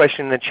see your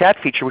question in the chat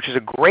feature, which is a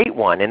great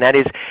one, and that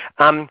is,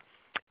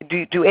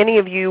 do any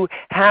of you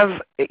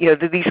have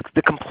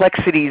the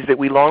complexities that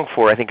we long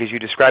for? I think as you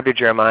described it,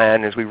 Jeremiah,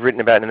 and as we've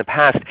written about in the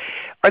past,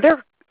 are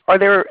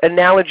there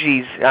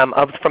analogies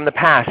from the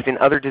past in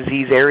other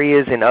disease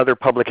areas, in other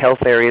public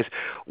health areas,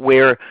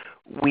 where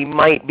we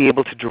might be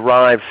able to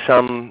derive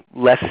some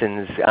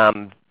lessons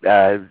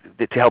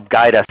to help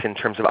guide us in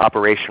terms of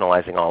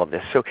operationalizing all of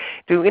this? So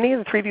do any of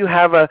the three of you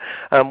have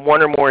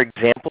one or more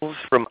examples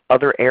from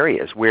other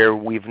areas where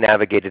we've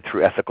navigated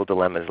through ethical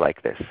dilemmas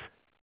like this?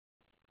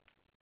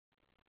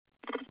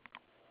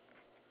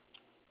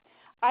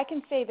 I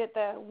can say that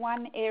the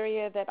one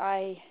area that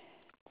I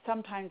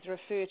sometimes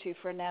refer to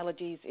for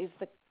analogies is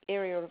the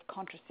area of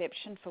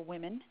contraception for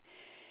women.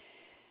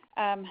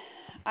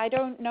 I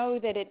don't know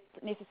that it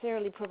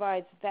necessarily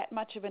provides that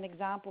much of an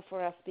example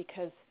for us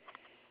because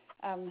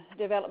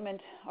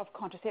development of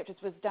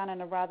contraceptives was done in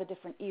a rather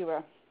different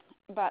era.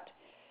 But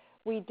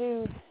we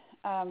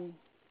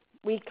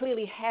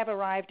clearly have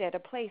arrived at a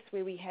place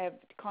where we have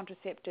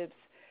contraceptives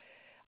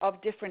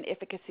of different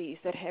efficacies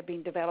that have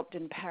been developed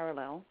in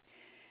parallel.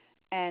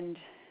 And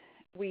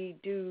we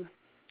do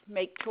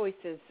make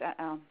choices,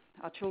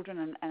 our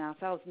children and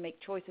ourselves make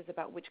choices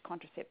about which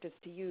contraceptives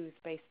to use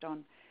based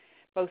on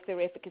both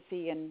their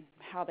efficacy and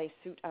how they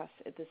suit us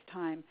at this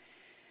time.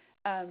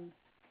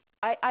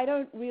 I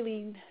don't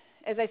really,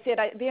 as I said,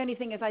 the only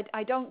thing is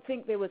I don't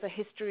think there was a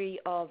history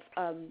of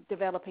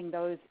developing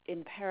those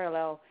in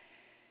parallel.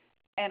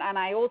 And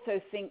I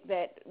also think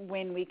that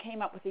when we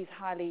came up with these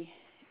highly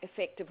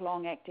effective,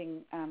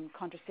 long-acting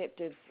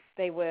contraceptives,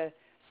 they were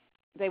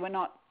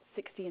not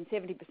 60 and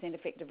 70%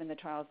 effective in the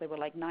trials. They were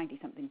like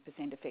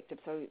 90-something% effective.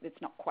 So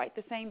it's not quite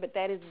the same, but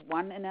that is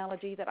one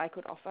analogy that I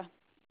could offer.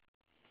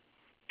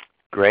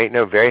 Great.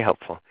 No, very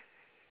helpful.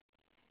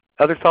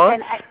 Other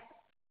thoughts?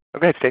 Go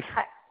ahead, Stacey.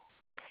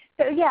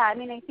 So yeah, I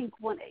mean, I think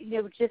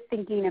just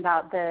thinking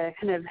about the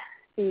kind of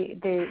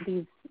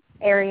these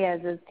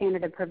areas of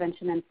standard of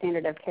prevention and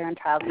standard of care in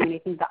trials. I mean, I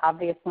think the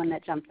obvious one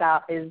that jumps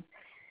out is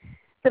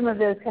some of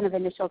those kind of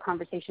initial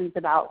conversations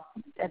about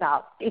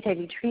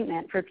HIV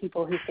treatment for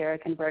people who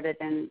seroconverted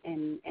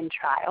in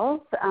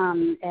trials.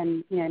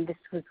 And this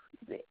was,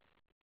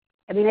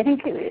 I mean, I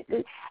think,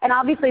 and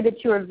obviously the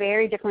two are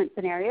very different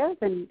scenarios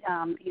and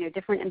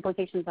different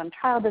implications on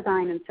trial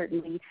design and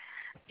certainly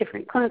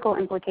different clinical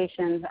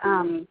implications.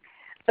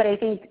 But I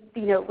think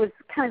it was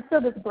kind of still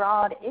this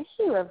broad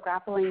issue of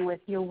grappling with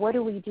what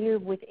do we do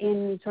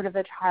within sort of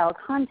a trial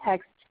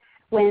context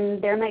when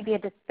there might be a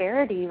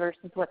disparity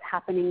versus what's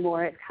happening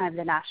more at kind of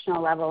the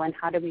national level, and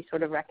how do we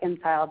sort of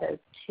reconcile those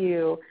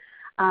two?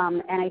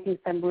 And I think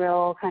some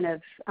real kind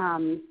of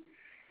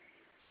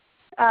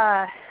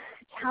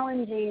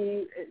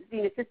challenging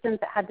systems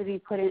that had to be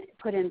put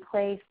in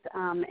place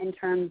in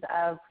terms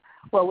of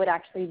what would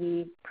actually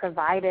be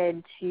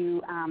provided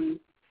to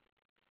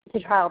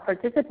trial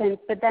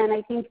participants. But then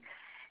I think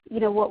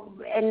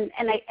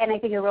I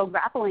think a real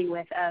grappling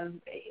with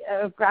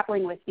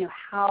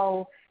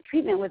how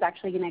treatment was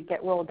actually going to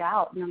get rolled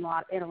out in a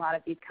lot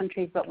of these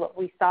countries. But what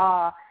we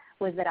saw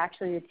was that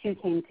actually the two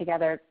came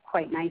together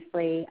quite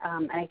nicely,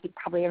 and I think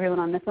probably everyone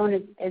on the phone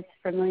is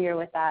familiar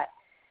with that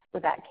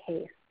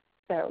case.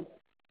 So.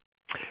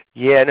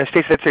 Yeah, no,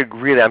 Stacey,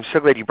 I'm so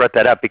glad you brought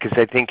that up, because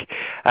I think,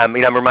 I'm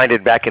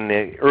reminded back in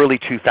the early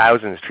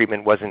 2000s,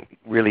 treatment wasn't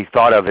really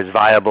thought of as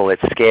viable at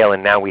scale,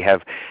 and now we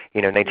have,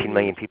 19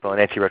 million people on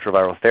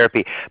antiretroviral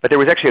therapy. But there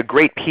was actually a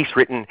great piece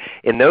written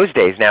in those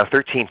days, now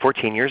 13,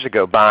 14 years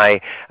ago, by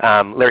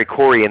Larry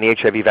Corey and the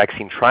HIV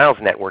Vaccine Trials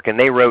Network, and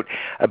they wrote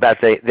about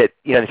they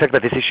talked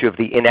about this issue of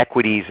the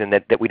inequities, and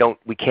that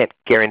we can't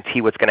guarantee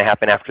what's going to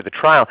happen after the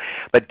trial.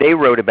 But they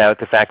wrote about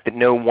the fact that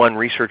no one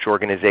research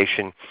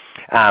organization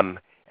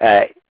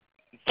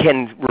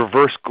can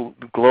reverse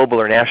global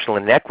or national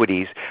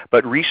inequities,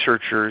 but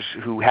researchers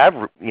who have,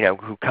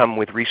 who come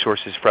with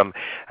resources from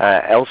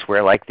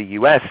elsewhere, like the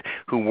U.S.,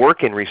 who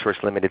work in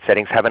resource-limited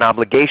settings, have an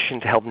obligation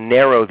to help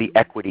narrow the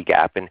equity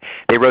gap. And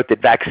they wrote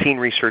that vaccine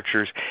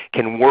researchers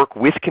can work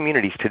with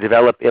communities to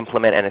develop,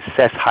 implement, and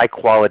assess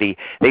high-quality,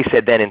 they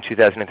said then in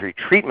 2003,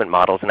 treatment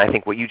models. And I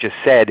think what you just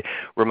said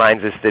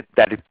reminds us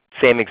that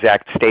same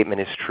exact statement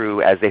is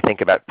true as they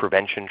think about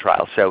prevention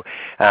trials. So,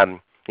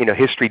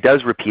 history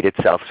does repeat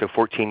itself. So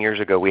 14 years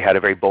ago we had a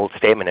very bold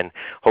statement, and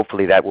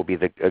hopefully that will be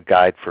a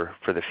guide for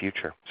the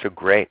future. So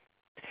great.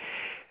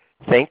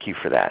 Thank you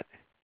for that.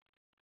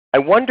 I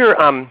wonder,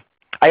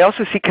 I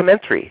also see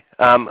Kamenthri,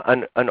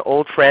 an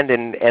old friend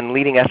and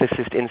leading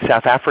ethicist in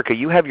South Africa.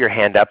 You have your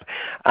hand up.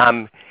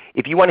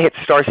 If you want to hit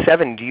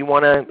 *7, do you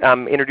want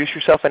to introduce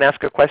yourself and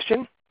ask a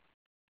question?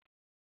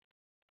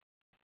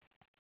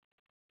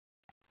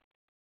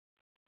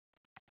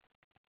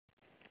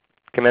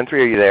 Kamenthri,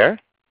 are you there?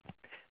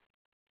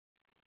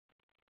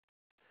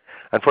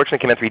 Unfortunately,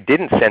 Kamenthri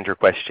didn't send her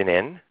question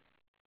in.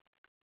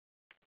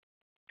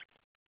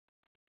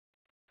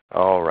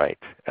 All right.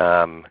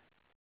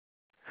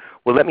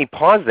 Well, let me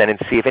pause then and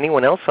see if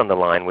anyone else on the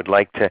line would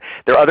like to.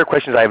 There are other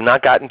questions I have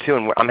not gotten to,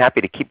 and I'm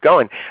happy to keep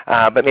going.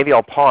 But maybe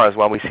I'll pause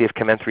while we see if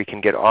Kamenthri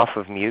can get off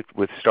of mute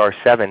with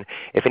 *7.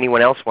 If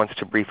anyone else wants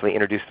to briefly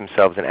introduce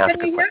themselves and ask a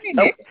question.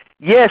 Oh,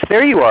 yes,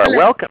 there you are. Hello.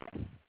 Welcome.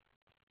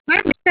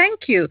 Hi,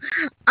 thank you.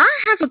 I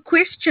have a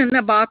question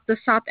about the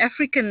South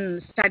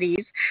African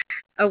studies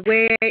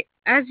where,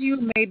 as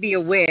you may be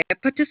aware,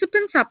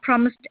 participants are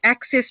promised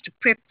access to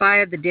PrEP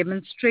via the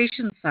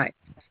demonstration sites.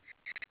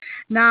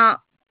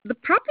 Now, the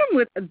problem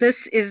with this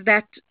is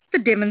that the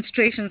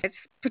demonstration sites,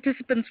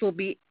 participants will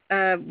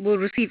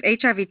receive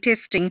HIV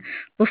testing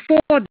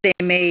before they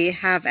may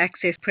have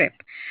access PrEP.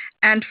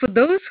 And for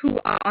those who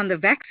are on the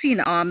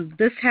vaccine arm,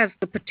 this has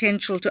the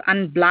potential to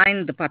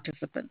unblind the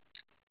participant.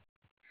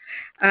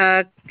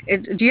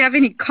 Do you have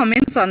any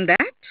comments on that?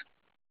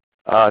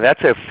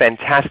 That's a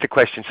fantastic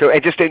question. So do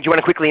you want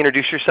to quickly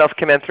introduce yourself,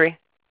 Kamenthri?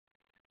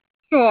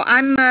 Sure.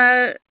 I'm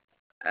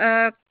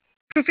a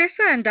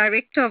professor and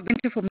director of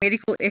Center for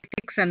Medical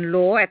Ethics and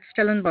Law at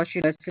Stellenbosch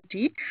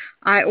University.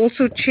 I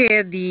also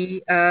chair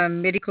the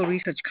Medical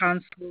Research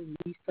Council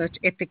Research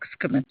Ethics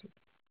Committee.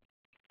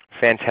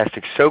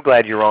 Fantastic. So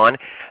glad you're on.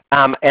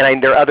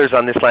 And there are others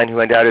on this line who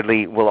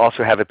undoubtedly will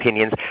also have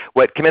opinions.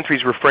 What Kamenthri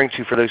is referring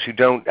to, for those who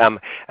don't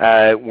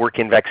work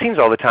in vaccines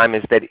all the time,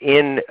 is that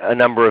in a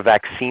number of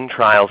vaccine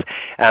trials,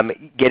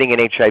 getting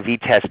an HIV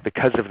test,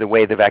 because of the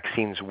way the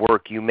vaccines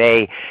work, you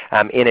may,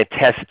 in a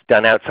test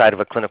done outside of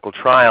a clinical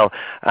trial,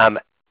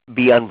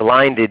 be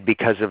unblinded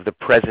because of the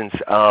presence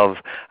of,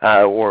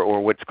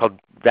 or what's called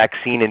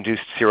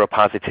vaccine-induced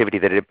seropositivity,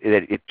 that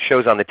it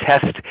shows on the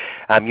test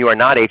you are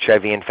not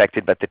HIV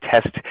infected, but the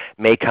test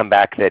may come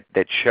back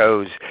that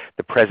shows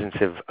the presence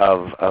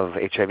of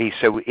HIV.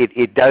 So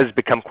it does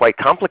become quite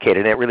complicated,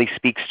 and it really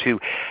speaks to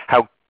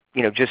how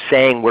just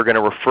saying we're going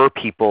to refer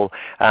people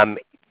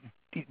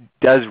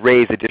does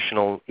raise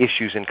additional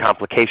issues and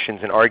complications,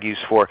 and argues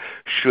for,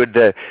 should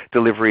the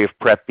delivery of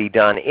PrEP be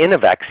done in a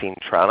vaccine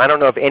trial? And I don't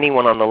know if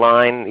anyone on the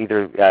line,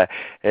 either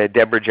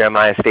Deborah,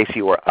 Jeremiah, Stacey,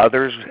 or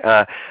others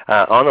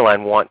on the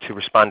line, want to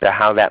respond to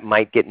how that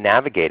might get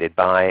navigated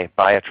by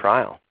a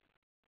trial.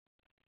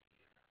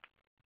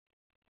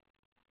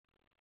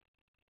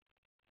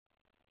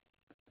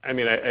 I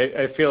mean,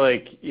 I feel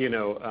like,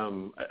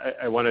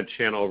 I want to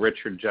channel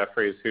Richard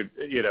Jeffries, who,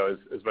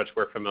 is much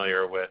more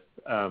familiar with,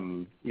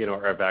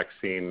 our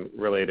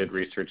vaccine-related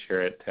research here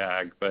at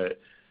TAG.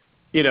 But,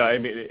 I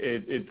mean,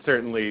 it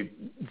certainly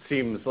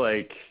seems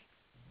like,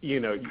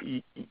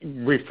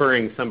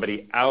 referring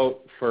somebody out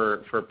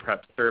for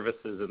PrEP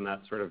services in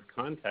that sort of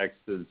context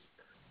is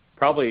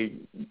probably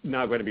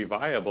not going to be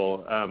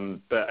viable.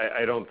 But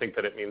I don't think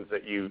that it means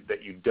that you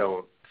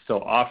don't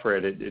still offer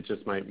it. It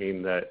just might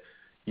mean that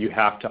you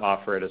have to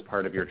offer it as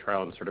part of your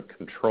trial and sort of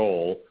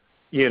control.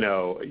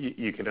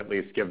 You can at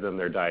least give them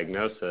their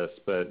diagnosis,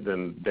 but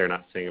then they're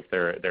not seeing if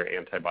their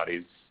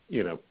antibodies,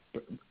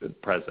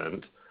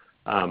 present.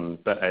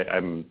 But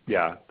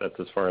that's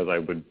as far as I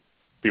would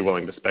be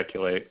willing to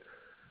speculate.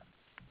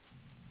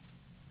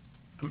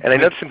 And I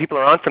know some people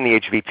are on from the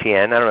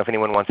HVTN. I don't know if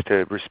anyone wants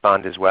to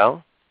respond as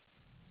well.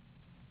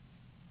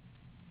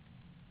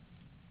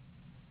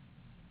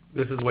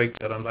 This is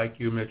Wakefield. Unlike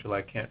you, Mitchell,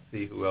 I can't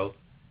see who else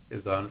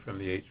is on from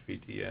the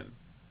HVTN.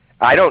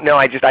 I don't know.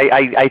 I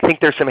think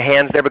there's some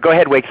hands there, but go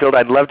ahead, Wakefield.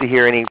 I'd love to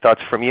hear any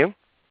thoughts from you.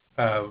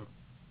 Well,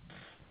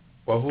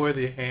 who are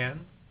the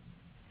hands?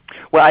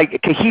 Well,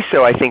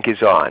 Kahiso, I think,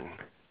 is on.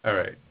 All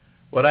right.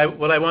 What I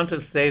want to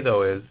say,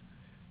 though, is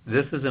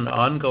this is an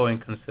ongoing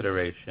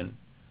consideration.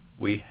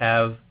 We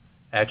have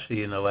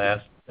actually in the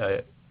last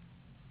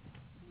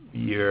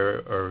year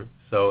or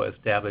so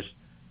established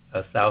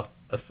a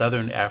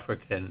Southern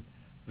African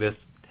VISP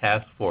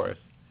task force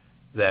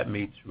that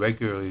meets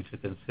regularly to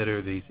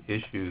consider these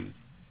issues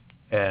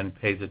and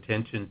pays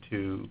attention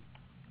to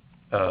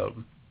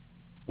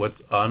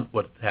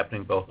what's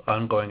happening both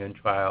ongoing in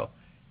trial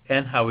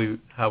and how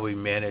we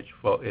manage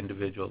for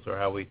individuals, or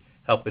how we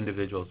help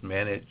individuals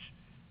manage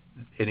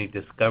any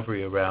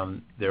discovery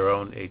around their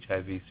own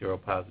HIV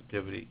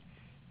seropositivity,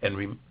 and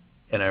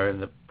are in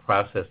the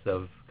process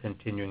of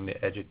continuing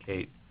to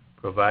educate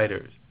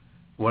providers.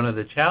 One of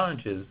the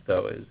challenges,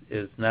 though,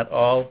 is not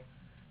all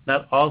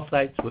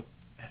sites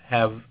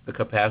have the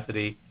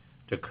capacity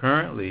to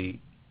currently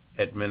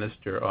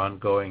administer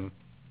ongoing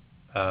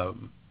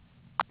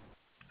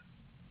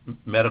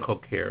medical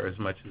care as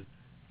much as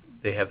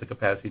they have the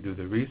capacity to do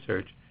the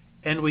research,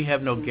 and we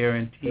have no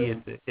guarantee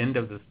at the end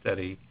of the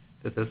study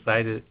that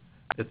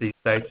these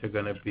sites are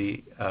going to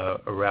be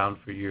around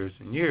for years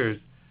and years.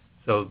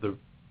 So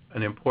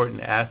an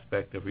important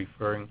aspect of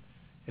referring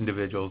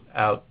individuals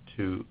out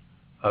to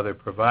other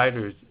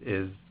providers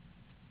is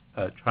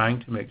trying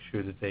to make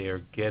sure that they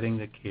are getting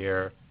the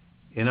care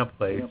in a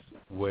place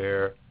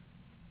where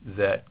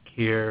that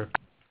care,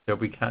 there'll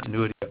be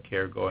continuity of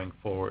care going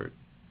forward.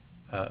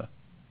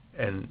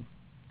 And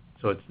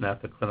so it's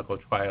not the clinical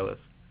trialist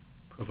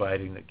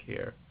providing the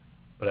care.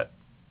 But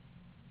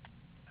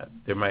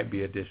there might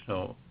be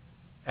additional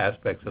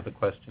aspects of the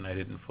question I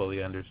didn't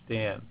fully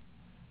understand.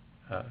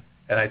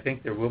 And I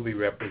think there will be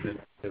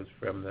representatives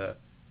from the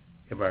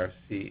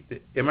MRC.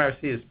 The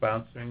MRC is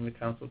sponsoring the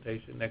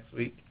consultation next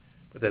week,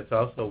 but that's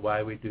also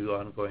why we do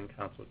ongoing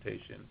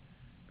consultation,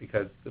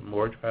 because the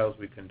more trials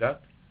we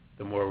conduct,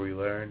 the more we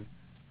learn,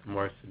 the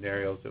more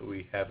scenarios that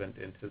we haven't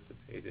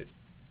anticipated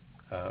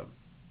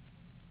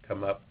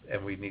come up,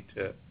 and we need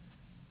to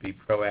be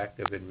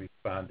proactive in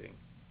responding.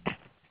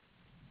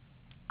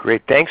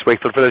 Great. Thanks,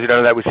 Wakefield. For those who don't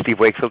know, that was Steve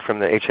Wakefield from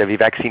the HIV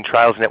Vaccine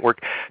Trials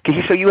Network.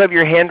 Kahiso, you have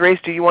your hand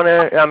raised. Do you want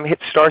to hit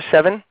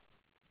 *7?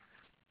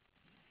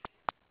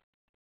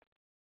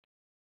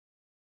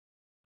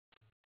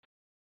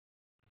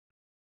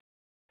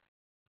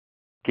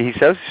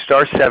 Kahiso,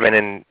 *7,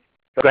 and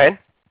go ahead.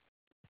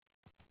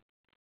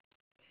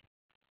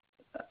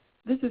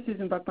 This is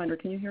Susan Buckbinder.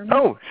 Can you hear me?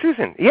 Oh,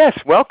 Susan. Yes,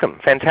 welcome.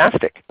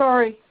 Fantastic.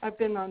 Sorry, I've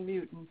been on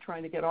mute and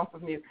trying to get off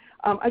of mute.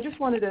 I just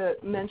wanted to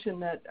mention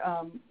that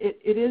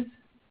it is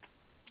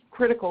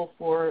critical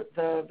for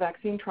the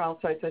vaccine trial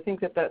sites. I think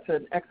that that's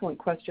an excellent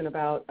question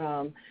about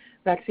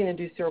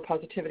vaccine-induced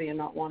seropositivity and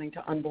not wanting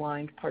to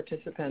unblind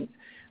participants.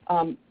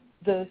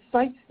 The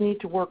sites need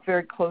to work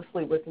very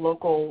closely with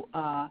local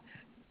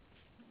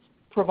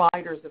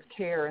providers of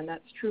care, and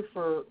that's true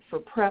for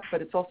PrEP,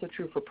 but it's also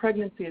true for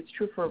pregnancy. It's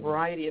true for a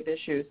variety of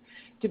issues,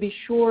 to be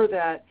sure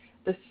that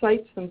the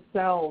sites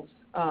themselves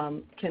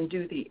can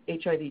do the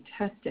HIV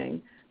testing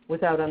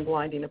without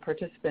unblinding a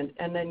participant,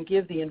 and then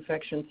give the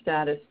infection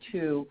status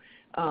to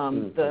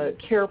the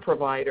care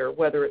provider,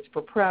 whether it's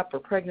for PrEP or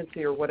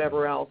pregnancy or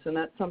whatever else. And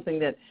that's something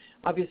that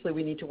obviously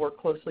we need to work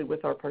closely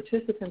with our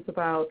participants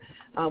about.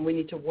 We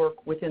need to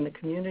work within the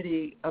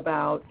community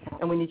about,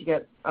 and we need to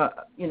get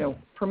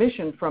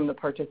permission from the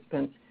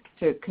participants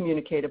to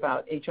communicate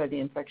about HIV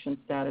infection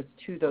status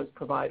to those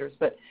providers.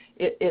 But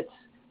it's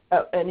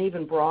an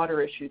even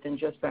broader issue than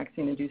just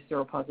vaccine-induced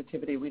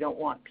seropositivity. We don't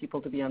want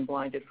people to be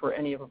unblinded for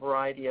any of a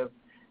variety of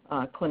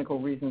clinical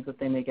reasons that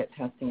they may get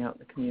testing out in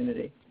the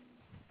community.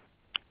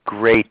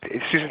 Great.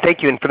 Susan,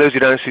 thank you. And for those who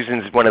don't know,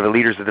 Susan is one of the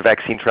leaders of the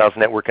Vaccine Trials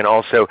Network and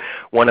also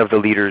one of the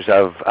leaders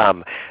of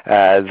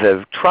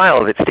the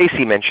trial that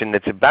Stacy mentioned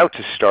that's about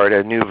to start,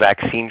 a new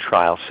vaccine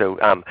trial. So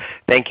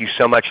thank you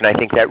so much. And I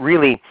think that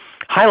really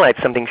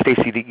highlights something,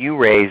 Stacy, that you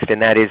raised,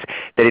 and that is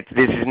that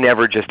this is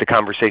never just a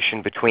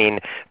conversation between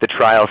the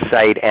trial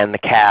site and the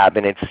CAB,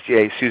 and it's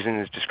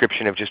Susan's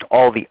description of just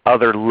all the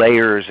other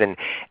layers and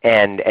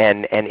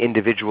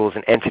individuals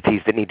and entities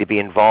that need to be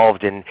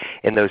involved in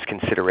those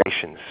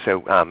considerations.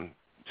 So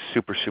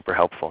super, super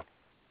helpful.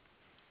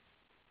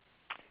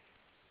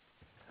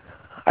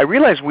 I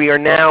realize we are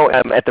now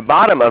at the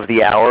bottom of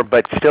the hour,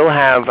 but still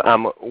have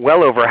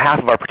well over half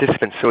of our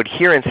participants, so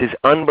adherence is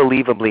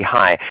unbelievably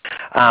high.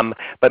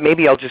 But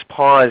maybe I'll just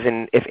pause,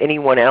 and if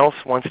anyone else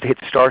wants to hit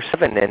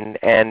 *7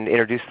 and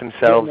introduce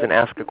themselves and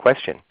ask a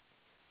question.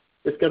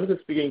 Yes, Carlos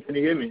speaking. Can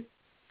you hear me?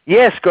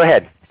 Yes, go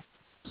ahead.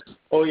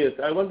 Oh, yes.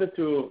 I wanted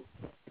to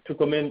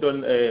comment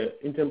on,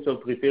 in terms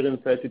of referring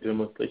site to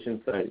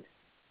demonstration site.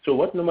 So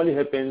what normally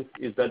happens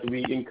is that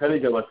we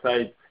encourage our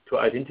sites to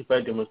identify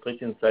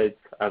demonstration sites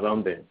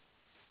around them.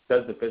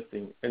 That's the first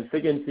thing. And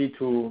secondly,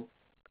 to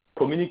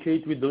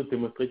communicate with those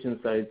demonstration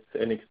sites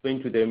and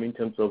explain to them in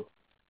terms of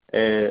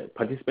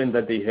participants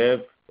that they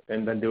have,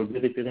 and then they will be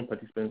referring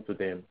participants to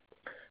them.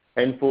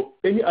 And for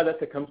any other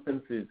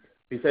circumstances,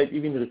 besides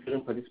even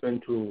referring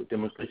participants to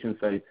demonstration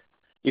sites,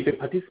 if a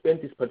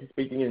participant is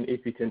participating in an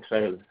HIV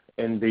trial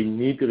and they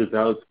need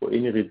results for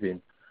any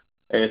reason,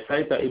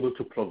 sites are able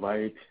to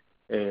provide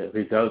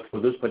results for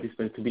those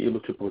participants to be able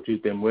to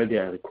produce them where they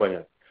are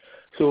required.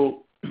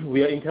 So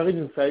we are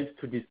encouraging sites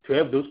to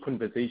have those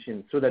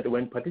conversations so that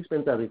when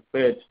participants are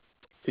referred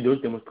to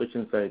those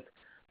demonstration sites,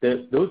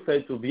 those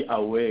sites will be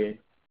aware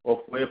of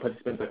where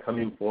participants are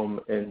coming from,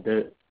 and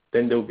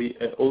then they'll be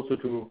also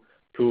to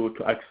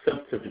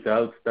accept the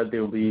results that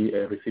they'll be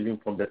receiving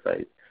from the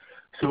site.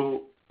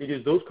 So it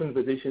is those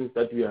conversations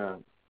that we are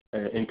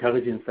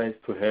encouraging sites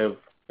to have,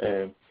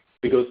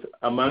 because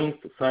amongst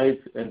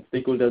sites and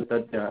stakeholders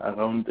that are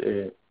around,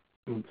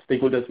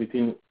 stakeholders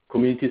within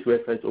communities where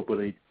sites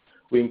operate,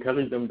 we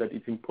encourage them that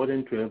it's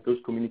important to have those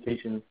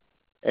communications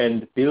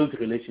and build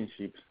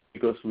relationships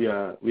because we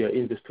are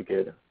in this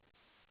together.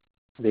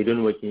 They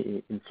don't work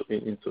in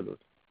silos.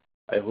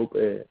 I hope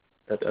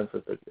that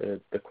answers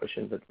the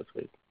question that was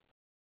raised.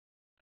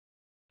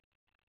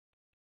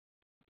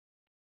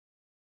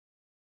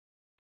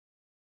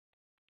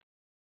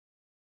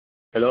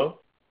 Hello?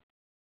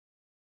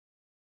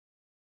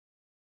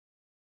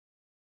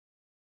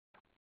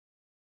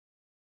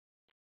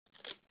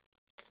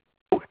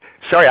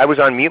 Sorry, I was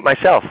on mute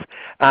myself.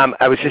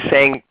 I was just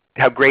saying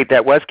how great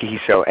that was,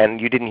 Kahiso,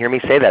 and you didn't hear me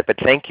say that, but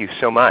thank you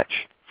so much.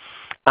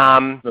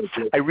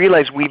 I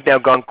realize we've now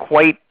gone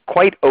quite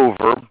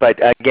over, but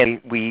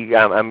again,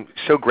 I'm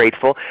so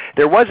grateful.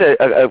 There was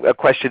a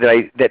question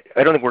that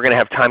I don't think we're going to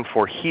have time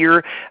for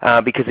here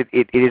because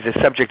it is a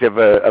subject of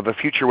a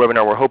future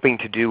webinar we're hoping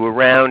to do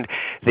around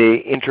the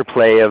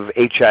interplay of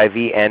HIV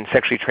and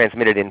sexually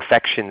transmitted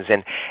infections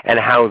and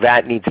how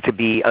that needs to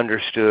be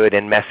understood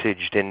and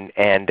messaged,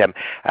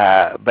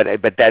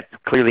 but that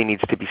clearly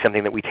needs to be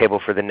something that we table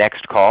for the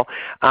next call.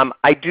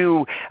 I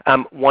do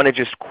want to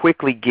just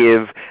quickly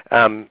give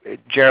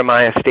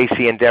Jeremiah,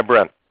 Stacy, and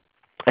Deborah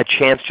a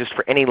chance just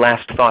for any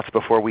last thoughts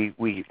before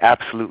we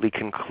absolutely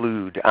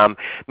conclude.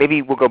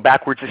 Maybe we'll go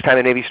backwards this time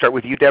and maybe start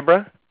with you,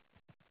 Deborah.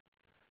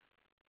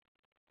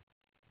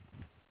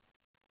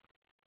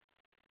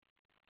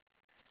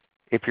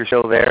 If you're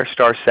still there,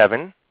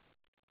 *7.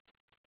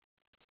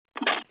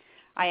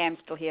 I am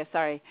still here.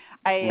 Sorry.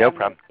 No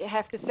problem. I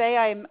have to say,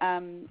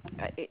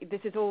 this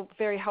is all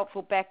very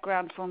helpful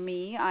background for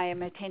me. I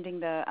am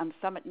attending the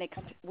summit next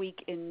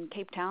week in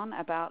Cape Town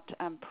about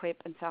PrEP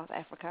in South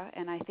Africa,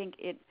 and I think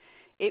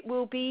it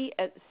will be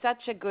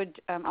such a good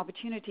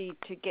opportunity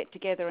to get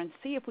together and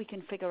see if we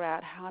can figure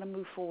out how to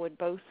move forward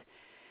both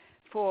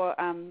for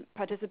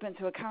participants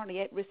who are currently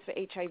at risk for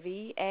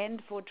HIV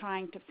and for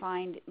trying to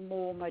find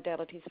more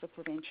modalities for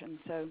prevention.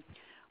 So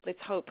let's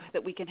hope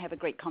that we can have a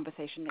great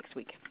conversation next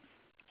week.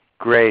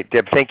 Great,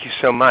 Deb. Thank you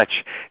so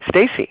much.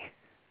 Stacy.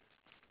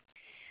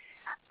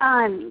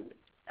 Can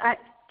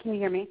you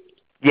hear me?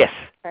 Yes.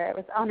 Sorry, I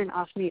was on and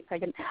off mute, so I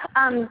couldn't.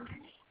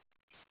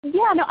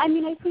 Yeah, no, I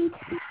mean, I think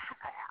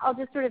I'll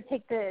just sort of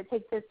take this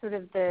sort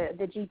of the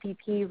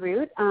GPP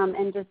route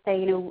and just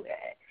say,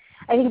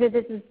 I think that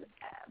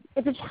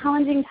it's a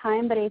challenging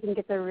time, but I think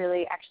it's a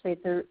really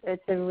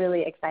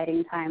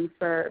exciting time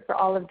for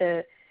all of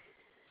the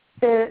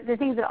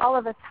things that all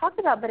of us talked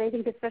about, but I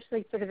think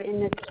especially sort of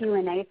in this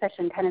Q&A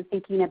session, kind of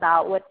thinking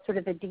about what sort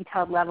of a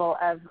detailed level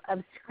of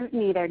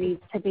scrutiny there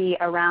needs to be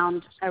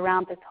around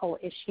this whole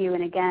issue.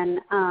 And again,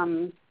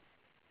 I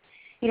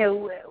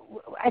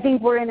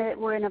think we're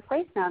in a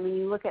place now. I mean,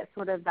 you look at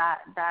sort of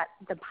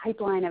the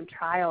pipeline of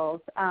trials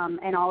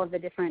and all of the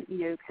different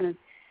the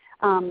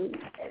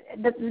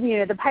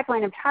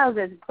pipeline of trials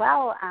as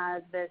well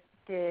as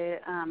the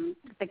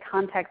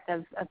context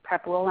of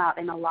PrEP rollout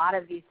in a lot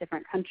of these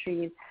different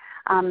countries.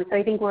 So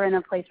I think we're in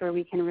a place where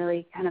we can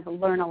really kind of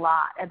learn a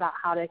lot about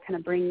how to kind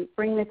of bring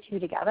the two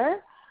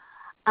together.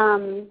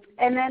 And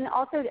then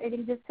also, I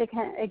think just to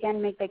again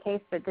make the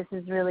case that this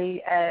is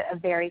really a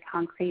very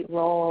concrete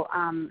role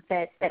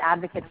that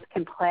advocates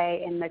can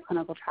play in the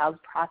clinical trials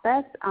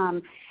process.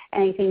 And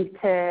I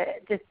think to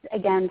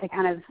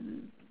kind of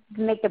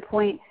make the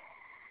point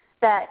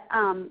that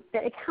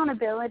the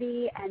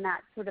accountability and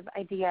that sort of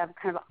idea of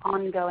kind of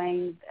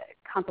ongoing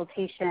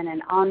consultation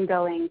and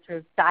ongoing sort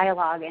of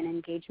dialogue and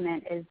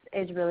engagement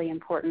is really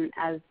important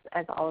as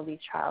all of these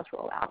trials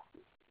roll out.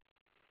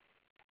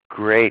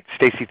 Great.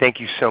 Stacy, thank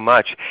you so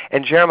much.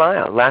 And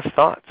Jeremiah, last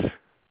thoughts?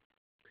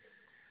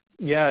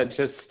 Yeah,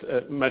 just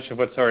much of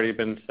what's already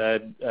been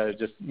said.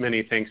 Just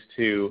many thanks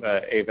to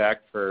AVAC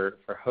for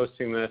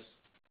hosting this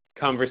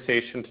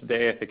conversation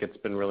today. I think it's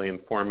been really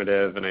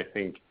informative, and I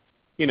think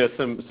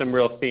some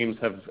real themes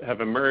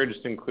have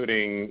emerged,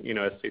 including,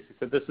 as Stacy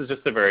said, this is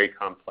just a very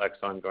complex,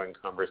 ongoing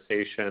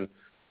conversation.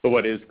 But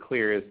what is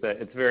clear is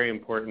that it's very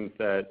important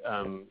that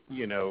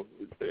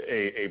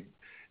a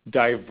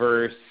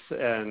diverse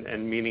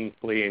and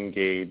meaningfully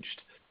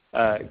engaged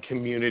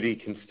community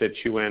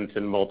constituent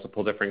in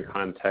multiple different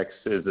contexts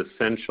is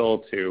essential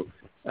to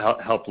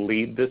help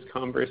lead this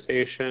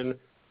conversation,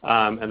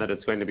 and that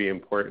it's going to be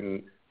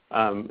important,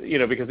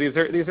 because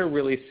these are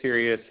really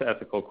serious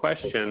ethical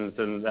questions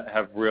and that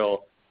have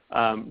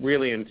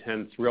really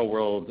intense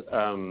real-world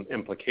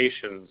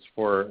implications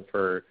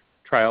for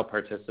trial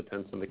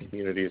participants in the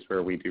communities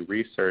where we do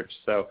research.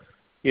 So,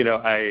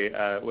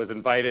 I was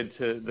invited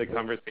to the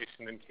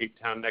conversation in Cape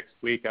Town next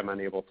week. I'm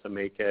unable to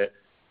make it,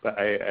 but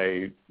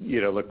I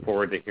look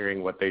forward to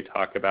hearing what they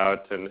talk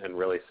about, and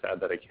really sad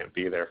that I can't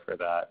be there for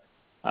that.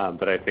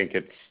 But I think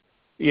it's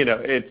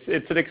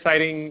an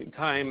exciting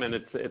time, and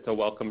it's a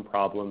welcome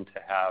problem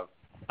to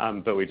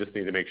have. But we just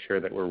need to make sure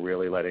that we're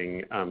really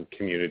letting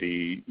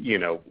community,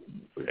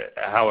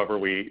 however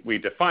we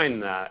define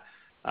that,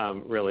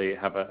 really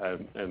have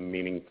a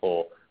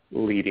meaningful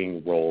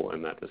leading role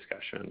in that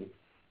discussion.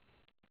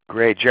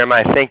 Great.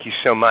 Jeremiah, thank you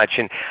so much.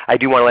 And I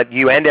do want to let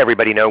you and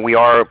everybody know we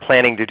are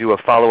planning to do a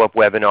follow-up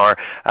webinar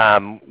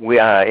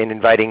in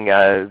inviting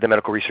the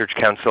Medical Research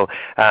Council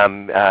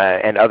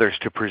and others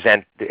to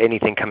present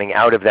anything coming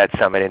out of that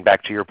summit. And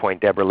back to your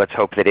point, Deborah, let's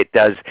hope that it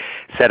does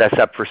set us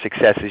up for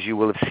success. As you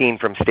will have seen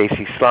from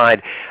Stacy's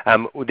slide,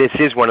 this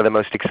is one of the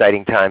most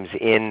exciting times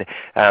in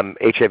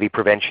HIV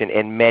prevention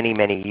in many,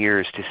 many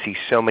years, to see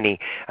so many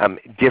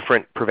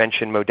different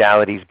prevention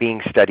modalities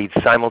being studied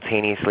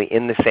simultaneously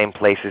in the same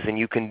places. And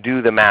you can do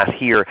the math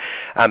here.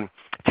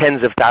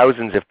 Tens of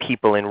thousands of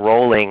people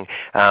enrolling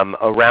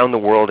around the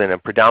world, in a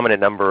predominant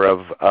number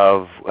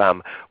of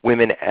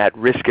women at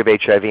risk of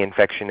HIV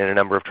infection in a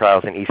number of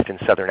trials in East and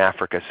Southern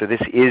Africa. So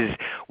this is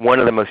one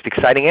of the most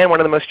exciting and one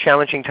of the most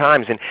challenging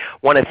times. And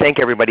want to thank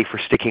everybody for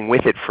sticking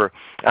with it for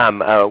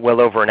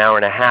well over an hour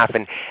and a half.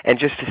 And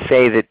just to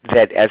say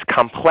that as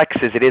complex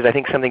as it is, I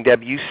think something,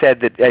 Deb, you said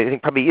that I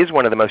think probably is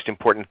one of the most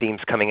important themes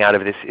coming out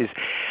of this is,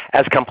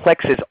 as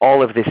complex as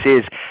all of this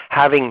is,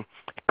 having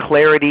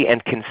clarity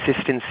and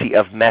consistency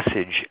of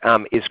message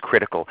is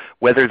critical,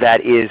 whether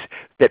that is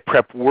that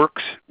PrEP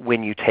works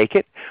when you take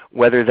it,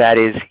 whether that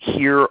is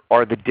here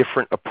are the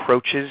different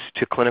approaches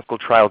to clinical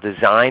trial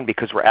design,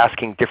 because we're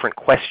asking different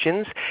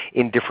questions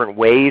in different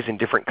ways in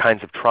different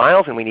kinds of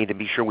trials, and we need to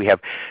be sure we have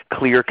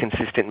clear,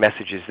 consistent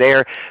messages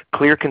there,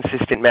 clear,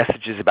 consistent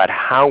messages about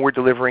how we're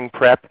delivering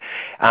PrEP,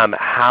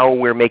 how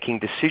we're making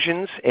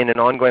decisions in an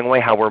ongoing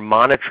way, how we're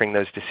monitoring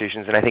those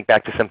decisions. And I think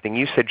back to something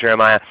you said,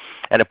 Jeremiah,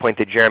 and a point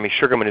that Jeremy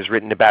Sugarman has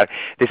written about,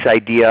 this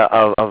idea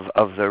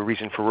of the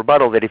reason for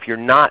rebuttal, that if you're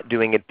not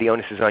doing it, the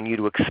onus is on you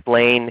to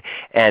explain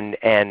and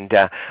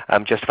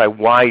justify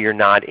why you're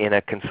not in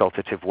a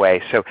consultative way.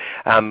 So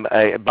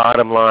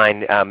bottom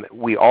line,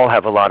 we all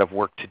have a lot of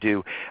work to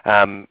do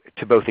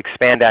to both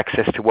expand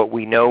access to what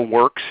we know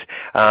works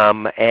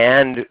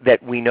and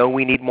that we know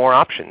we need more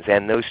options.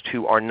 And those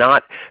two are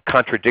not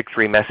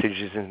contradictory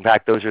messages. In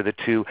fact, those are the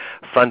two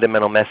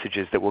fundamental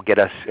messages that will get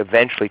us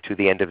eventually to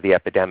the end of the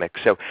epidemic.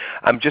 So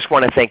I just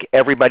want to thank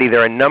everybody.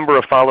 There are a number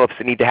of follow-ups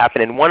that need to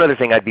happen. And one other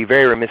thing I'd be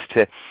very remiss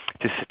to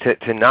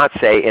not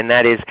say, and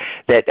that is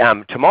that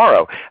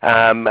tomorrow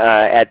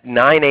at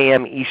 9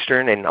 a.m.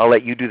 Eastern, and I'll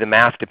let you do the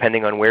math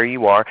depending on where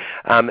you are,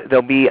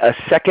 there'll be a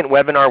second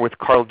webinar with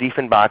Carl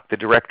Diefenbach, the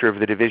Director of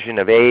the Division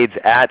of AIDS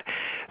at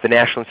the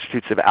National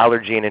Institutes of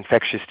Allergy and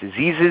Infectious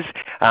Diseases,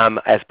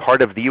 as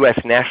part of the U.S.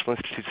 National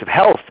Institutes of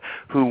Health,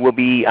 who will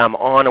be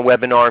on a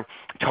webinar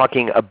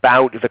talking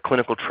about the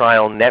clinical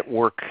trial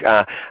network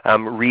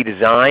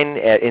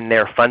redesign in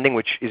their funding,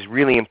 which is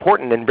really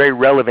important and very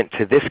relevant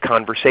to this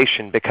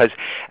conversation, because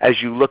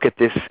as you look at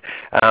this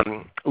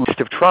list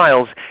of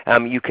trials,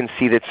 you can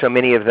see that so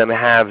many of them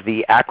have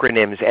the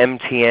acronyms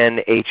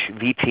MTN,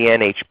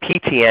 HVTN,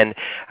 HPTN.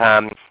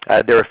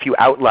 There are a few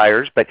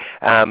outliers, but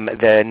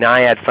the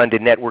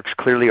NIAID-funded networks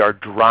clearly are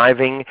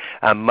driving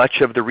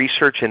much of the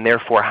research, and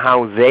therefore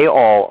how they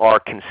all are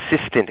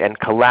consistent and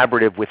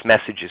collaborative with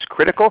message is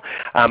critical.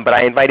 But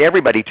I invite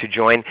everybody to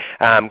join.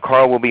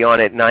 Carl will be on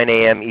at 9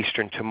 a.m.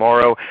 Eastern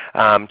tomorrow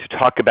to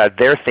talk about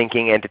their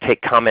thinking and to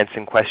take comments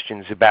and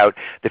questions about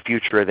the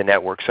future of the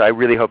network. So I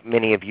really hope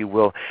many of you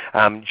will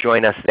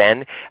join us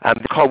then.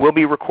 The call will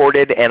be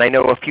recorded, and I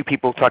know a few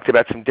people talked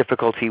about some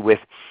difficulty with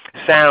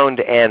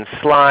sound and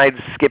slides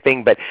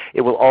skipping, but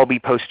it will all be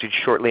posted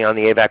shortly on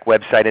the AVAC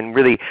website. And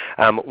really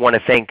want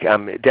to thank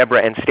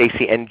Deborah and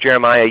Stacy and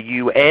Jeremiah,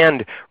 you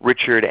and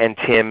Richard and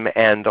Tim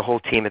and the whole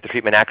team at the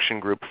Treatment Action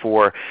Group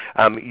for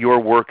your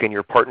work and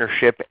your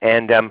partnership.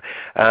 And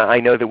I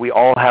know that we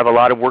all have a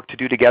lot of work to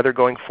do together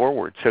going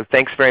forward. So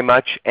thanks very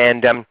much,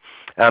 and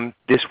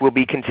this will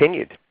be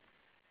continued.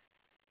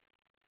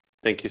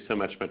 Thank you so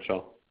much,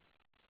 Mitchell.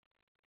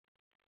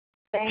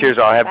 Thanks. Cheers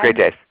all. Have a great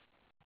day.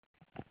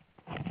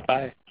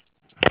 Bye.